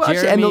 I just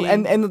watched Jeremy...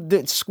 it. And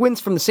the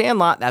Squints from the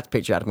Sandlot. That's a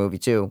patriotic movie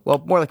too.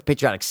 Well, more like a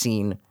patriotic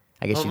scene,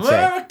 I guess you'd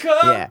say. America!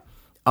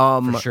 Yeah,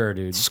 for sure,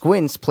 dude.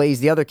 Squints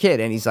plays the other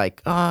kid, and he's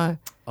like,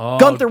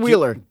 Gunther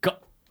Wheeler.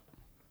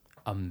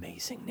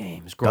 Amazing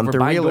names. Grover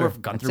Gunther Wheeler.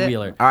 Beindorf, Gunther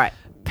Wheeler. All right.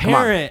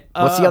 Parent.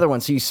 What's the other one?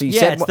 So you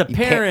said it's the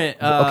parent.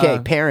 okay,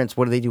 parents.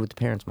 What do they do with the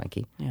parents,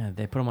 Mikey? Yeah,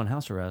 they put them on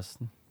house arrest.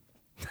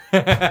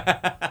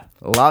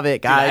 Love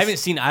it, guys. Dude, I haven't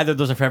seen either of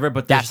those in forever,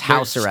 but That's they're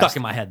house arrest. stuck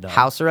in my head though.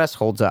 House arrest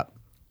holds up.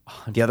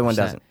 100%. The other one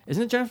doesn't.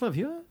 Isn't it Jennifer Love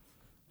Hewitt?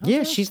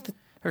 Yeah, she's the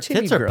Her titty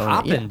tits are girl.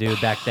 popping, Yeah.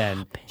 dude. Back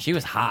then, she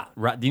was hot.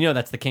 Right? Do you know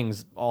that's the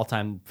King's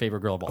all-time favorite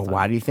girl of all time?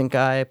 Why do you think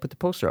I put the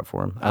poster up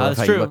for him? I love That's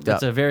how true. You looked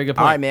That's up. a very good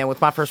point. All right, man. What's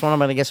my first one? I'm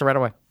gonna guess it right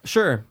away.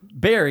 Sure,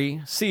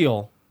 Barry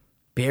Seal.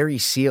 Barry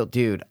Seal,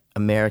 dude.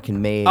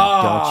 American Made.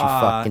 Don't you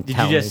fucking did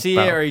tell me. you just see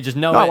bro. it, or you just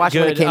know No, it? I watched it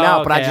when it Good. came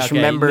out, but I Okay, just okay.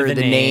 You remember knew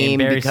the name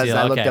Barry because Seal.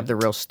 I looked Okay. up the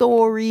real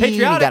story.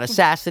 Patriotic. He got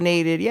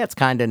assassinated. Yeah, it's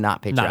kind of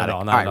not patriotic. Not at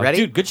all. Not all at right, all. ready?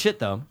 Dude, good shit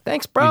though.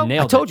 Thanks, bro. You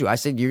nailed I told it. you. I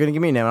said you're gonna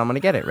give me a name. I'm gonna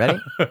get it. Ready?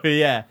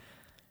 Yeah,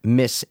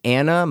 Miss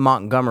Anna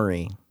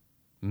Montgomery.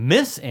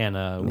 Miss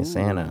Anna. Miss Ooh.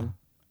 Anna.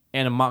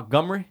 Anna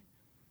Montgomery.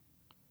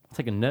 I'll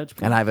take a nudge.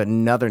 Please. And I have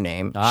another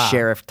name.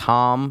 Sheriff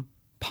Tom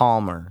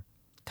Palmer.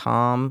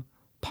 Tom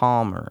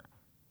Palmer.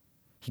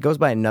 He goes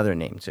by another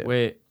name too.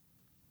 Wait.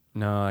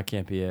 No, that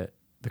can't be it.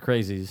 The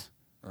Crazies.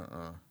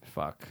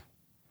 Fuck.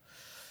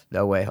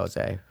 No way,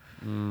 Jose.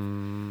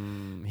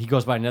 He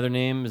goes by another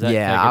name. Is that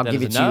Yeah, can I I'll get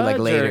give that it as to a you, like, nudge,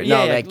 later. or- No,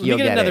 yeah, like, let me you'll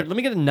get get another. it. Let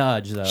me get a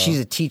nudge though. She's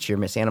a teacher.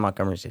 Miss Anna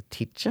Montgomery's a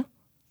teacher.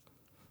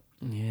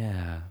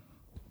 Yeah.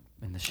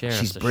 And the sheriff.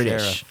 She's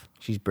British.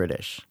 She's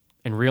British.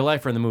 In real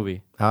life or in the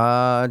movie?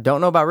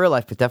 Don't know about real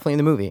life, but definitely in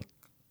the movie.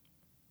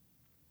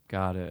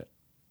 Got it.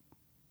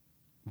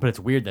 But it's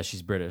weird that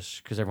she's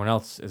British because everyone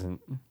else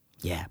isn't.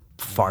 Yeah,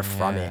 far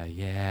from it.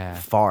 Yeah.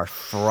 Far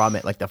from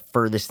it. Like the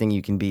furthest thing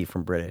you can be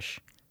from British.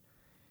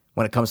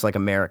 When it comes to like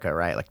America,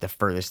 right? Like the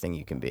furthest thing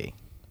you can be.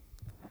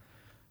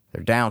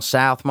 They're down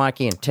south,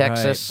 Mikey, in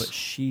Texas. Right, but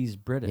she's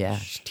British. Yeah,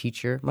 she's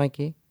teacher,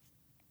 Mikey.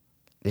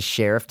 The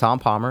sheriff, Tom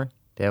Palmer.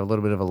 They have a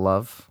little bit of a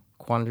love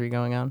quandary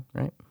going on,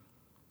 right?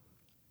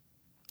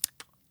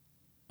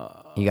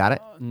 You got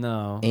it?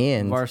 No.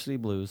 And- Varsity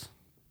Blues.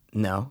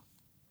 No.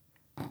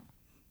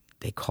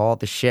 They call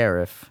the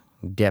sheriff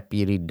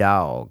Deputy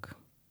Dog.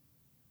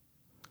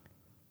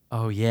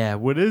 Oh yeah.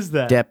 What is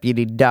that?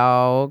 Deputy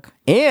Dog.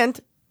 And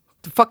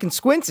the fucking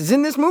Squints is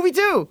in this movie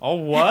too. Oh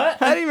what?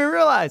 I didn't even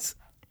realize.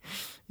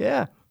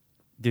 Yeah.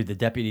 Dude, the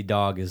deputy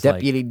dog is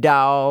Deputy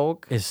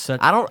Dog. is such.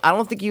 I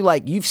don't think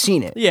you've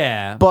seen it.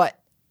 Yeah, But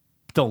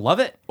don't love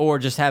it or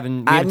just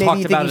haven't. We I haven't maybe talked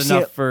think about you've it seen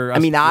enough it. for. I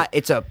mean,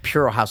 it's a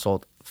pure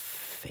household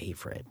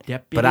favorite.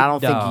 Deputy but I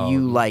don't Dog. think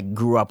you like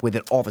grew up with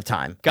it all the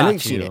time. I know got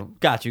you've seen it. you.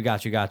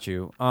 Got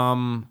you.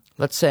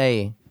 Let's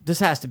say, This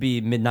has to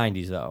be mid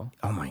 '90s though.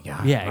 oh my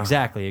God. Yeah,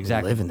 exactly.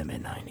 Live in the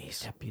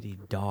mid-90s. Deputy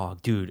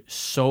dog, dude,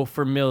 so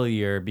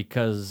familiar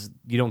because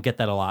you don't get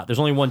that a lot. There's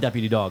only one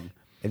deputy dog.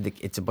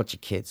 It's a bunch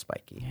of kids,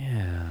 Spikey,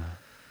 Yeah.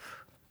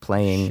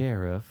 playing.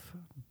 Sheriff,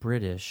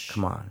 British.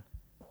 Come on.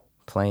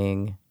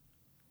 Playing.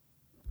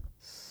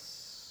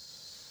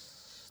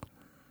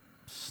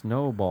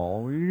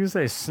 Snowball. What are you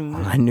gonna say?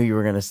 I knew you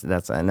were going to.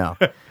 That's, I know.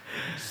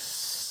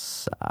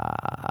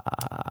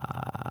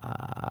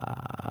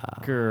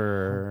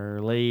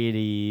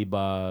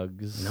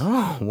 Ladybugs.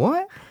 No,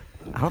 what?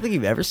 I don't think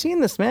you've ever seen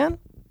this, man.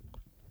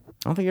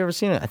 I don't think you've ever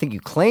seen it. I think you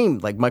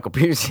claimed, like Michael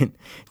Peterson,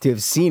 to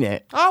have seen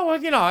it. Oh well,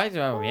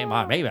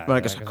 maybe. But I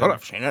guess I could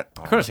have seen it.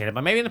 Could have seen it,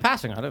 but maybe in the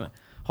passing. I don't know.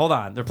 Hold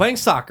on, they're playing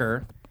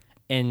soccer,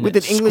 and With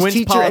an English Squints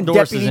teacher and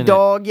Polydorus is Deputy in it.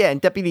 Dog. Yeah,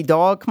 and Deputy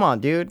Dog. Come on,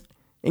 dude.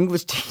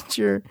 English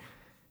teacher.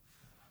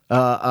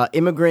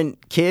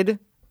 Immigrant kid.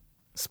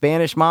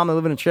 Spanish mom. They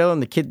live in a trailer,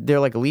 and the kid, they're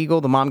like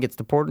illegal. The mom gets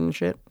deported and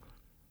shit.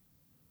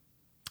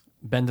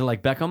 Bend it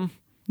like Beckham.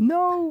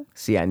 No.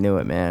 See, I knew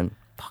it, man.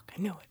 Fuck,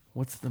 I knew it.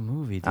 What's the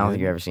movie? Dude? I don't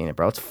think you've ever seen it,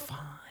 bro. It's fine.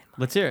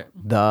 Let's hear it.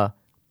 The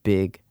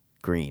Big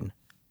Green.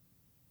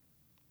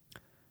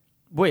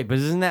 Wait, but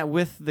isn't that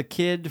with the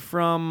kid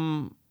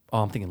from?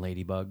 Oh, I'm thinking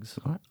Ladybugs.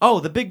 Oh,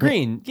 the Big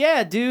Green.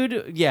 Yeah,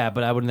 dude. Yeah,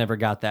 but I would have never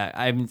got that.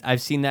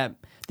 I've seen that.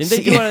 Didn't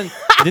they do it on?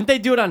 Didn't they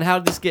do it on How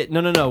Did This Get?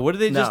 No. What did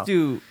they just No.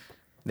 do?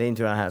 They didn't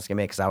do it on How to Get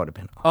Made because I would have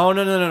been. Oh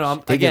no.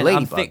 They did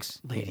I'm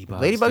Ladybugs. Ladybugs.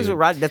 Ladybugs dude. with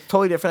Roger. That's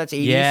totally different.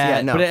 That's 80s.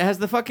 Yeah, no. but it has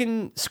the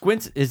fucking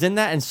Squints is in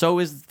that, and so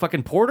is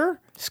fucking Porter.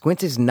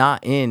 Squint is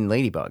not in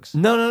Ladybugs.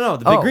 No.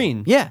 The Big Oh,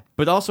 Green. yeah.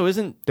 but also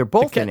isn't They're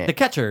both the in it. the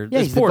catcher? Yeah,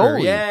 is he's the Porter.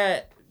 goalie.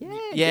 Yeah,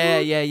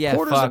 Yeah.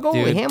 Porter's Fuck, the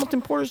goalie. dude.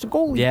 Hamilton Porter's the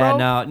goalie, Yeah,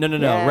 bro. no.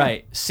 Yeah.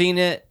 Right. Seen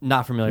it,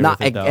 not familiar Not,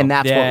 with it though. and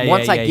that's what.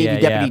 Once I gave you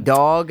Deputy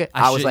Dog,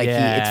 I was like,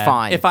 it's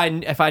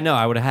fine. If I know,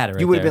 I would have had it.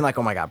 Right you would have there. been like,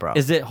 oh my god, bro.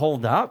 Is it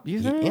hold up?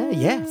 You think?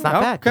 Yeah, it's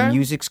not bad. The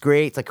music's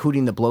great. It's like Hootie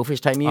and the Blowfish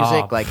type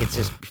music. Oh. Like it's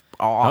just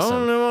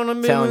awesome. I don't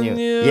wanna be telling you. with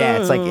you. Yeah,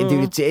 it's like,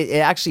 dude, it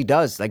actually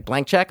does. Like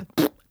Blank Check.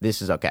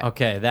 This is okay.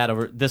 Okay,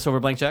 this over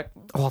Blank Check.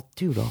 Oh,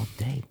 dude, all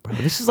day, bro.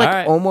 This is like All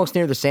right. almost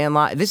near the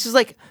Sandlot. This is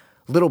like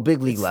Little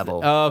Big League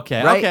level.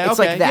 Okay, right? okay, It's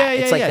like that.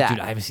 Yeah, it's like yeah. that. Dude,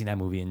 I haven't seen that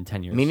movie in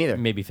 10 years. Me neither.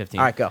 Maybe 15.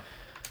 All right, go.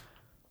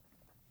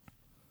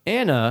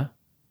 Anna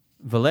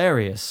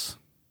Valerius.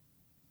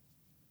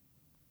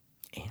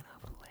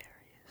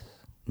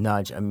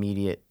 Nudge,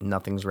 immediate,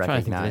 nothing's I'm trying to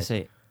think, did I recognized.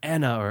 say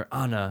Anna or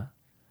Anna?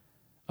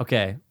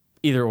 Okay,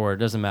 either or,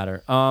 doesn't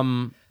matter.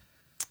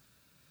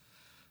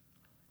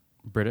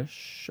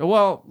 British?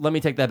 Well, let me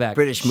take that back.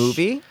 British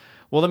movie?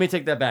 Well, let me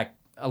take that back.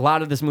 A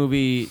lot of this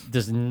movie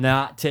does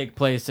not take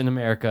place in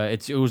America.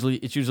 It's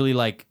usually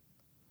like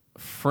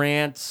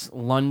France,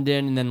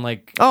 London, and then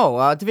like Oh,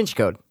 Da Vinci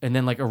Code. a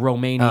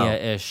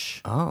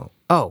Romania-ish. Oh.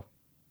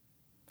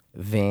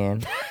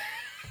 Van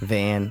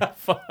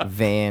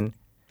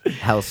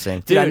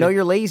Helsing. Dude, I Dude. know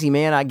you're lazy,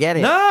 man. I get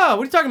it. No, what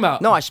are you talking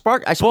about? No, I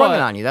sprung it But-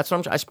 on you. That's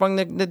what I sprung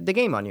the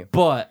game on you.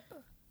 But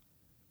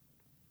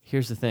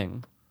here's the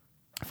thing.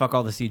 Fuck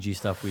all the CG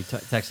stuff we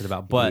texted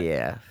about. But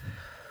yeah.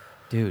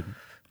 dude,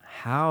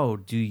 how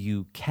do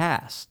you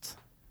cast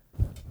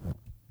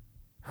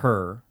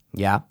her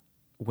Yeah.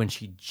 when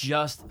she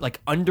just like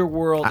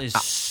Underworld is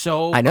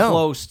so I know.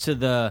 close to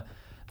the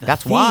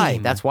That's theme. why.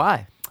 That's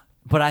why.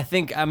 But I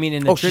think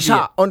in the Oh, she's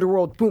trivia, hot.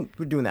 Underworld. Boom.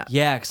 We're doing that.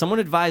 yeah, 'cause someone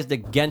advised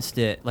against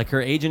it. Like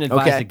her agent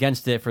advised Okay.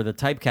 against it for the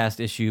typecast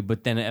issue,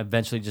 but then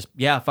eventually just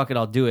fuck it,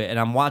 I'll do it. And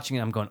I'm watching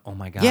it, I'm going, oh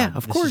my god, Yeah,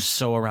 of this course. is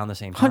so around the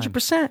same time.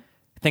 100%.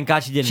 Thank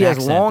God she didn't. She has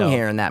accent, long though.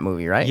 hair in that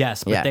movie, right?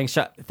 Yes, but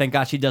thank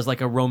God she does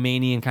like a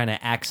Romanian kind of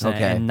accent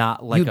Okay. and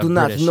not like you a do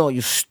British. not know,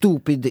 you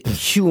stupid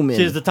human.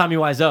 She's the Tommy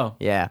Wiseau.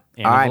 Yeah.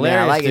 Anna All right, man.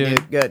 I Valerius, like it, dude.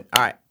 dude. Good.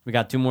 All right. We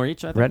got 2 more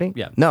each, I think. Ready?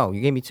 Yeah. No, you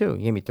gave me 2. You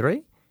gave me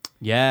 3?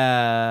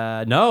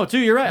 Yeah. No, 2,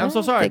 you're right. I'm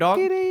so sorry, Take dog.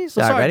 it easy.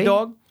 So All right, sorry, ready?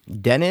 dog.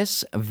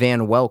 Dennis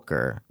Van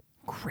Welker.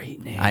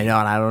 Great name. I know,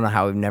 and I don't know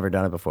how we've never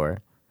done it before.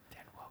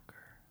 Van Welker.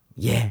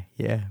 Yeah,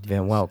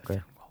 Van Welker.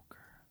 Van Welker.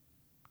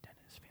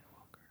 Dennis Van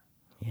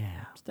Welker.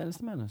 Yeah. It's Dennis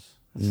the Menace.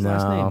 That's his No.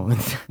 last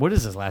name. What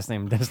is his last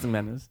name? Dennis the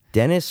Menace.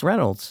 Dennis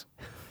Reynolds.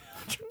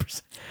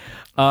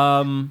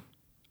 100%.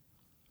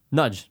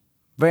 Nudge.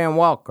 Van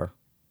Welker.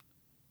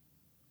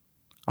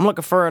 I'm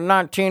looking for a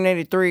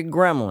 1983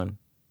 Gremlin.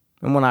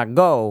 And when I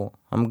go,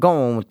 I'm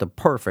going with the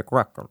perfect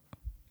record.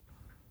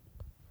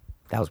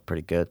 That was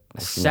pretty good.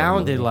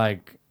 Sounded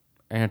like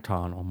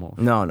Anton almost.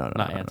 No. Not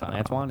Anton.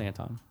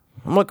 Anton.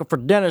 I'm looking for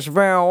Dennis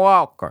Van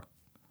Welker.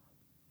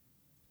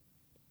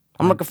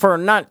 I'm looking for a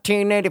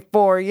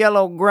 1984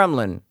 yellow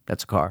Gremlin.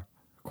 That's a car.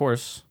 Of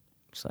course.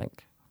 It's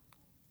like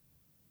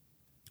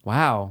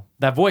Wow.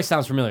 That voice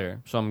sounds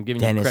familiar, so I'm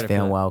giving you Dennis credit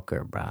Van for that.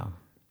 Welker, bro.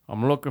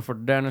 I'm looking for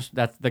Dennis.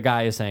 That's the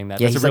guy is saying that.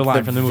 Yeah, That's he's a real like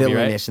line the from the movie, right?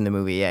 villainous in the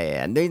movie.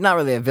 Yeah. And he's not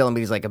really a villain, but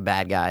he's like a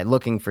bad guy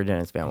looking for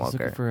Dennis Van He's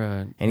looking Welker. for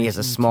And he has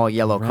a small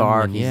yellow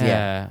car. gremlin. He's,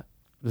 Yeah.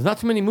 There's not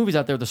too many movies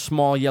out there with a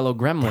small yellow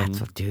gremlin.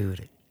 That's what,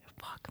 dude.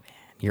 Fuck, man.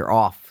 You're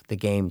off the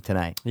game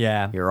tonight.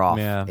 Yeah. You're off.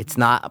 Yeah. It's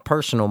not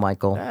personal,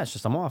 Michael. Yeah, it's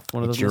just I'm off.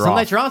 One of those. you're Some off.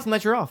 nights you're on, some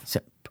nights you're off.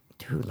 So,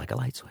 dude, like a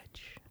light switch.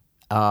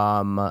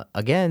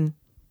 Again,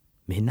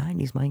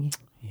 mid-90s, Mikey.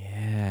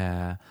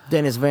 Yeah.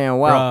 Dennis Van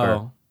Welker.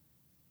 Bro.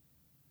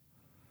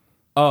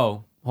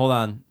 Oh, hold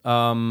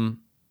on.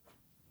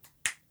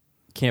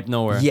 Camp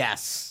Nowhere.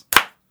 Yes.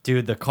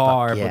 Dude, the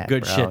car, Yeah, but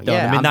good bro. shit though.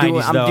 Yeah, the mid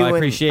 '90s though. I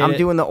appreciate I'm it.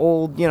 doing the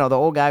old, the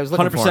old guy who was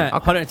looking 100%, for him.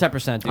 Okay.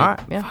 110%, dude. All right,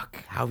 yeah.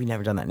 Fuck. How have we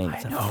never done that name?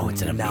 It's know,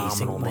 it's an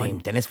amazing phenomenal one. name.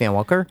 Dennis Van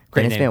Welker.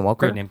 Great Dennis name. Van Welker.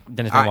 Great name.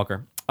 Dennis All Van right.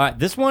 Welker. All right,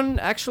 this one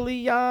actually,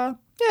 Yeah,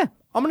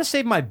 I'm gonna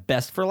save my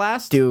best for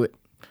last. do it.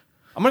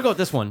 I'm gonna go with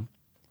this one.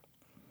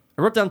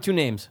 I wrote down 2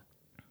 names.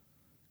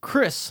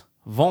 Chris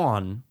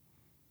Vaughn.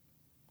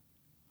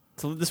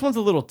 So this one's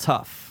a little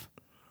tough,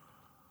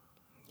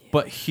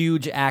 but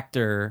huge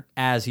actor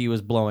as he was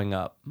blowing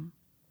up.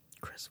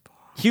 Chris Vaughn.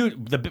 Huge.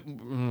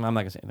 I'm not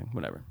gonna say anything.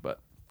 Whatever.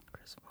 But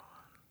Chris Vaughn.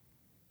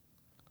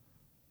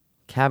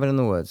 Cabin in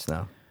the Woods.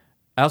 No.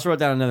 I also wrote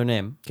down another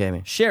name. Okay,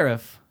 me.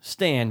 Sheriff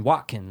Stan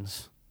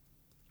Watkins.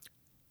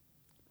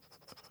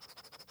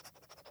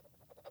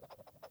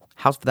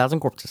 House of a Thousand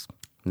Corpses.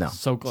 No.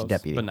 So It's close,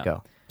 Deputy. but no.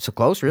 Go. So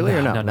close, really,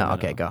 or no? No, no,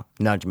 Okay, no. go.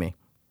 Nudge me.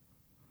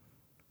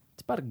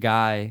 It's about a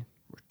guy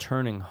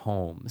returning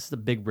home. This is a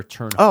big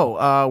return.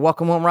 Oh,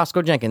 Welcome Home,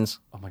 Roscoe Jenkins.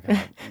 Oh my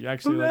god! You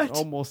actually like,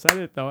 almost said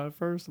it though. At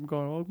first, I'm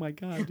going, "Oh my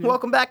god!" Dude.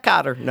 Welcome back,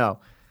 Cotter. No.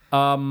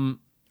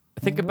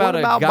 Think about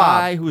about a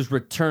guy Bob? who's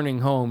returning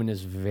home and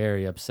is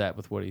very upset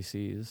with what he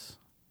sees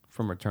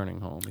from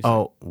returning home. He's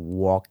Oh,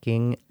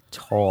 Walking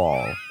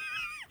Tall.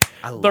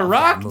 love The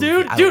Rock, that movie.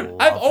 dude. I Dude, love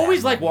I've that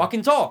always liked movie.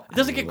 Walking Tall. It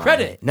doesn't get Love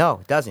credit. it. No,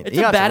 it doesn't. It's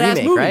You a know, badass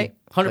remake, movie. right?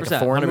 100%. Like a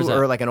foreign 100%. movie,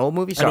 or like an old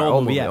movie. An Sorry,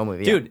 old movie, yeah. Old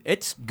movie. Dude,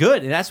 it's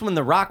good. And that's when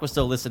The Rock was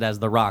still listed as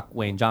The Rock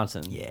Wayne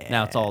Johnson. Yeah.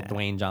 Now it's all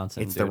Dwayne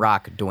Johnson. It's dude. The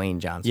Rock, Dwayne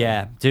Johnson.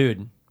 Yeah,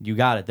 dude. You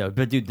got it, though.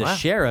 But, dude, the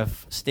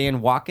sheriff,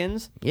 Stan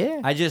Watkins.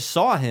 Yeah. I just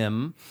saw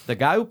him, the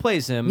guy who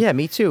plays him. Yeah,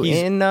 me too.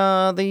 He's- In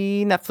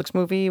the Netflix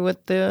movie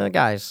with the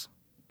guys,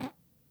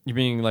 You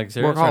being like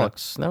serious?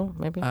 Workaholics. No,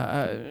 maybe.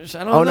 I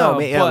don't Oh, know. no,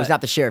 it was not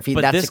the sheriff.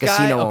 but That's this the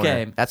casino guy, owner.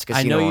 okay, That's the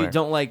casino I know owner. you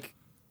don't like.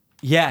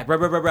 Yeah,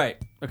 right.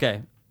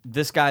 Okay,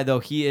 this guy though,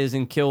 he is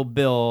in Kill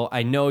Bill.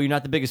 I know you're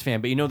not the biggest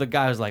fan, but you know the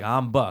guy who's like,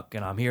 I'm Buck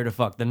and I'm here to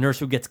fuck. The nurse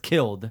who gets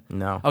killed.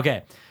 No.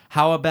 Okay,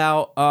 how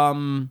about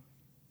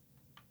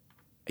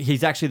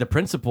he's actually the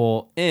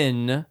principal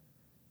in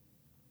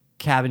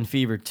Cabin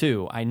Fever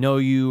 2. I know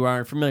you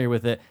aren't familiar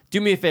with it.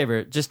 Do me a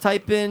favor, just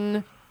type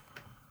in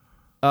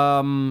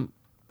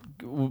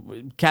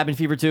Cabin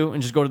Fever 2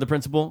 and just go to the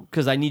principal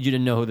because I need you to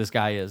know who this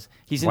guy is.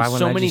 He's in Why wouldn't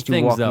so I many just do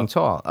things Walking though.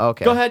 Tall?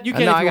 Okay. Go ahead, you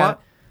can No, if I you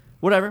got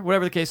want.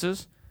 Whatever the case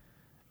is.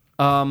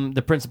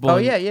 The principal. Oh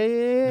yeah.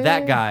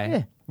 That guy.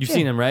 Yeah. You've Yeah.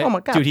 seen him, right? Oh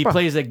my God, dude, he bro.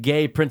 plays a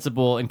gay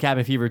principal in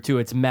Cabin Fever 2.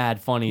 It's mad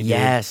funny, dude.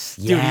 Yes,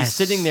 Dude, yes. he's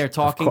sitting there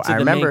talking Of course, to I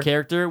the main remember.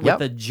 character with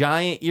Yep. a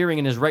giant earring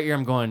in his right ear.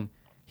 I'm going,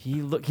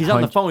 he's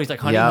on the phone. He's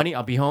like, honey, Yep. honey,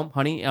 I'll be home,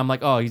 honey. And I'm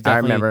like, oh, he's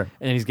definitely. remember.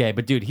 And then he's gay.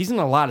 But dude, he's in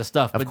a lot of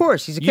stuff. Of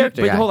course, he's a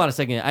character But guy. hold on a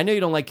second. I know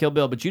you don't like Kill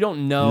Bill, but you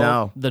don't know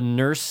No. the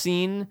nurse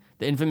scene,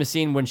 the infamous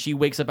scene when she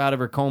wakes up out of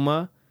her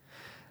coma.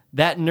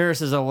 That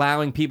nurse is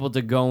allowing people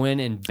to go in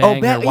and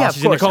bang her while yeah, of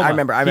she's in a course. coma. I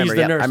remember, He's the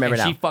yep, nurse, I remember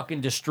and now. she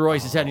fucking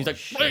destroys his head. And he's like,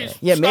 please,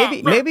 Yeah, stop,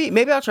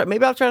 maybe I'll try.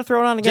 Maybe I'll try to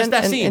throw it on again. Just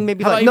that and, scene. and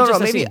maybe How like about no, even just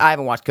that maybe scene? I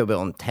haven't watched Kill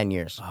Bill in 10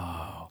 years.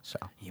 Oh, So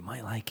you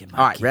might like it.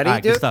 All right, ready,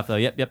 Good dude? stuff though.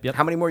 Yep.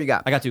 how many more you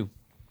got? I got 2.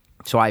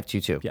 So I have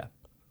 2 too. Yeah.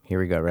 Here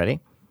we go. Ready?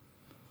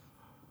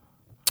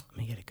 Let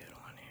me get a good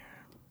one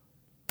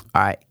here.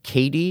 All right,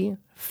 Katie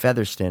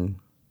Featherston.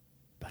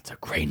 That's a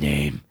great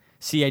name.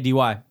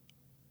 C-A-D-Y.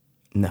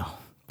 No,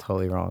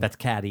 totally wrong. That's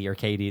Caddy or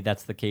Katie.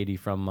 That's the Katie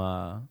from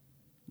a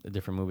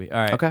different movie. All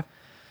right. okay.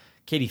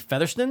 Katie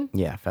Featherston?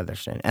 Yeah,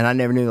 Featherston. And I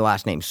never knew the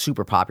last name.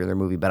 Super popular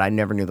movie, but I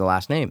never knew the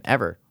last name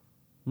ever.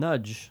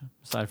 Nudge.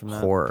 Aside from that.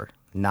 Horror,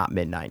 not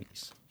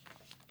mid-90s.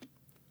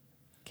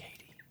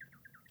 Katie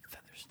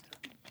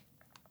Featherston.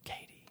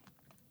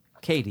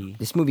 Katie.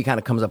 This movie kind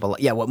of comes up a lot.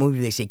 Yeah, what movie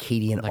do they say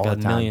Katie in Like all a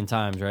the time? million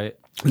times, right?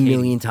 A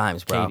million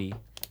times, bro. Katie. Oh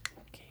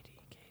my God.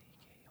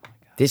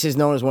 This is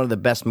known as one of the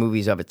best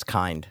movies of its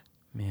kind.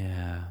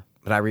 Yeah.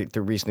 But I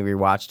recently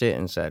rewatched it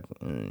and said,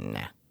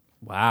 nah.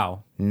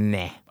 Wow.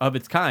 Nah. Of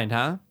its kind,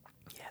 huh?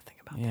 Yeah, think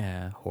about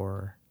Yeah. that.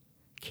 Horror.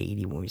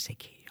 Katie, when we say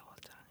Katie all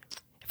the time.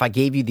 If I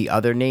gave you the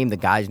other name, the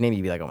guy's name,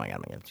 you'd be like, oh my God,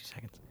 I'm going to give 2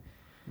 seconds.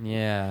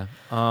 Yeah.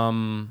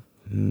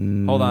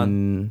 Hold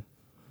on.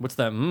 What's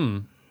that?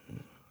 You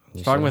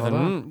Starting said with hold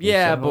an on. You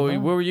Yeah, said but hold what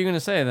on. were you going to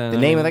say then? The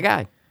name of the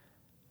guy.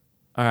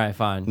 All right,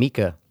 fine.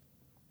 Mika.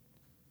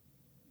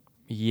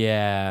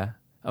 Yeah.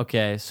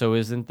 Okay, so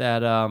isn't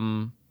that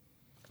Come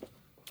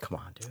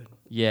on, dude.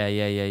 Yeah.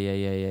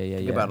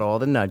 Think about all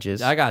the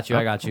nudges. I got you.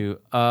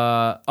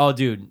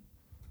 Dude.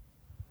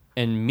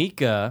 And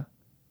Mika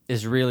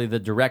is really the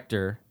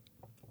director.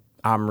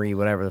 Omri,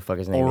 whatever the fuck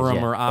his name is. Oram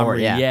Yeah. or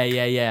Omri. yeah.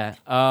 Yeah.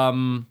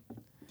 Paranormal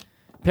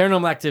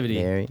Activity.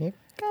 There you go.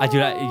 I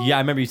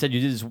remember you said you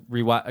did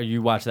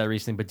you watched that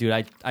recently, but dude,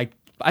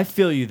 I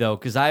feel you though,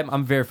 because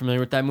I'm very familiar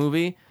with that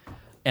movie,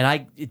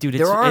 and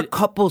There are a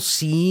couple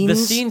scenes. the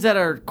scenes that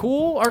are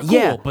cool,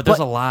 Yeah, but there's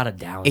but a lot of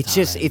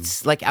downtime.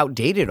 It's like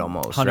outdated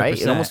almost, right? It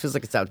 100%. almost feels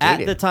like it's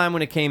outdated. At the time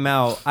when it came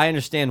out, I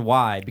understand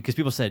why, because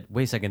people said,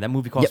 "Wait a second, that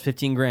movie cost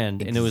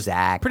 $15,000," and it was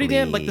pretty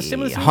damn like the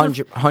stimulus.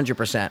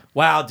 100%.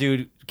 Wow,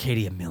 dude,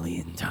 Katie a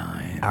million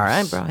times. All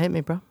right, bro, hit me,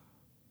 bro.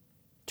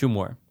 2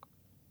 more.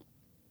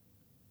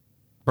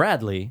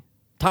 Bradley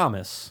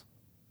Thomas.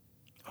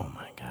 Oh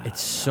my God. It's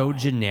so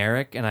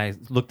generic, and I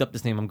looked up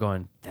this name. I'm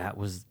going, that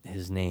was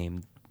his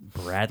name,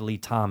 Bradley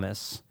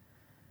Thomas.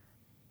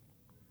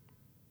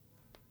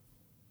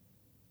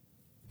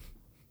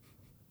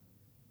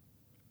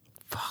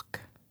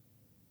 Fuck.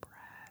 Bradley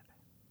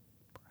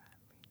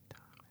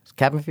Thomas.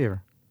 Cabin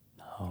Fever.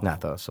 No, I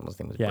thought someone's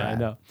name was Yeah, Brad. I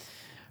know.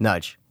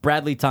 Nudge.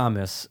 Bradley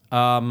Thomas.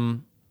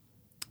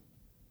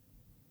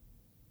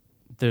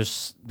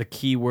 There's the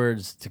key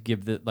words to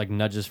give the like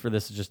nudges for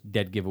this is just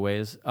dead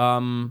giveaways.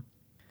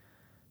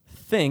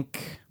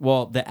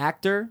 The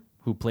actor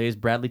who plays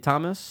Bradley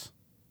Thomas,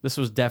 this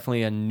was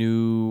definitely a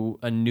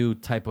new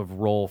type of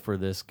role for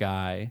this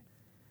guy.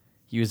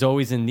 He was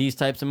always in these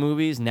types of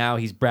movies. Now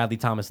he's Bradley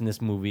Thomas in this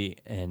movie,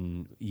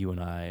 and you and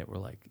I were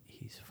like,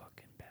 he's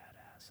fucking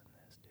badass in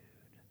this,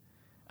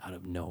 dude. Out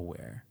of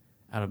nowhere.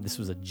 This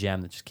was a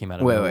gem that just came out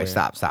of nowhere. Wait,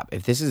 stop.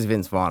 If this is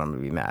Vince Vaughn, I'm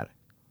gonna be mad.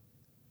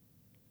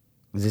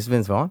 Is this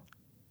Vince Vaughn?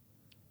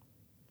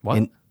 What?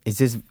 Are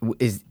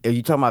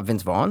you talking about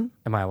Vince Vaughn?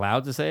 Am I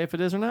allowed to say if it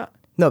is or not?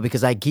 No,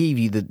 because I gave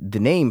you the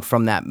name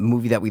from that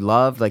movie that we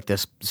loved, like the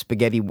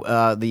spaghetti,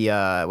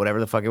 whatever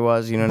the fuck it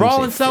was. You know what Brawl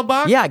I'm in saying? Cell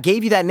Block? Yeah, I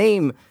gave you that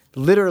name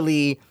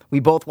literally, we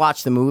both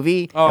watched the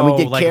movie and we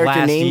did like character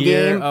last name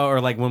year? game. Oh,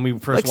 or like when we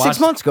first Like watched 6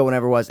 months ago,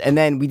 whenever it was. And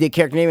then we did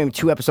character name game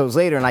 2 episodes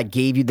later, and I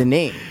gave you the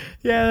name.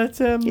 Yeah, that's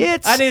him.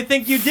 It's I didn't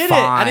think you did it.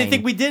 I didn't fine.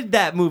 think we did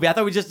that movie. I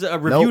thought we just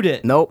reviewed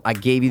it. Nope, I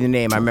gave you the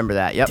name. I remember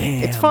that. Yep.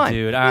 Damn, it's fine.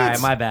 dude. All right,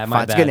 It's my bad.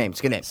 fine. It's a good name. It's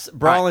a good name.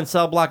 Brawl All right. in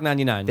Cell Block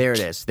 99. There it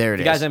is. There it If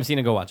is. you guys haven't seen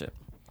it, go watch it.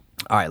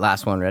 All right,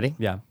 last one. Ready?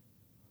 Yeah.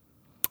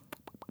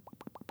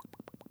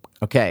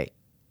 Okay.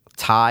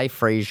 Ty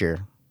Frazier.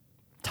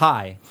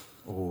 Ty.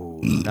 Ooh,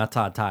 not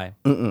Todd. Ty.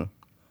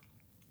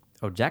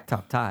 Oh, Jack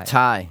Top Ty.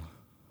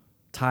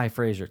 Ty.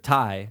 Frazier.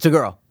 Ty. It's a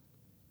girl.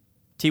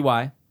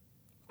 T-Y.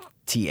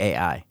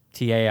 T-A-I.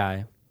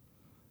 T-A-I.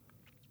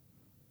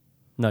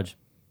 Nudge.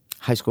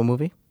 High school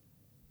movie?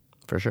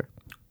 For sure.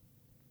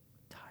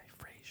 Ty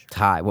Frazier.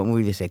 Ty. What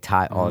movie do you say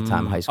Ty all the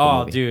time? High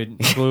school movie. Oh, dude.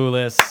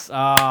 Clueless.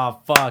 Oh,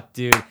 fuck,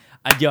 dude.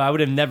 I would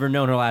have never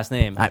known her last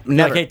name.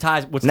 Never. Like, hey,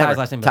 Ty, what's Never. Ty's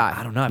last name? Ty.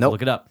 I don't know. I have Nope. to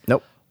look it up.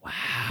 Nope. Wow.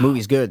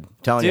 Movie's good. I'm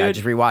telling you, I Dude.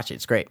 just rewatched it.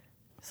 It's great.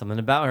 Something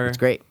about her. It's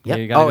great. Yeah, Yep.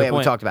 you got a Oh, good yeah, we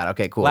point. talked about it.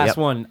 Okay, cool. Last Yep.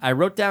 one. I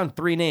wrote down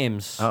 3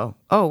 names. Oh,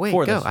 wait,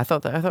 For go. this. I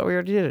thought we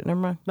already did it. Never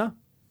mind. No.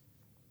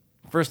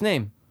 First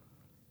name.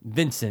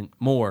 Vincent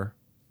Moore.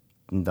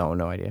 No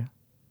idea.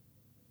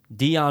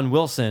 Dion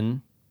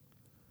Wilson.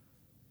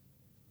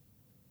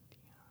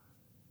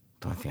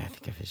 I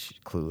think of his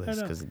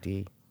Clueless because of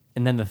D.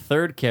 And then the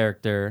third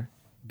character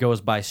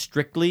goes by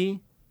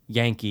Strictly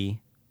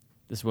Yankee.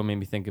 This is what made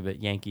me think of it.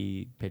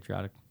 Yankee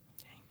Patriotic.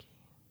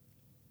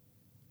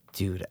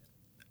 Dude,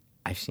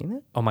 I've seen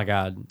it. Oh my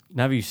God.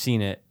 Now that you've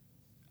seen it,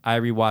 I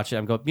rewatch it.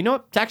 I'm going, you know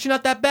what? It's actually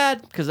not that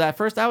bad. Because at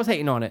first I was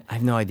hating on it. I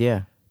have no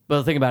idea.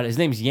 But think about it. His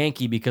name's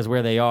Yankee because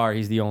where they are,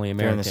 he's the only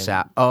They're in American. the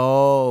South.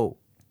 Oh.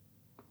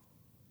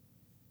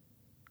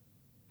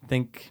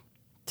 Think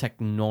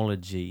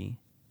technology.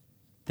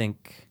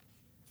 Think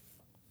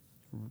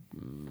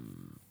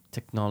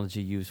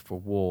technology used for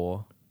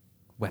war.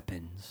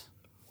 Weapons.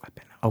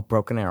 Oh,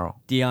 Broken Arrow.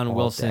 Dion All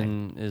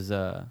Wilson is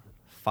a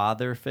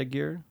father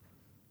figure.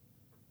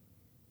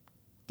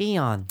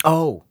 Dion.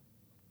 Oh.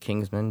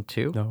 Kingsman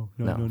 2?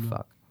 No.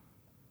 Fuck.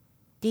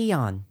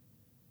 Dion.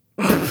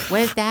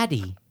 Where's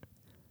Daddy?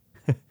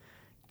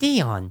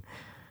 Dion.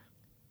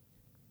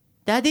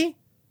 Daddy?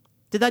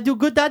 Did I do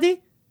good,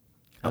 Daddy?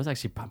 That was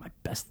actually probably my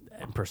best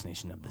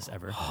impersonation of this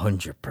ever.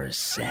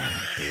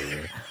 100%,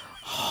 dude.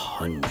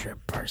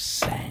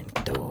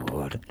 100%,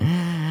 dude.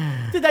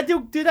 Did I do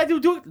good,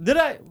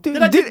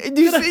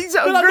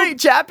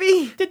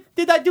 Chappie?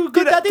 Did I do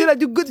good, Daddy? Did I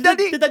do good,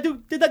 Daddy? Did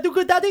I do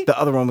good, Daddy? The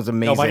other one was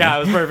amazing. Oh my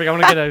God, it was perfect. I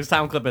want to get a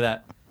sound clip of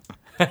that.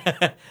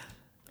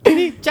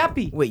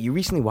 Chappie. Wait, you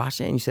recently watched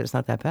it and you said it's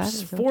not that bad?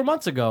 4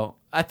 months ago.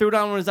 I threw it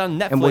on when it was on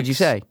Netflix. And what'd you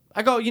say?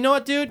 I go, you know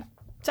what, dude?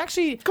 It's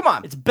actually... Come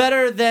on. It's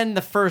better than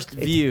the first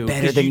view.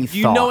 better 'cause than you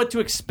you know thought. what to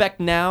expect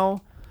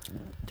now.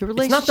 The It's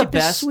relationship not the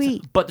is best,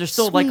 sweet. but there's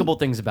still Sweet. likable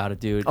things about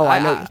it, dude. Oh, I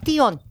know.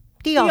 Dion.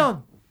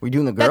 Dion. Were you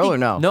doing the girl Daddy. or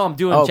no? No, I'm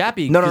doing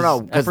Chappie, No,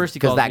 'cause at first he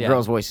because called- that yeah.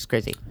 girl's voice is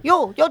crazy.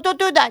 Yo, don't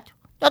do that.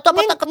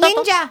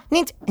 Ninja.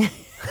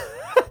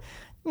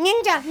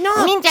 Ninja, no,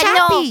 Ninja,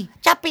 Chappie. no.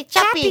 Chappie,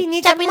 Chappie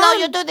needs Chappie, a no, mom.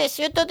 you do this.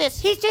 You do this.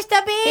 He's just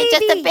a baby. He's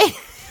just a baby.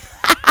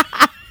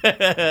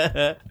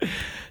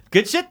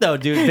 Good shit, though,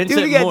 dude.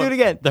 Vincent it again, Moore. do it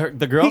again.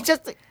 The girl? He's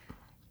just...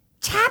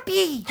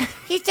 Chappie.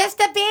 He's just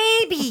a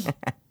baby.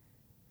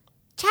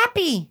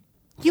 Chappie.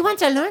 You want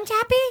to learn,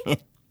 Chappie?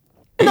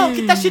 No,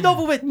 get that shit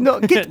over with. No,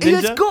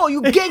 let's go.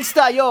 You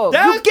gangsta, yo.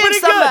 That You was pretty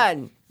gangsta, good.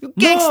 man. You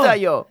gangsta,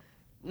 yo.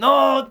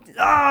 No,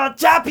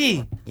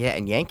 Chappie. Yeah,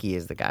 and Yankee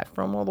is the guy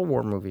from all the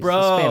war movies. Bro.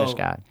 The Spanish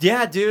guy.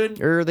 Yeah, dude.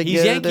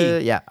 He's Yankee.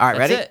 Yeah. All right,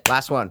 That's ready? it.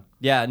 Last one.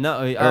 Yeah, no.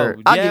 I'll give yeah,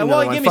 you well,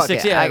 another one. give me Fuck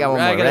 6. it. Yeah, I got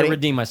one I more. gotta Ready?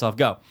 redeem myself.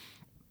 Go.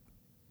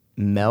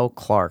 Mel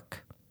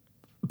Clark.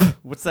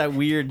 What's that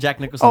weird Jack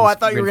Nicholson? Oh, I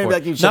thought you were gonna be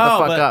like, you shut the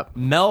fuck up.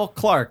 Mel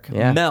Clark.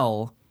 Yeah.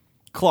 Mel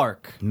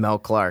Clark. Mel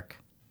Clark.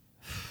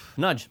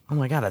 Nudge. Oh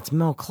my God, that's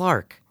Mel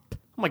Clark. Oh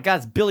my God,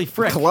 it's Billy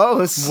Frick.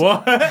 Close.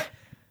 What?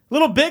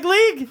 Little Big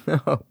League?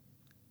 No.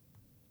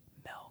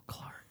 Mel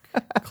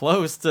Clark.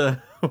 Close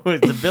to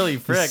Billy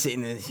He's Frick.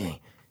 sitting in the,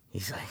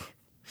 he's like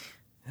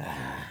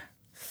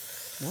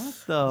What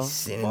the?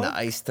 sitting in the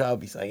ice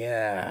tub. He's like,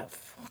 yeah,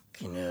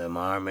 fucking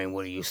my arm ain't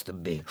what it used to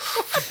be.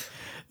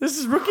 This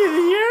is Rookie of the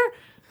Year?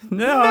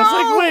 No, it's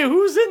like, wait,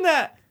 who's in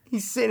that?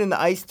 He's sitting in the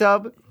ice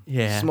tub.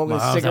 Yeah, smoking well, a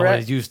that's not cigarette. what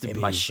it used to in be.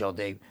 my show,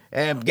 Dave.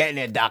 Hey, I'm getting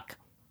it, Doc.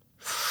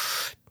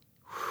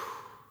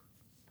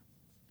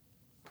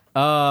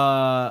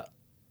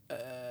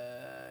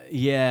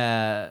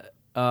 Yeah.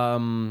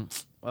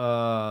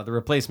 The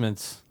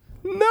Replacements.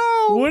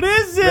 No. What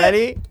is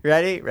it?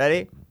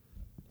 Ready?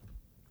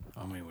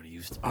 Oh, wait, what it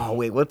used to be. Oh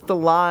wait, what's the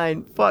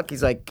line? Fuck.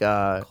 He's like,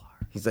 you'll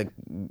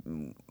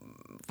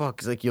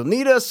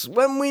need us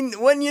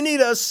when you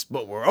need us,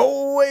 but we're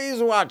always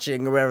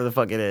watching, or whatever the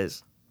fuck it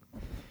is.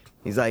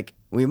 He's like,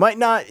 you might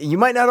not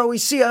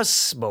always see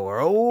us, but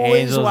we're always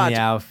Angels in the watching.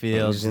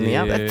 Outfield, Angels in the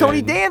outfield. dude. That's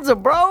Tony Danza,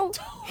 bro.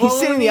 He's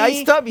sitting in the Tony?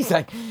 ice tub. He's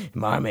like,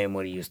 my man,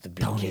 what he used to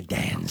be. Tony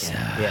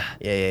Danza.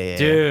 Yeah.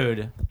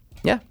 Dude.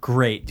 Yeah.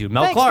 Great, dude.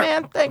 Mel Thanks, Clark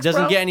man. Thanks,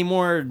 doesn't bro. get any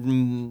more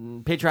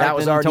patriotic That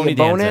was than already Tony a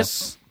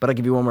bonus, but I'll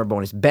give you one more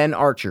bonus. Ben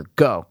Archer,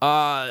 go.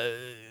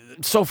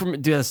 So from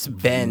dude, that's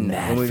Ben.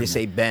 mad When we for just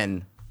me. say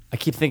Ben. I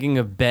keep thinking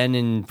of Ben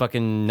in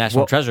fucking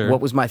National Treasure.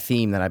 What was my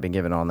theme that I've been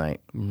given all night?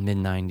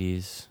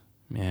 Mid-90s.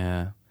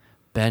 Yeah.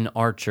 Ben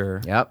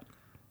Archer. Yep.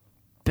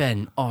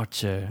 Ben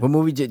Archer. What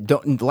movie did?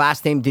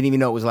 Last name didn't even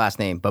know it was last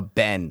name, but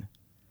Ben.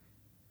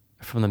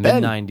 From the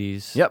Ben.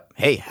 mid-90s. Yep.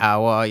 Hey,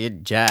 how are you,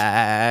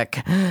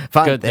 Jack?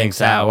 Fine, Good, thanks.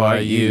 How are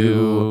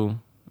you?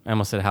 I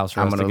almost said house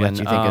I'm roast gonna again.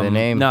 let you think of the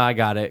name. No, I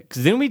got it.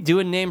 Because didn't we do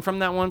a name from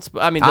that once?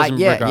 I mean, doesn't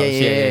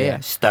regardless. Yeah.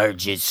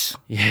 Sturgis.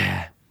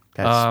 Yeah.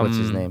 That's what's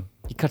his name.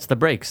 He cuts the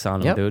brakes on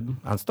him, Yep. dude.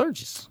 On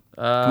Sturgis.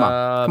 Come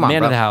on,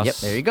 Man bro. of the House. Yep,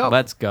 there you go.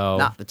 Let's go.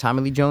 Not the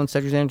Tommy Lee Jones,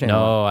 Cedric Entertainment.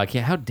 No, I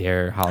can't. How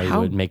dare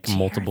Hollywood make dare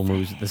multiple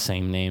movies with the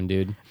same name,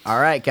 dude? All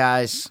right,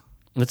 guys.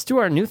 Let's do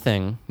our newer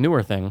thing,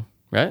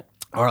 right?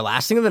 Our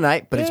last thing of the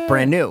night, but it's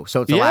brand new,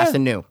 so it's the Yeah. last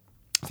and new.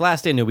 It's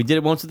last day new. We did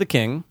it once with the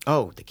King.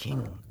 Oh, the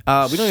King. We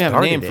don't even have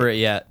a name for it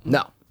yet.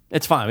 No.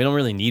 It's fine. We don't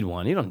really need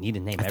one. You don't need a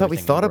name. I thought we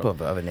everything thought in the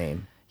world. of a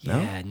name.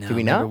 Yeah, no. Did we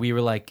remember not? We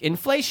were like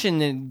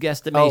inflation and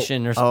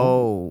guesstimation or something.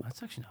 Oh.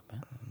 That's actually not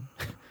bad.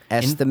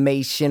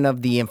 Estimation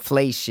of the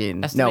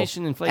inflation.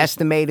 Estimation, no. inflation.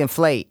 Estimate,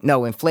 inflate.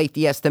 No, inflate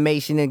the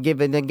estimation and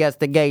give it an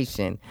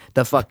investigation.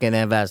 The fucking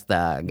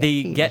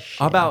investigation.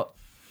 How about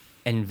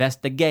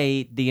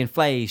investigate the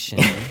inflation?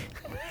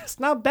 It's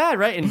not bad,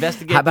 right?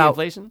 Investigate How about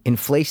the inflation.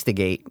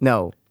 inflastigate?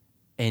 No.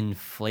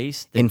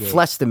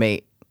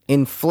 Inflastigate.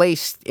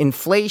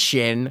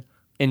 Inflation.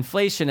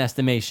 Inflation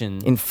estimation.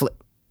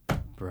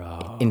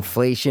 Bro.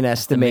 Inflation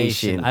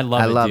estimation. I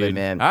love it, it, dude.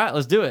 man. All right,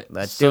 let's do it.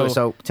 Let's do it.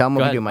 So tell them go what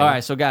we ahead. do, Mike. All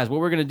right, so guys, what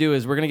we're going to do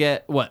is we're going to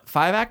get,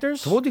 5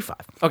 actors? We'll do 5.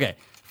 Okay,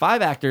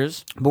 5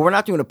 actors. But we're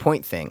not doing a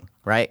point thing,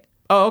 right?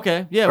 Oh,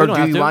 okay. Yeah, Or we don't do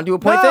have you to. want to do a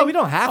point no, thing? we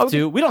don't have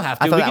to. We don't have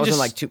to. I thought we that can was just, in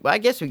like 2. I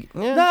guess we.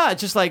 Yeah. No, it's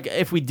just like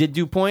if we did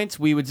do points,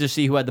 we would just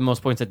see who had the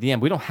most points at the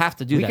end. We don't have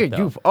to do We that, could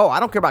though. do. Oh, I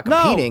don't care about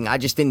No. competing. I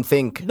just didn't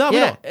think. No, we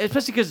yeah. don't.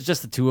 Especially because it's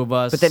just the two of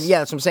us. But then, yeah,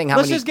 that's what I'm saying. How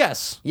Let's many? just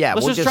guess. Yeah,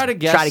 Let's we'll just try to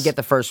guess. Try to get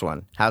the first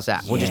one. How's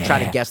that? We'll just try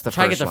to Yeah. guess the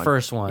Try to first get the one.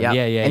 first one. Yep.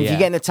 Yeah. And if you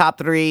get in the top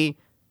 3,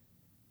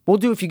 we'll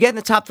do. If you get in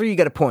the top 3, you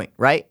get a point,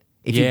 right?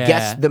 If you Yeah.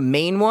 guess the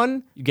main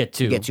one, You get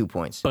 2. you get 2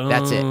 points. Boom.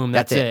 That's it.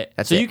 That's it.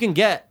 That's so it. you can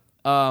get,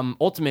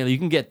 ultimately, you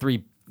can get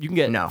 3. You can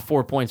get No.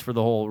 4 points for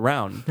the whole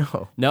round.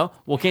 No. No?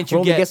 Well, can't you We're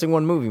only get... guessing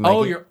one movie, Mikey.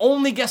 Oh, you're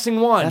only guessing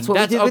one. That's what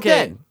we did with okay.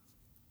 Ed.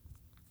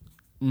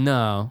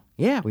 No.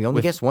 Yeah, we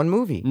only guessed one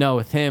movie. No,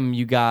 with him,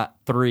 you got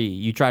 3.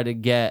 You tried to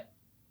get...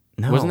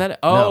 No. Wasn't that it?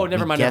 Oh, No,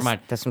 never we mind, guessed- never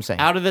mind. That's what I'm saying.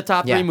 Out of the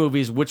top 3 Yeah.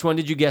 movies, which one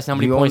did you guess? How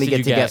many You points only did you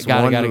get to get? guess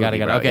Got one it. movie,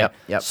 bro. Okay.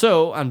 Yep.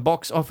 So, on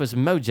Box Office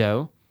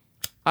Mojo,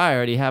 I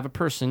already have a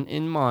person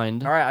in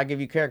mind. All right, I'll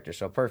give you characters,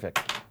 so perfect.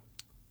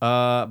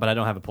 But I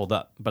don't have it pulled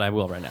up. But I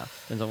will right now.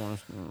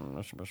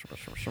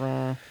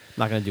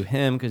 Not gonna do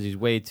him because he's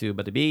way too.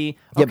 But to be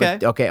Yeah, okay.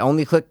 but okay,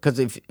 only click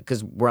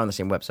because we're on the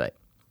same website.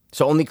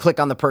 So only click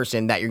on the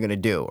person that you're going to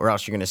do, or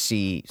else you're going to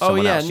see Oh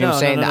someone yeah, else. You know what I'm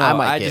saying? no. That I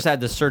might I get. just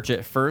had to search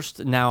it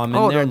first. Now I'm in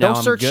Oh, there. no, Now don't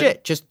I'm search good.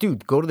 shit. Just,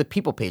 dude, go to the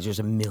people page. There's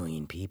a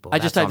million people. I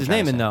just That's typed his what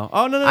I'm name in trying to though.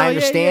 Oh no. say. I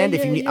understand if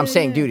you yeah, need. I'm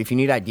saying, dude, if you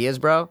need ideas,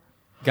 bro.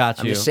 Got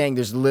you. I'm just saying,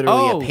 there's literally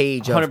Oh, a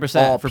page of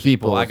 100% all for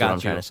people. I is what got I'm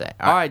you. trying to say.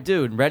 All right,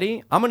 dude,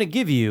 ready? I'm gonna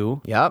give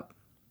you Yep.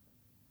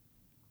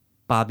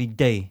 Bobby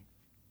Day.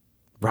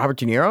 Robert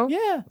De Niro.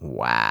 Yeah.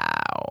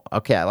 Wow.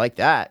 Okay, I like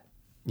that.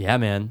 Yeah,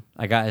 man.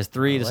 I got his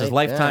 3. This is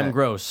like lifetime that.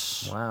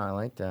 gross. Wow, I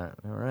like that.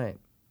 All right.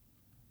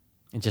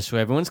 And just so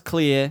everyone's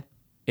clear,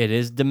 it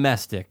is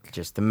domestic.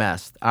 Just the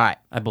mess. All right.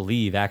 I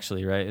believe,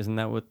 actually, right? Isn't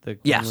that what the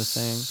Yes. was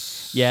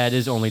saying? Yeah, it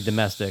is only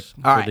domestic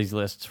All for right. these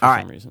lists for All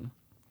some right. reason.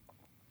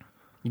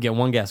 You get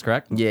one guess,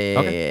 correct? Yeah,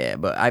 Okay. yeah.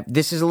 But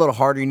this is a little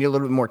harder. You need a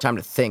little bit more time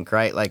to think,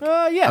 right? Like,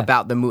 Yeah.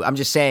 about the movie. I'm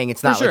just saying,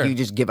 it's not sure. like you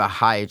just give a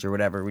height or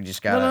whatever. We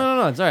just gotta,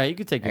 No. It's all right. You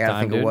can take I your gotta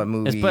time, think of dude. what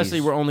movies- Especially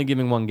we're only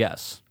giving one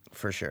guess.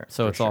 for sure.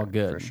 So for it's all sure,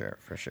 good.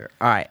 For sure.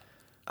 All right.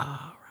 Oh,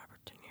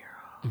 Robert De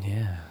Niro.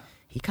 Yeah.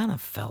 He kind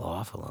of fell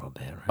off a little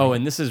bit, right? Oh,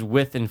 and this is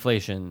with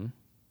inflation.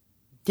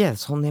 yeah,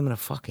 that's the whole name of the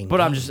fucking. But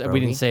I'm game, just, we Brody.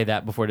 didn't say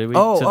that before, did we?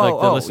 Oh, to like the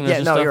oh, listeners yeah,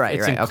 and no, stuff. you're right,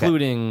 It's you're right, okay.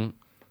 including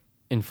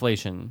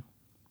inflation.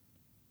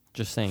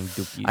 Just saying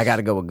dookies. I got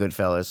to go with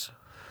Goodfellas.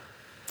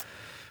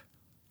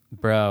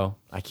 Bro,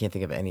 I can't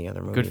think of any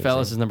other movie.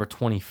 Goodfellas is number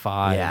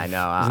 25. Yeah, I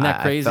know. Isn't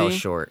that crazy? I fell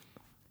short.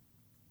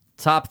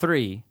 Top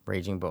 3.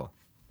 Raging Bull.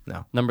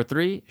 No. Number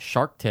 3,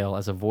 Shark Tale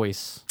as a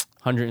voice,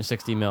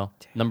 160 mil.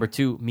 Number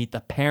 2, Meet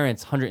the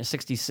Parents,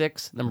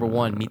 166. Number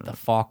 1, Meet the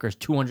Fockers,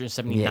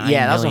 279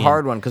 Yeah, that was a million.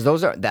 hard one because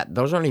those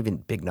aren't even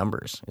big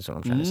numbers. Is what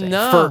I'm trying to say.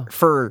 No.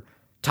 For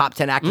top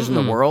 10 actors in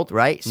the world,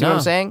 right? See what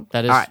I'm saying?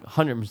 That is All right.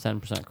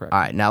 110% correct. All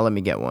right, now let me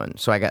get one.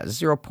 So I got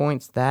 0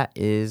 points. That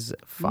is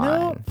fine.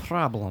 No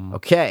problem.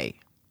 Okay,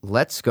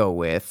 let's go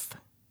with.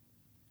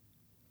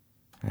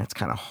 That's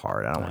kind of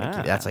hard. I don't want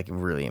to. That's like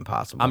really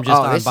impossible. I'm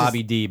just on this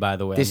Bobby D, by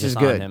the way. This I'm is just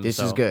on good. him, This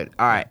so- is good.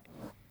 All right.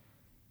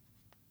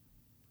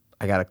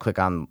 I got to click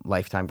on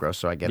lifetime gross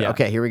so I get it. Yeah.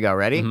 Okay, here we go.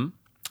 Ready?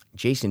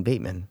 Jason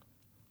Bateman.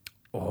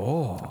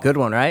 Oh. Good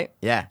one, right?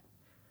 Yeah.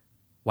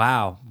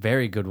 Wow,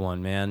 very good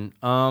one, man.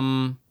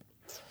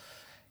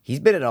 He's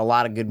been in a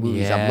lot of good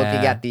movies. I'm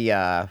looking Yeah. at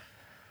the.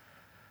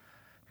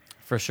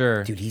 For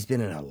sure. Dude, he's been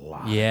in a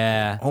lot.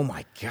 Yeah. Oh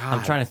my god.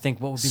 I'm trying to think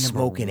what would be number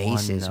Smoking one,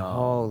 Aces. though.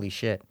 Holy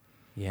shit.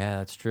 Yeah,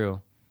 that's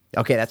true.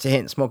 Okay, that's a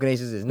hint. Smoking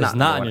Aces is not.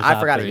 not number in one. your I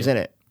forgot top he was three. in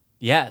it.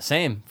 Yeah,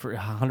 same for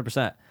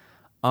 100%.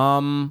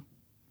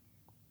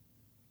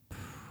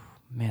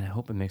 Man, I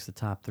hope it makes the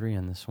top 3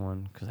 on this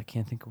one because I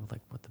can't think of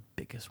like what the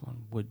biggest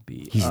one would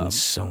be. He's in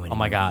so many. Oh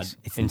my god, movies.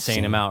 It's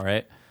insane amount,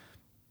 right?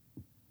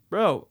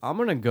 Bro, I'm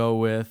gonna go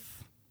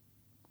with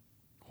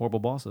Horrible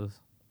Bosses.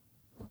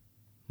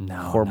 No,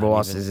 Horrible not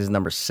Bosses even. is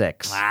number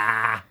 6.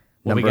 What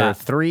we Number got?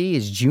 3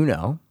 is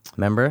Juno.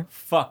 Remember?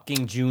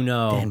 Fucking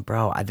Juno. And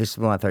bro, this is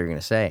what I thought you were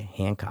gonna say.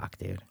 Hancock,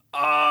 dude.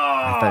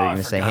 I thought you were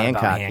gonna say forgot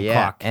about Hancock. Yeah.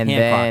 Hancock. And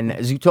Hancock.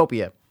 then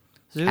Zootopia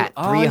at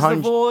Oh, he's the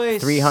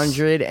voice.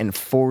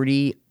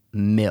 340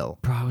 mil.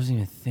 Bro, I wasn't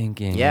even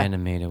thinking Yeah,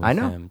 animated with I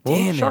know. him. Well,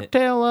 Damn Shark it.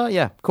 Tale.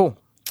 Yeah, cool.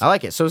 I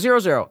like it. So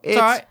 0-0. It's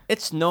all right.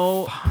 It's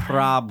no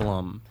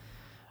problem.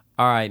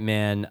 All right,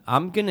 man.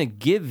 I'm gonna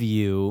give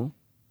you.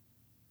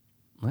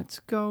 Let's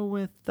go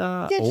with.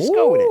 just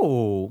go with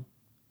it.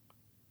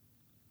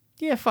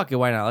 Yeah, fuck it.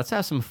 Why not? Let's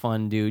have some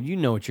fun, dude. You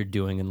know what you're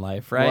doing in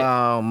life, right?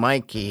 Wow,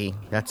 Mikey,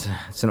 that's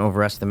an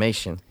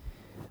overestimation.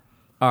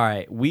 All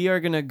right, we are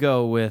gonna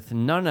go with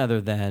none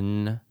other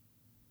than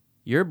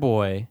your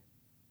boy,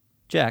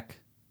 Jack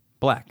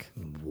Black.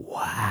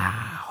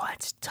 Wow,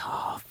 that's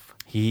tough.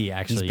 He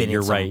actually, been in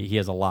you're some- right. He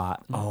has a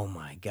lot. Oh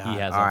my god. He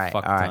has all a right,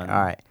 fuck all right, ton.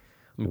 all right.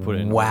 Let me put it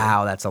in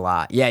Wow, that's a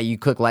lot. Yeah, you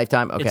click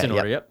Lifetime. Okay, It's in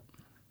order. Yep.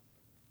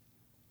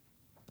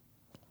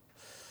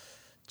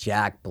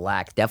 Jack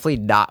Black, definitely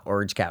not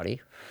Orange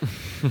County.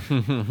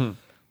 I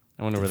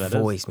wonder where that is.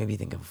 Voice, maybe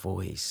think of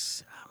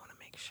voice. I want to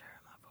make sure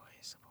my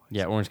voice.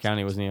 Yeah, Orange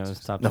County wasn't in his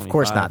top. Of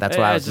course 25. not. That's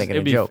why I was making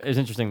a joke. It's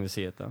interesting to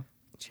see it though.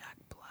 Jack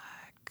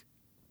Black.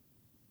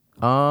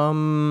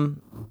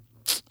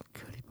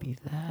 Could it be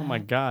that? Oh my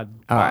God,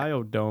 All right.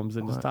 Biodome's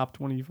in his top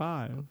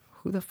 25.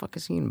 Who the fuck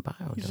is he in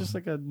Bio? He's just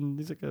like a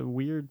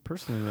weird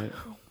person in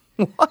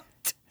it. what?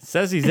 It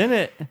says he's in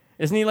it.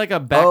 Isn't he like a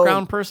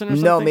background person or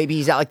something? No, maybe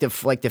he's at like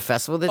the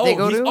festival that they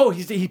go to.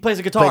 He plays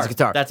a guitar. Plays a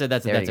guitar. That's it.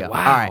 That's There it. you That's it. go.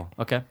 Wow. All right.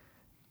 Okay.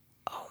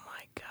 Oh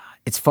my god!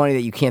 It's funny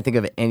that you can't think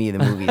of any of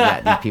the movies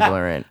that these people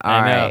are in. All I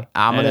know, right,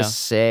 I'm I gonna know.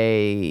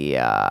 say,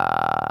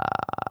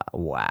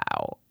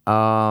 wow.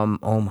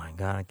 Oh my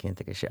god, I can't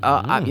think of shit.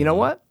 You know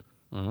what?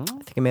 I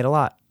think I made a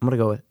lot. I'm gonna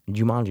go with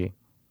Jumanji.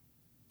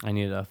 I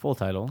need a full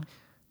title.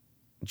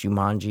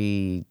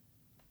 Jumanji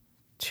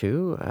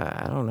 2.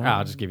 I don't know.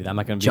 I'll just give you that. I'm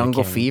not going to be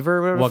Jungle the king.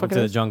 Fever. Whatever Welcome the fuck to it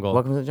the is. jungle.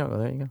 Welcome to the jungle.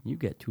 There you go. You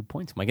get 2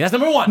 points, Mikey. That's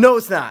number 1. No,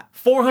 it's not.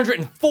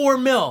 404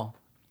 mil.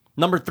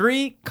 Number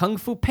 3, Kung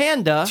Fu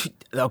Panda.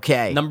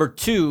 Okay. Number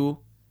 2,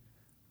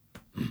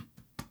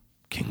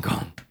 King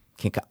Kong.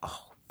 King Kong.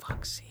 Oh,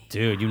 fuck. See.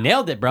 Dude, you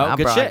nailed it, bro. Nah,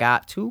 Good bro, shit. I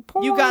got 2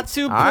 points. You got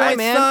 2 All points, right,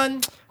 man.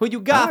 son. Who you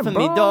got All for right,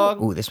 me, bro.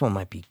 dog? Ooh, this one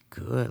might be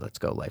good. Let's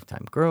go.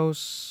 Lifetime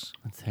gross.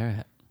 Let's hear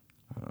it.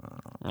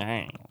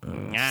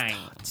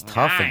 It's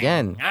tough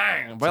again.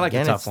 But I like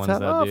Again, the tough it's ones, tough.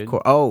 though, Oh, dude. Of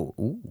course. Oh,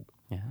 ooh.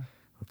 Yeah.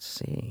 Let's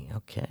see.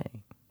 Okay.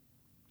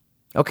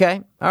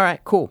 All right.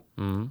 Cool.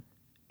 Mm-hmm.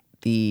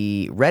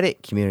 The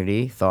Reddit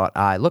community thought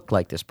I looked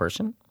like this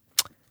person.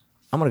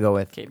 I'm gonna go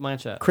with Kate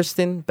Blanchett.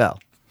 Kristen Bell.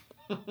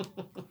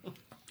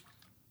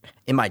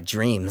 In my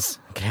dreams.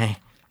 Okay.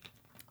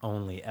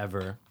 Only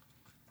ever.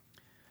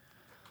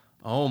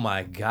 Oh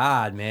my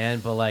God, man!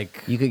 But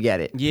like, You could get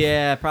it.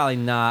 yeah, probably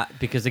not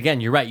because again,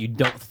 you're right. You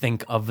don't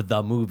think of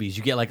the movies.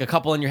 You get like a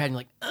couple in your head, and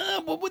you're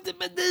like, but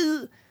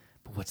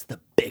what's the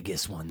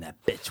biggest one that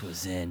bitch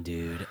was in,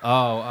 dude?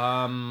 Oh,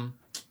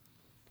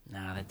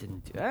 nah, that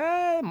didn't do.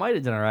 It might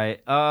have done all right.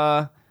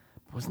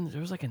 Wasn't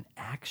there was like an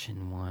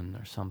action one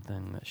or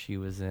something that she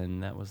was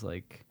in that was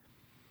like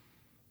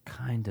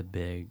kind of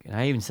big, and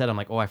I even said, I'm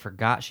like, oh, I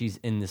forgot she's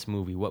in this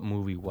movie. What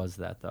movie was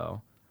that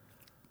though?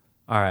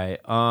 All right,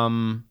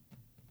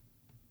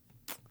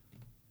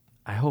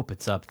 I hope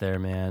it's up there,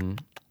 man.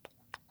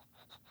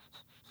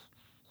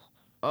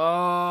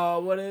 Oh,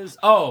 what is?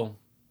 Oh,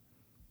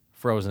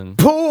 Frozen.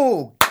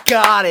 Ooh,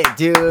 got it,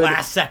 dude.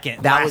 Last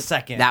second. That was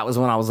second. That was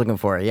one I was looking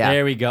for. Yeah.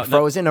 There we go.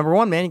 Frozen number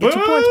 1, man. You get 2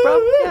 points,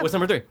 bro. Yeah. What's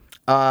number 3?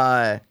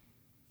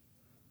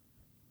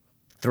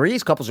 3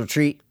 is Couples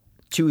Retreat.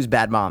 2 is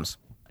Bad Moms.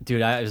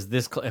 Dude, I was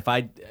this. If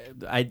I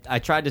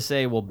tried to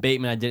say, well,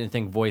 Bateman, I didn't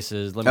think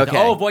Voices. Let me. Okay.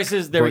 Oh,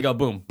 Voices. There we go.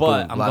 Boom.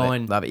 But Boom, I'm love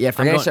going. it, love it. Yeah,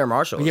 for I'm Hannah going- Sarah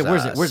Marshall. Yeah,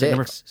 where's it? Where's it?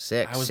 Number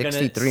Six, I was gonna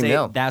 63 say,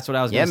 mil. That's what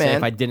I was Yeah, going to say man.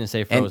 if I didn't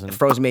say Frozen. And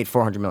Frozen made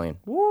 400 million.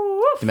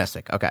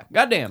 Domestic. Okay.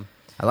 Goddamn.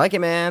 I like it,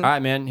 man. All right,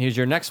 man. Here's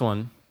your next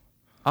one.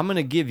 I'm going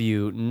to give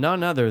you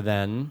none other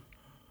than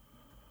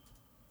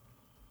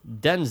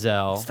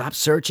Denzel. Stop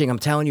searching. I'm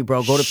telling you,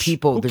 bro. Go to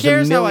people. Who There's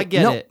cares a how million. I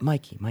get no, it?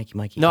 Mikey.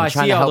 No, I'm I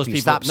trying see to all help those you.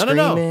 people. Stop no,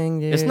 screaming,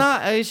 no. dude. It's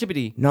not. It should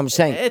be. No, I'm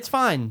saying It's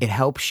fine. it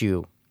helps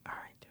you. All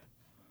right,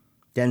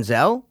 dude.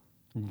 Denzel.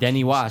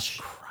 Denny Wash.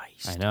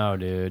 Christ. I know,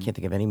 dude. Can't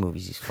think of any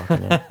movies he's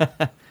fucking in.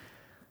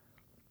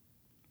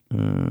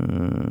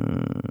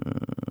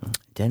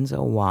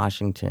 Denzel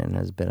Washington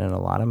has been in a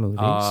lot of movies.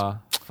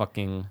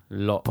 fucking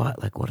lot.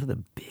 But like, what are the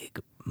big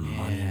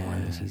money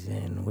ones he's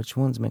in? Which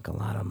ones make a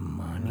lot of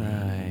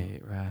money?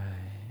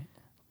 Right.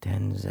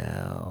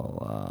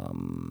 Denzel.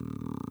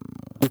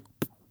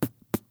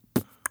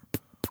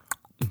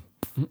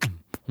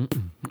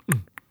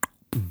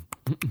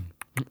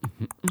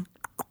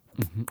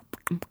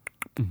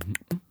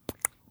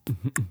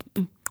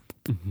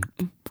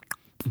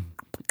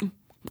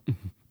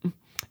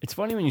 It's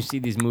funny when you see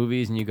these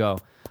movies and you go,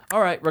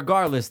 all right,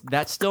 regardless,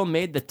 that still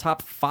made the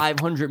top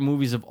 500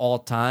 movies of all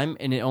time,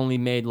 and it only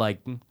made like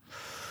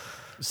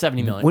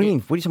 70 million. What do you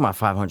mean? What are you talking about?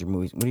 500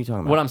 movies? What are you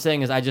talking about? What I'm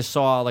saying is I just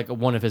saw like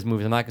one of his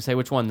movies. I'm not going to say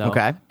which one, though.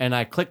 Okay. And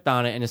I clicked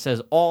on it, and it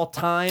says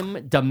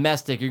all-time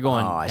domestic. You're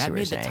going, I see that what made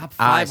you're the saying. top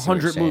I see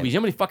what you're 500 saying. movies. You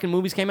know how many fucking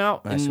movies came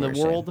out I in see the what you're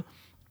saying. world?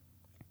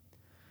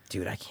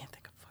 Dude, I can't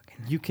think of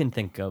fucking. You can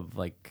think of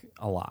like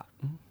a lot.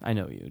 I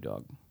know you,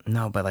 dog.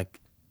 No, but like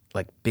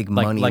big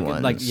Like, money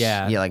ones.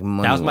 yeah. Yeah, like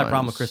money That was my ones.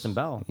 problem with Kristen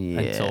Bell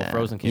until Yeah.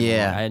 Frozen came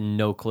Yeah. along. I had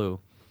no clue.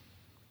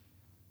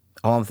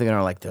 All I'm thinking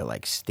are like the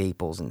like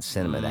staples in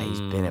cinema that he's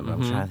been in. But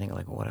Mm-hmm. I'm trying to think of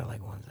like what are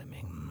like ones that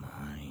make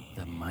money.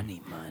 The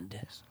money mud.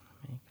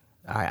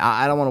 All right,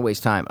 I don't want to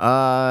waste time.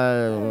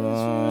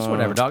 It's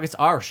whatever, dog. It's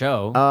our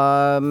show.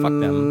 Fuck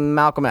them.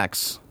 Malcolm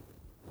X.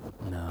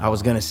 No. I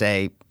was gonna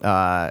say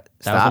was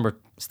stop. number-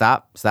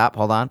 Stop.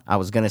 Hold on. I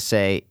was gonna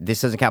say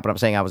this doesn't count, but I'm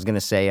saying I was gonna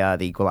say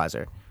The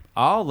Equalizer.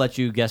 I'll let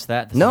you guess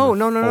that. This is No.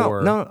 number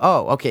 4.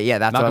 Oh, okay, yeah,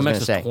 that's Malcolm what I X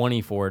was gonna was say.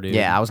 24, dude.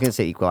 Yeah, I was gonna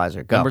say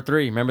Equalizer. Go. Number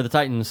 3, Remember the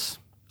Titans.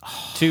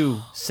 2,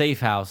 Safe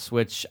House,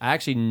 which I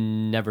actually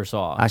never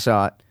saw. I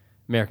saw it.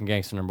 American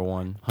Gangster number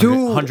 1. Dude.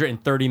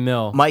 130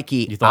 mil.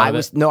 Mikey, You thought I of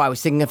was it? I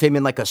was thinking of him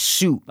in like a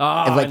suit, Oh,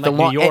 and in,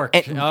 like, New York.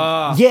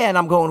 Oh. Yeah, and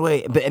I'm going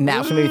wait, and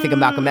that's what made me think of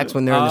Malcolm X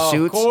when they're in the Oh, of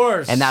suits.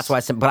 course. And that's why I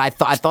said. But I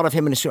thought of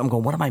him in a suit. I'm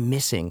going, what am I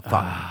missing?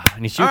 Fuck.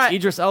 And he shoots All right.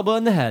 Idris Elba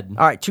in the head.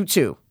 All right,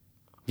 2-2.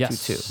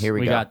 Yes. 2-2. Here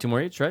we We go. got 2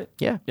 more each, right?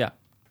 Yeah. Yeah.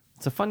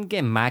 It's a fun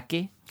game,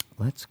 Mikey.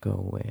 Let's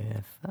go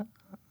with.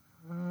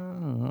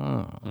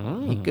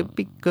 He could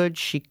be good.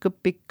 She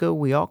could be good.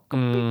 We all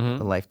could be.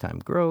 The lifetime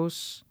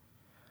gross.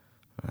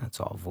 That's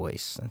all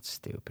voice. That's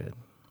stupid.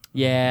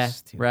 Yeah,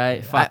 Stupid.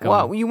 right. Fuck 'em.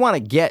 Well, you want to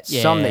get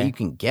some Yeah. that you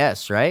can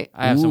guess, right?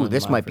 I have someone in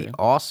this mind might for be you.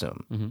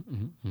 awesome.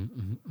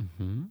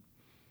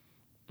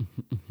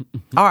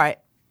 All right.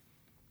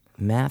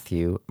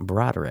 Matthew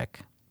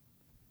Broderick.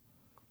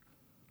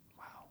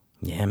 Wow.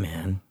 Yeah,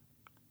 man.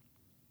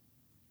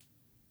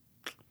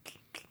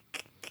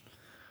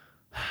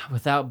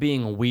 Without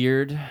being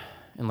weird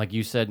and, like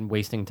you said,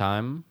 wasting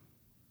time,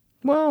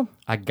 Well,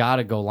 I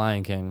gotta go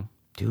Lion King.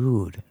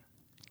 dude.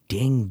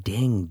 Ding,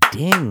 ding,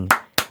 ding.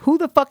 Who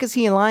the fuck is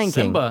he in Lion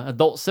King? Simba,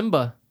 adult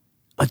Simba.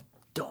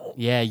 Adult.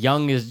 Yeah,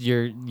 Young is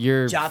your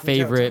Jonathan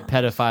favorite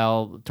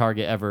pedophile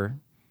target ever.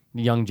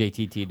 Young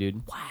JTT,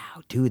 dude.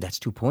 Wow, dude, that's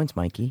 2 points,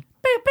 Mikey.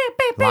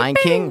 Lion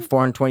King,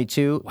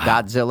 422,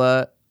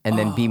 Godzilla, and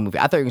then B movie.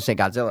 I thought you were gonna say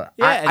Godzilla.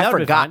 Yeah, I that would've been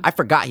forgot. fine. I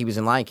forgot he was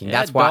in Lion King. Yeah,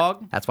 That's why.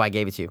 dog. That's why I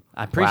gave it to you.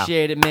 I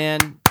appreciate it,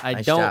 man. I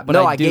Nice don't, job. but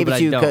no, I do, gave but it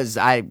to you I don't. because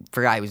I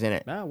forgot he was in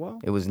it. Ah, well.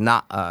 It was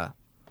not.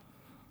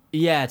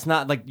 Yeah, it's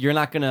not like you're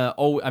not gonna.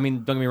 Oh, I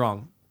mean, don't get me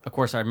wrong. Of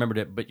course, I remembered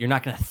it, but you're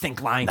not gonna think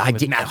Lion King I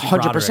with did Matthew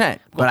 100%. Broderick.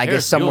 But I guess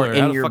Ferris somewhere Bueller,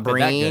 how in the your fuck did that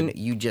brain, good?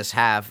 you just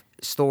have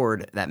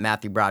stored that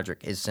Matthew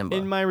Broderick is Simba.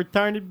 In my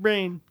retarded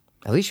brain.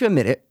 At least you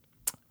admit it.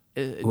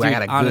 Dude, I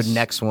got a good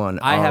next one.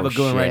 I have Oh, a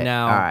good one right shit.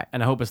 now, All right.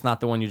 and I hope it's not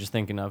the one you're just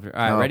thinking of. All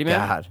right, Oh, ready,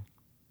 man? God.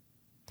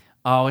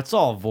 Oh, it's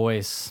all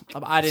voice.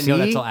 I didn't know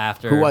that See? till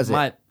after. Who was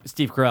it?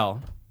 Steve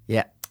Carell.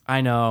 Yeah.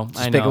 I know.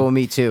 Despicable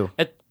Me too.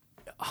 It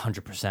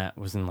 100%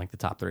 was in like the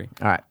top 3.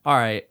 All right. All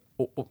right.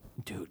 Oh,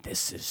 dude,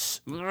 this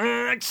is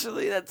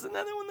actually that's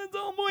another one that's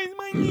all boys.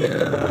 My God.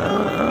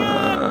 Oh my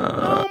god!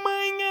 Oh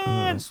my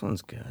god! This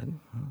one's good.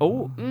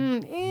 Oh,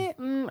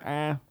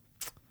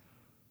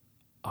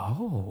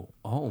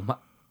 oh my.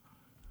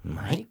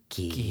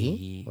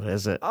 Mikey. What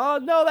is it? Oh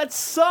no, that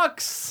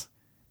sucks.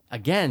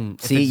 Again,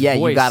 if See, it's yeah,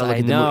 voice, you got to look I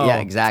at the know. movie. Yeah,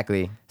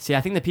 exactly. See,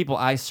 I think the people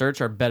I search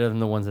are better than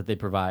the ones that they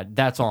provide.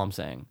 That's all I'm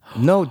saying.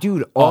 No,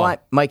 dude.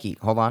 Mikey,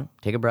 hold on.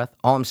 Take a breath.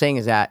 All I'm saying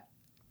is that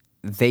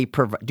they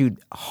provide, dude,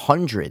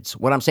 hundreds.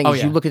 What I'm saying is,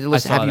 yeah. you look at the I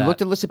list. saw Have you that.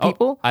 looked at the list of Oh,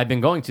 people? I've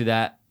been going to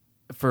that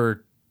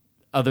for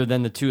other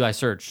than the 2 I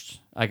searched.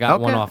 I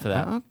got one Okay. off of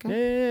that.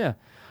 Okay. Yeah.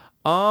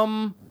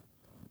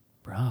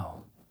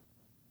 Bro.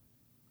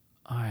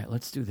 All right,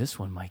 let's do this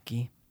one,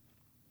 Mikey.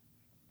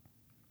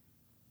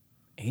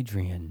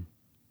 Adrian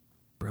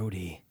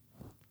Brody.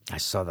 I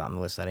saw that on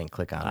the list. I didn't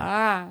click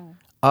on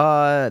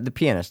it. The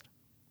Pianist.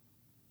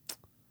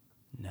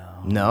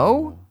 No.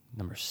 No?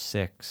 Number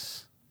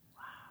 6.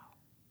 Wow.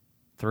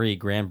 3,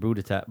 Grand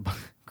Budapest.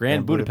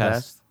 Grand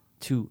Budapest.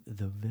 2,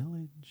 The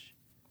Village.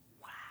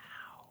 Wow.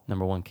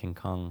 Number 1, King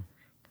Kong.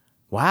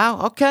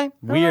 Wow. Okay.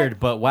 Weird,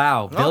 but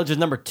wow. Village is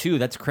number 2.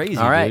 That's crazy,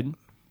 All right. dude.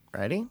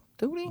 Ready?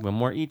 Dude. One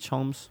more each,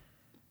 Holmes.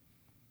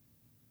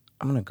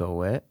 I'm gonna go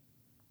with.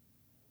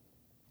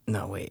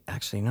 No, wait.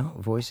 Actually, no.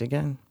 Voice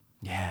again.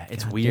 Yeah,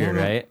 it's God weird, damn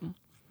it. right?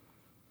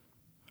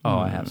 Oh,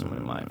 I have someone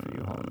in mind for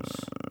you, Holmes.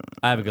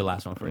 I have a good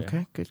last one for you.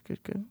 Okay. Good.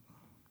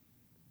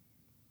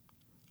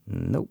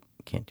 Nope.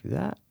 can't do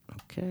that.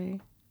 Okay.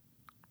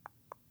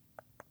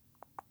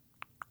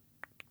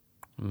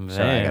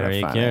 Sorry, I Very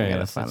curious.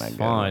 gotta It's find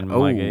fine,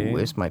 Oh, Mikey.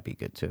 this might be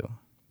good too.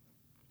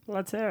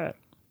 Let's hear it.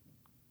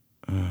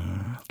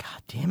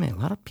 God damn it! A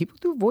lot of people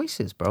do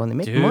voices, bro, and they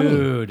make Dude.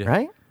 money,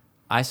 right?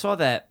 I saw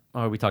that.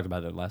 Oh, we talked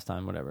about it last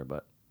time, whatever,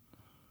 but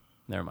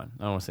never mind.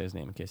 I don't want to say his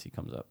name in case he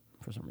comes up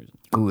for some reason.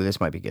 Ooh, this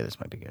might be good. This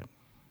might be good.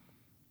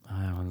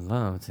 I would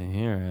love to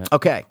hear it.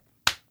 Okay,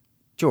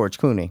 George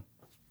Clooney.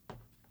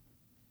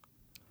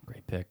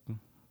 Great pick.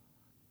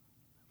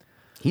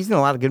 He's in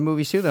a lot of good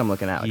movies too that I'm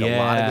looking at. Like a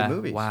lot of good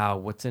movies. Wow,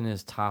 what's in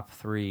his top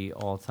 3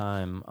 all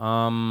time?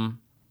 All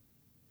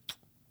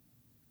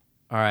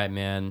right,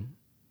 man.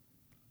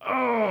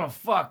 Oh,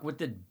 fuck. What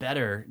did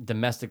better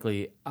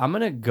domestically? I'm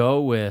going to go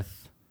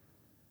with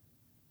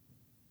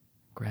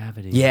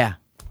Gravity. Yeah,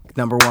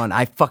 number 1.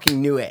 I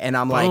fucking knew it, and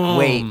I'm like, Boom.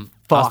 wait,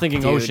 fuck, I was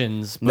thinking dude.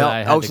 Oceans, but No, I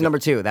had to Ocean's go- number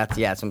 2. That's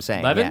what I'm saying.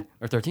 11 Yeah.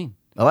 or 13?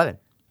 11.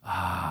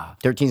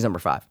 13's number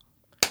 5.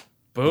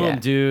 Boom, Yeah.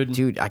 dude.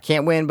 Dude, I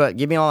can't win, but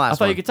give me all last I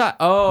thought one. you could tie.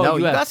 Oh, No,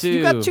 you have got, 2.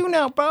 you got 2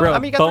 now, bro. Bro, I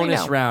mean, you got 3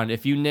 bonus now. round.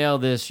 If you nail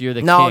this, you're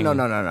the No, king.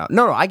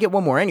 no. I get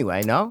one more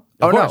anyway. No.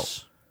 Of Oh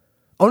course. no.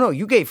 Oh no,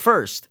 you gave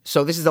first.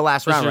 So this is the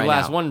last This is round your right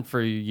last now. one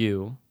for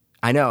you.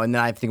 I know, and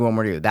then I have to give one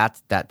more to you.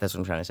 That's what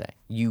I'm trying to say.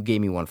 You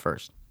gave me one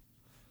first.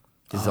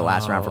 This is the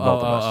last round for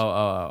both of us.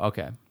 Oh,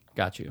 okay.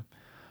 Got you.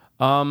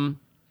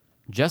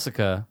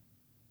 Jessica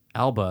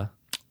Alba.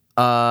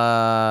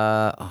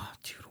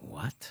 Dude,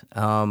 what?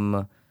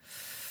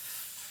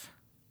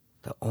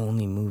 The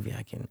only movie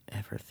I can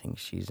ever think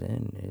she's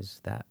in is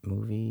that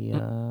movie,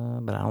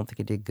 but I don't think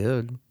it did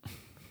good.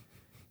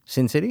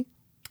 Sin City?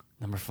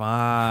 Number What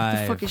 5.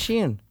 the fuck is she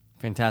in?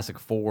 Fantastic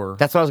Four.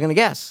 That's what I was gonna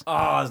guess.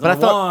 Oh, it's But I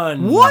number thought,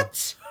 1.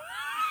 what?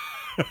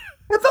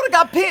 I thought it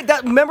got paid.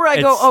 Remember, I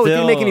go, It's it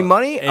didn't make any still-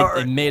 money.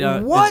 It made a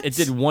what? It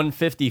did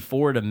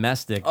 154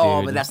 domestic. Dude.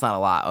 Oh, but that's not a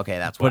lot. Okay,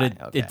 that's why.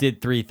 But Okay. it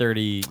did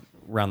 330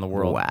 around the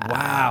world. Wow. Wow.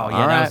 Yeah, All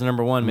that right. was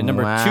number 1. But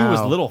number 2 was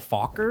Wow. Little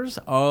Fockers.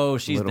 Oh,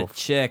 she's Little- the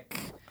chick.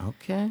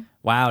 Okay.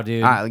 Wow,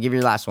 dude. All right, I'll give you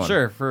your last one.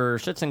 Sure, for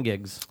shits and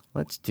gigs.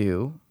 Let's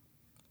do.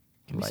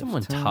 Give me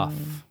someone tough.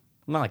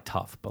 Not like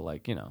tough, but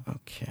like, you know.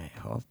 Okay,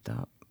 hold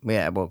up.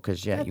 Yeah, well,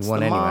 because you That's won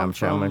the anyway. mom I'm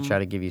going to from- try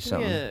to give you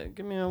something. Yeah,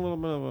 give me a little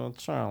bit of a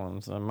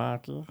challenge,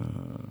 Mikey.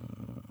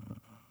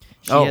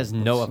 She Oh, has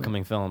no let's see.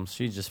 upcoming films.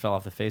 She just fell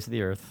off the face of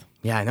the earth.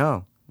 Yeah, I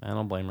know. I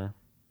don't blame her.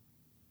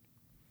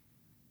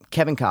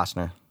 Kevin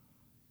Costner.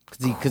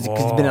 Because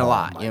he's been in a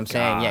lot. You know what I'm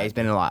saying? God. Yeah, he's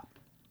been in a lot.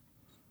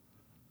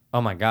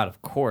 Oh my god,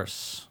 of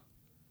course.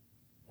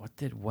 What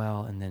did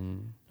well and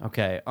then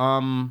okay.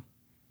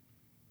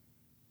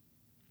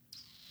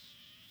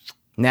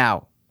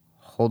 Now,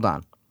 hold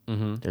on.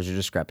 Mm-hmm. There's a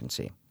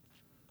discrepancy.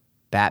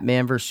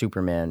 Batman vs.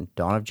 Superman,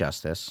 Dawn of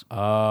Justice,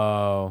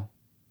 Oh.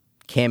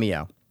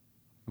 cameo.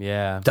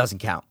 Yeah. Doesn't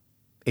count.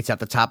 It's at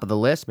the top of the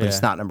list, but it's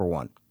Yeah. not number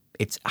 1.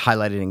 It's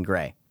highlighted in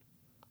gray.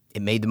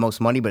 It made the most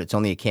money, but it's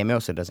only a cameo,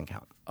 so it doesn't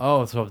count.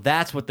 Oh, so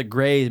that's what the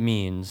gray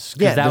means.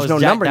 'Cause Yeah, that there's was no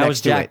Jack, number that next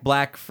was to Jack it.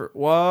 Black for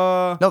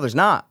what? No, there's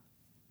not.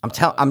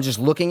 I'm just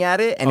looking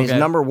at it, and his Okay.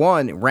 number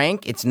 1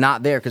 rank, it's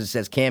not there because it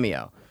says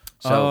cameo.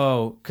 So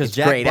Oh, because it's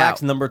Jack grayed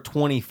Black's out. number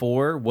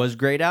 24 was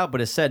grayed out, but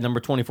it said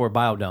number 24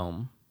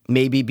 Biodome.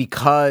 Maybe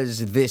because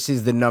this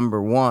is the number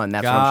 1.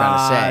 That's what I'm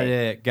trying to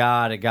say.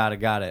 Got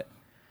it.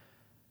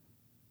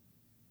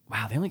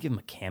 Wow, they only give him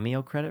a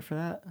cameo credit for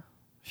that?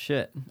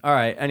 Shit. All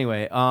right,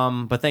 anyway,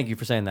 but thank you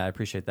for saying that. I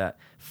appreciate that.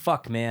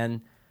 Fuck,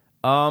 man.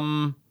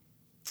 The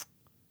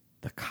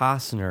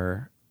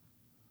Costner.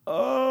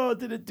 Oh,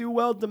 did it do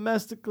well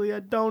domestically? I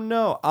don't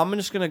know. I'm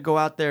just going to go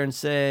out there and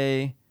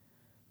say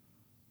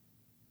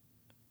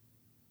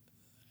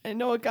I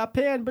know it got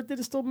panned, but did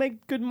it still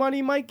make good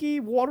money,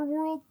 Mikey?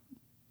 Waterworld?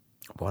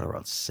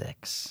 Waterworld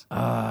 6.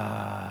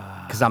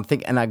 Because I'm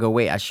thinking, and I go,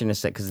 wait, I shouldn't have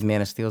said because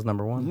Man of Steel's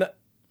number 1. No.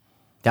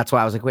 That's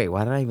why I was like, wait,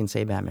 why did I even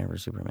say Batman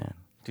vs. Superman?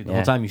 Dude, the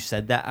whole time you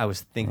said that, I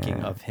was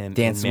thinking of him.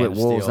 Dance in Man with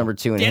of Wolves Steel. number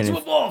 2 and Dance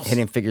with Wolves.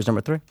 Hidden Figures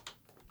number 3.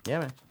 Yeah,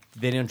 man.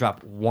 They didn't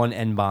drop one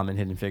N-bomb in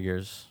Hidden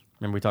Figures.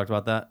 Remember we talked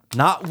about that?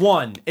 Not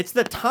one. It's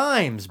the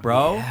times,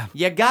 bro. Yeah.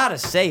 You gotta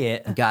say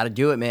it. Got to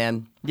do it,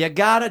 man. You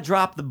gotta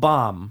drop the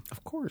bomb.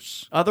 Of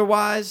course.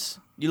 Otherwise,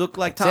 you look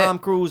like That's Tom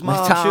it. Cruise, Like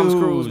mom Tom shoes.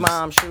 Cruise,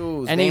 mom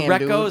shoes. Any Damn,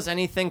 recos? dude.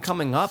 Anything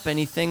coming up?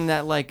 Anything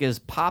that like is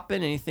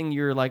popping? Anything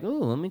you're like,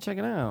 ooh, let me check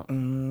it out.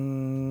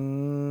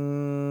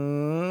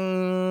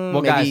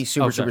 Well, Maybe guys-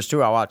 Super oh, sorry. Troopers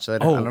 2. I'll watch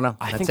that. I don't know.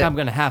 I That's think it. I'm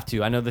gonna have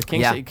to. I know the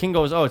King. Yeah. King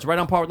goes, oh, it's right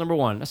on par with number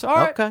 1. I said, all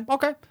right,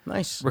 okay.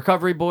 Nice.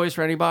 Recovery Boys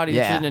for anybody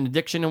Yeah. interested in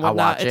addiction and I'll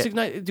whatnot. watch It's it.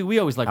 ignite. Dude, we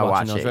always like I'll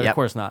watching watch those, it, right? yep. Of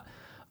course not.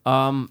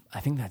 I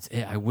think that's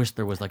it. I wish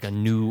there was like a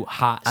new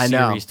hot I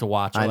know. series to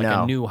watch, or I like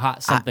know. a new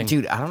hot something.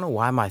 Dude, I don't know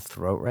why my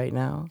throat right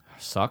now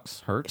Sucks,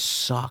 hurts,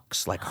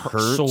 sucks. Like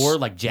hurts. sore,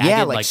 like jagged,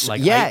 Yeah, like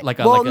yeah. like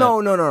a well, like a, no,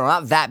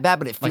 not that bad,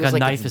 but it feels like a like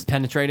knife it's- is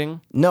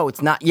penetrating. No,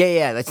 it's not.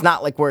 Yeah. It's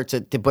not like where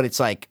but it's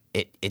like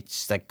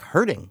it's like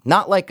hurting.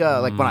 Not like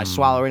like when I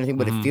swallow or anything,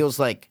 but it feels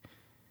like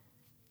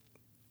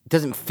it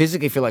doesn't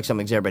physically feel like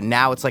something's there. But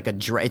now it's like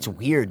it's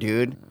weird,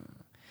 dude.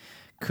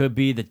 Could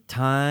be the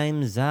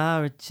times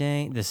are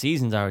changing. The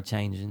seasons are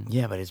changing.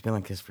 Yeah, but it's been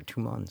like this for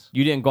 2 months.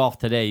 You didn't golf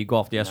today. You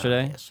golfed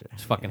yesterday? yesterday.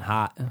 It's fucking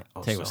hot.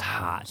 Today was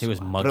hot. It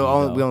was muggy.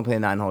 But we only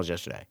played 9 holes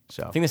yesterday.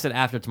 So I think they said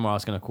after tomorrow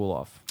it's going to cool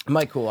off. it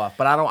might cool off.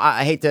 But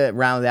I hate to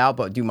round it out,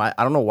 but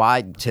I don't know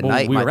why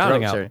tonight we were my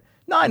rounding throats out. are...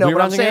 No, I know, We were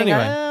but I'm rounding saying,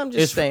 anyway. I'm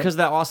just It's saying. because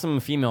that awesome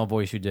female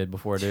voice you did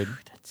before, dude.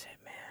 That's it,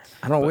 man.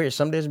 I don't know where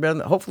some days are better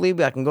than... Hopefully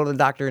I can go to the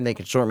doctor and they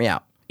can sort me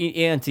out.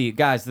 Auntie,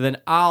 guys, then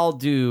I'll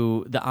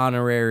do the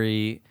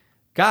honorary...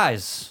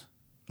 Guys...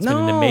 It's been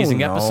an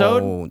amazing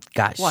episode.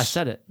 Guys. Well, I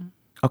said it.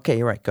 Okay,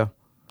 you're right. Go.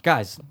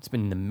 Guys, it's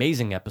been an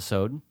amazing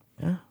episode.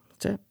 Yeah,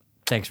 that's it.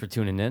 Thanks for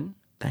tuning in.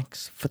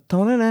 Thanks for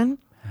tuning in.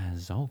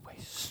 As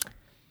always.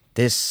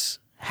 This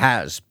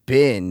has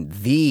been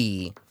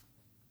the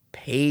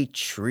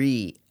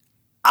patriotic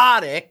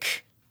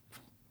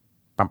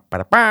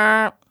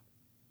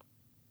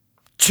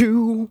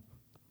to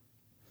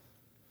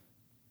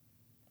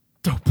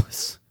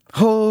Dopeless.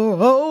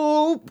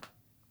 hope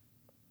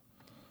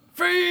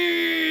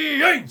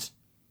Fiends!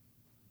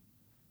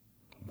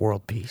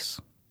 world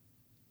peace.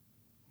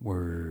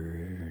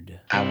 Word.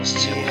 I was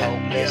too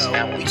hopeless,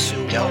 now I'm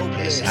too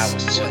dopeless. I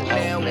was too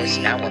hopeless,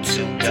 now I'm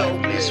too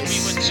dopeless. We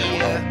were too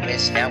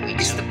hopeless, now we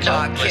too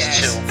dopeless.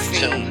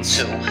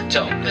 Too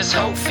dopeless,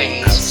 hope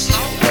fiends. I was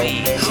too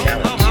hopeless, now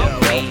I'm too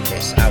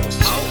hopeless. I was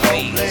too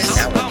hopeless,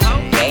 now I'm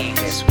too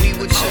hopeless. We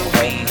were too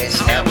hopeless,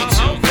 now we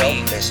too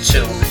dopeless.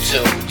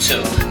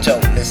 Too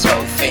dopeless,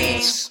 hope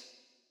fiends.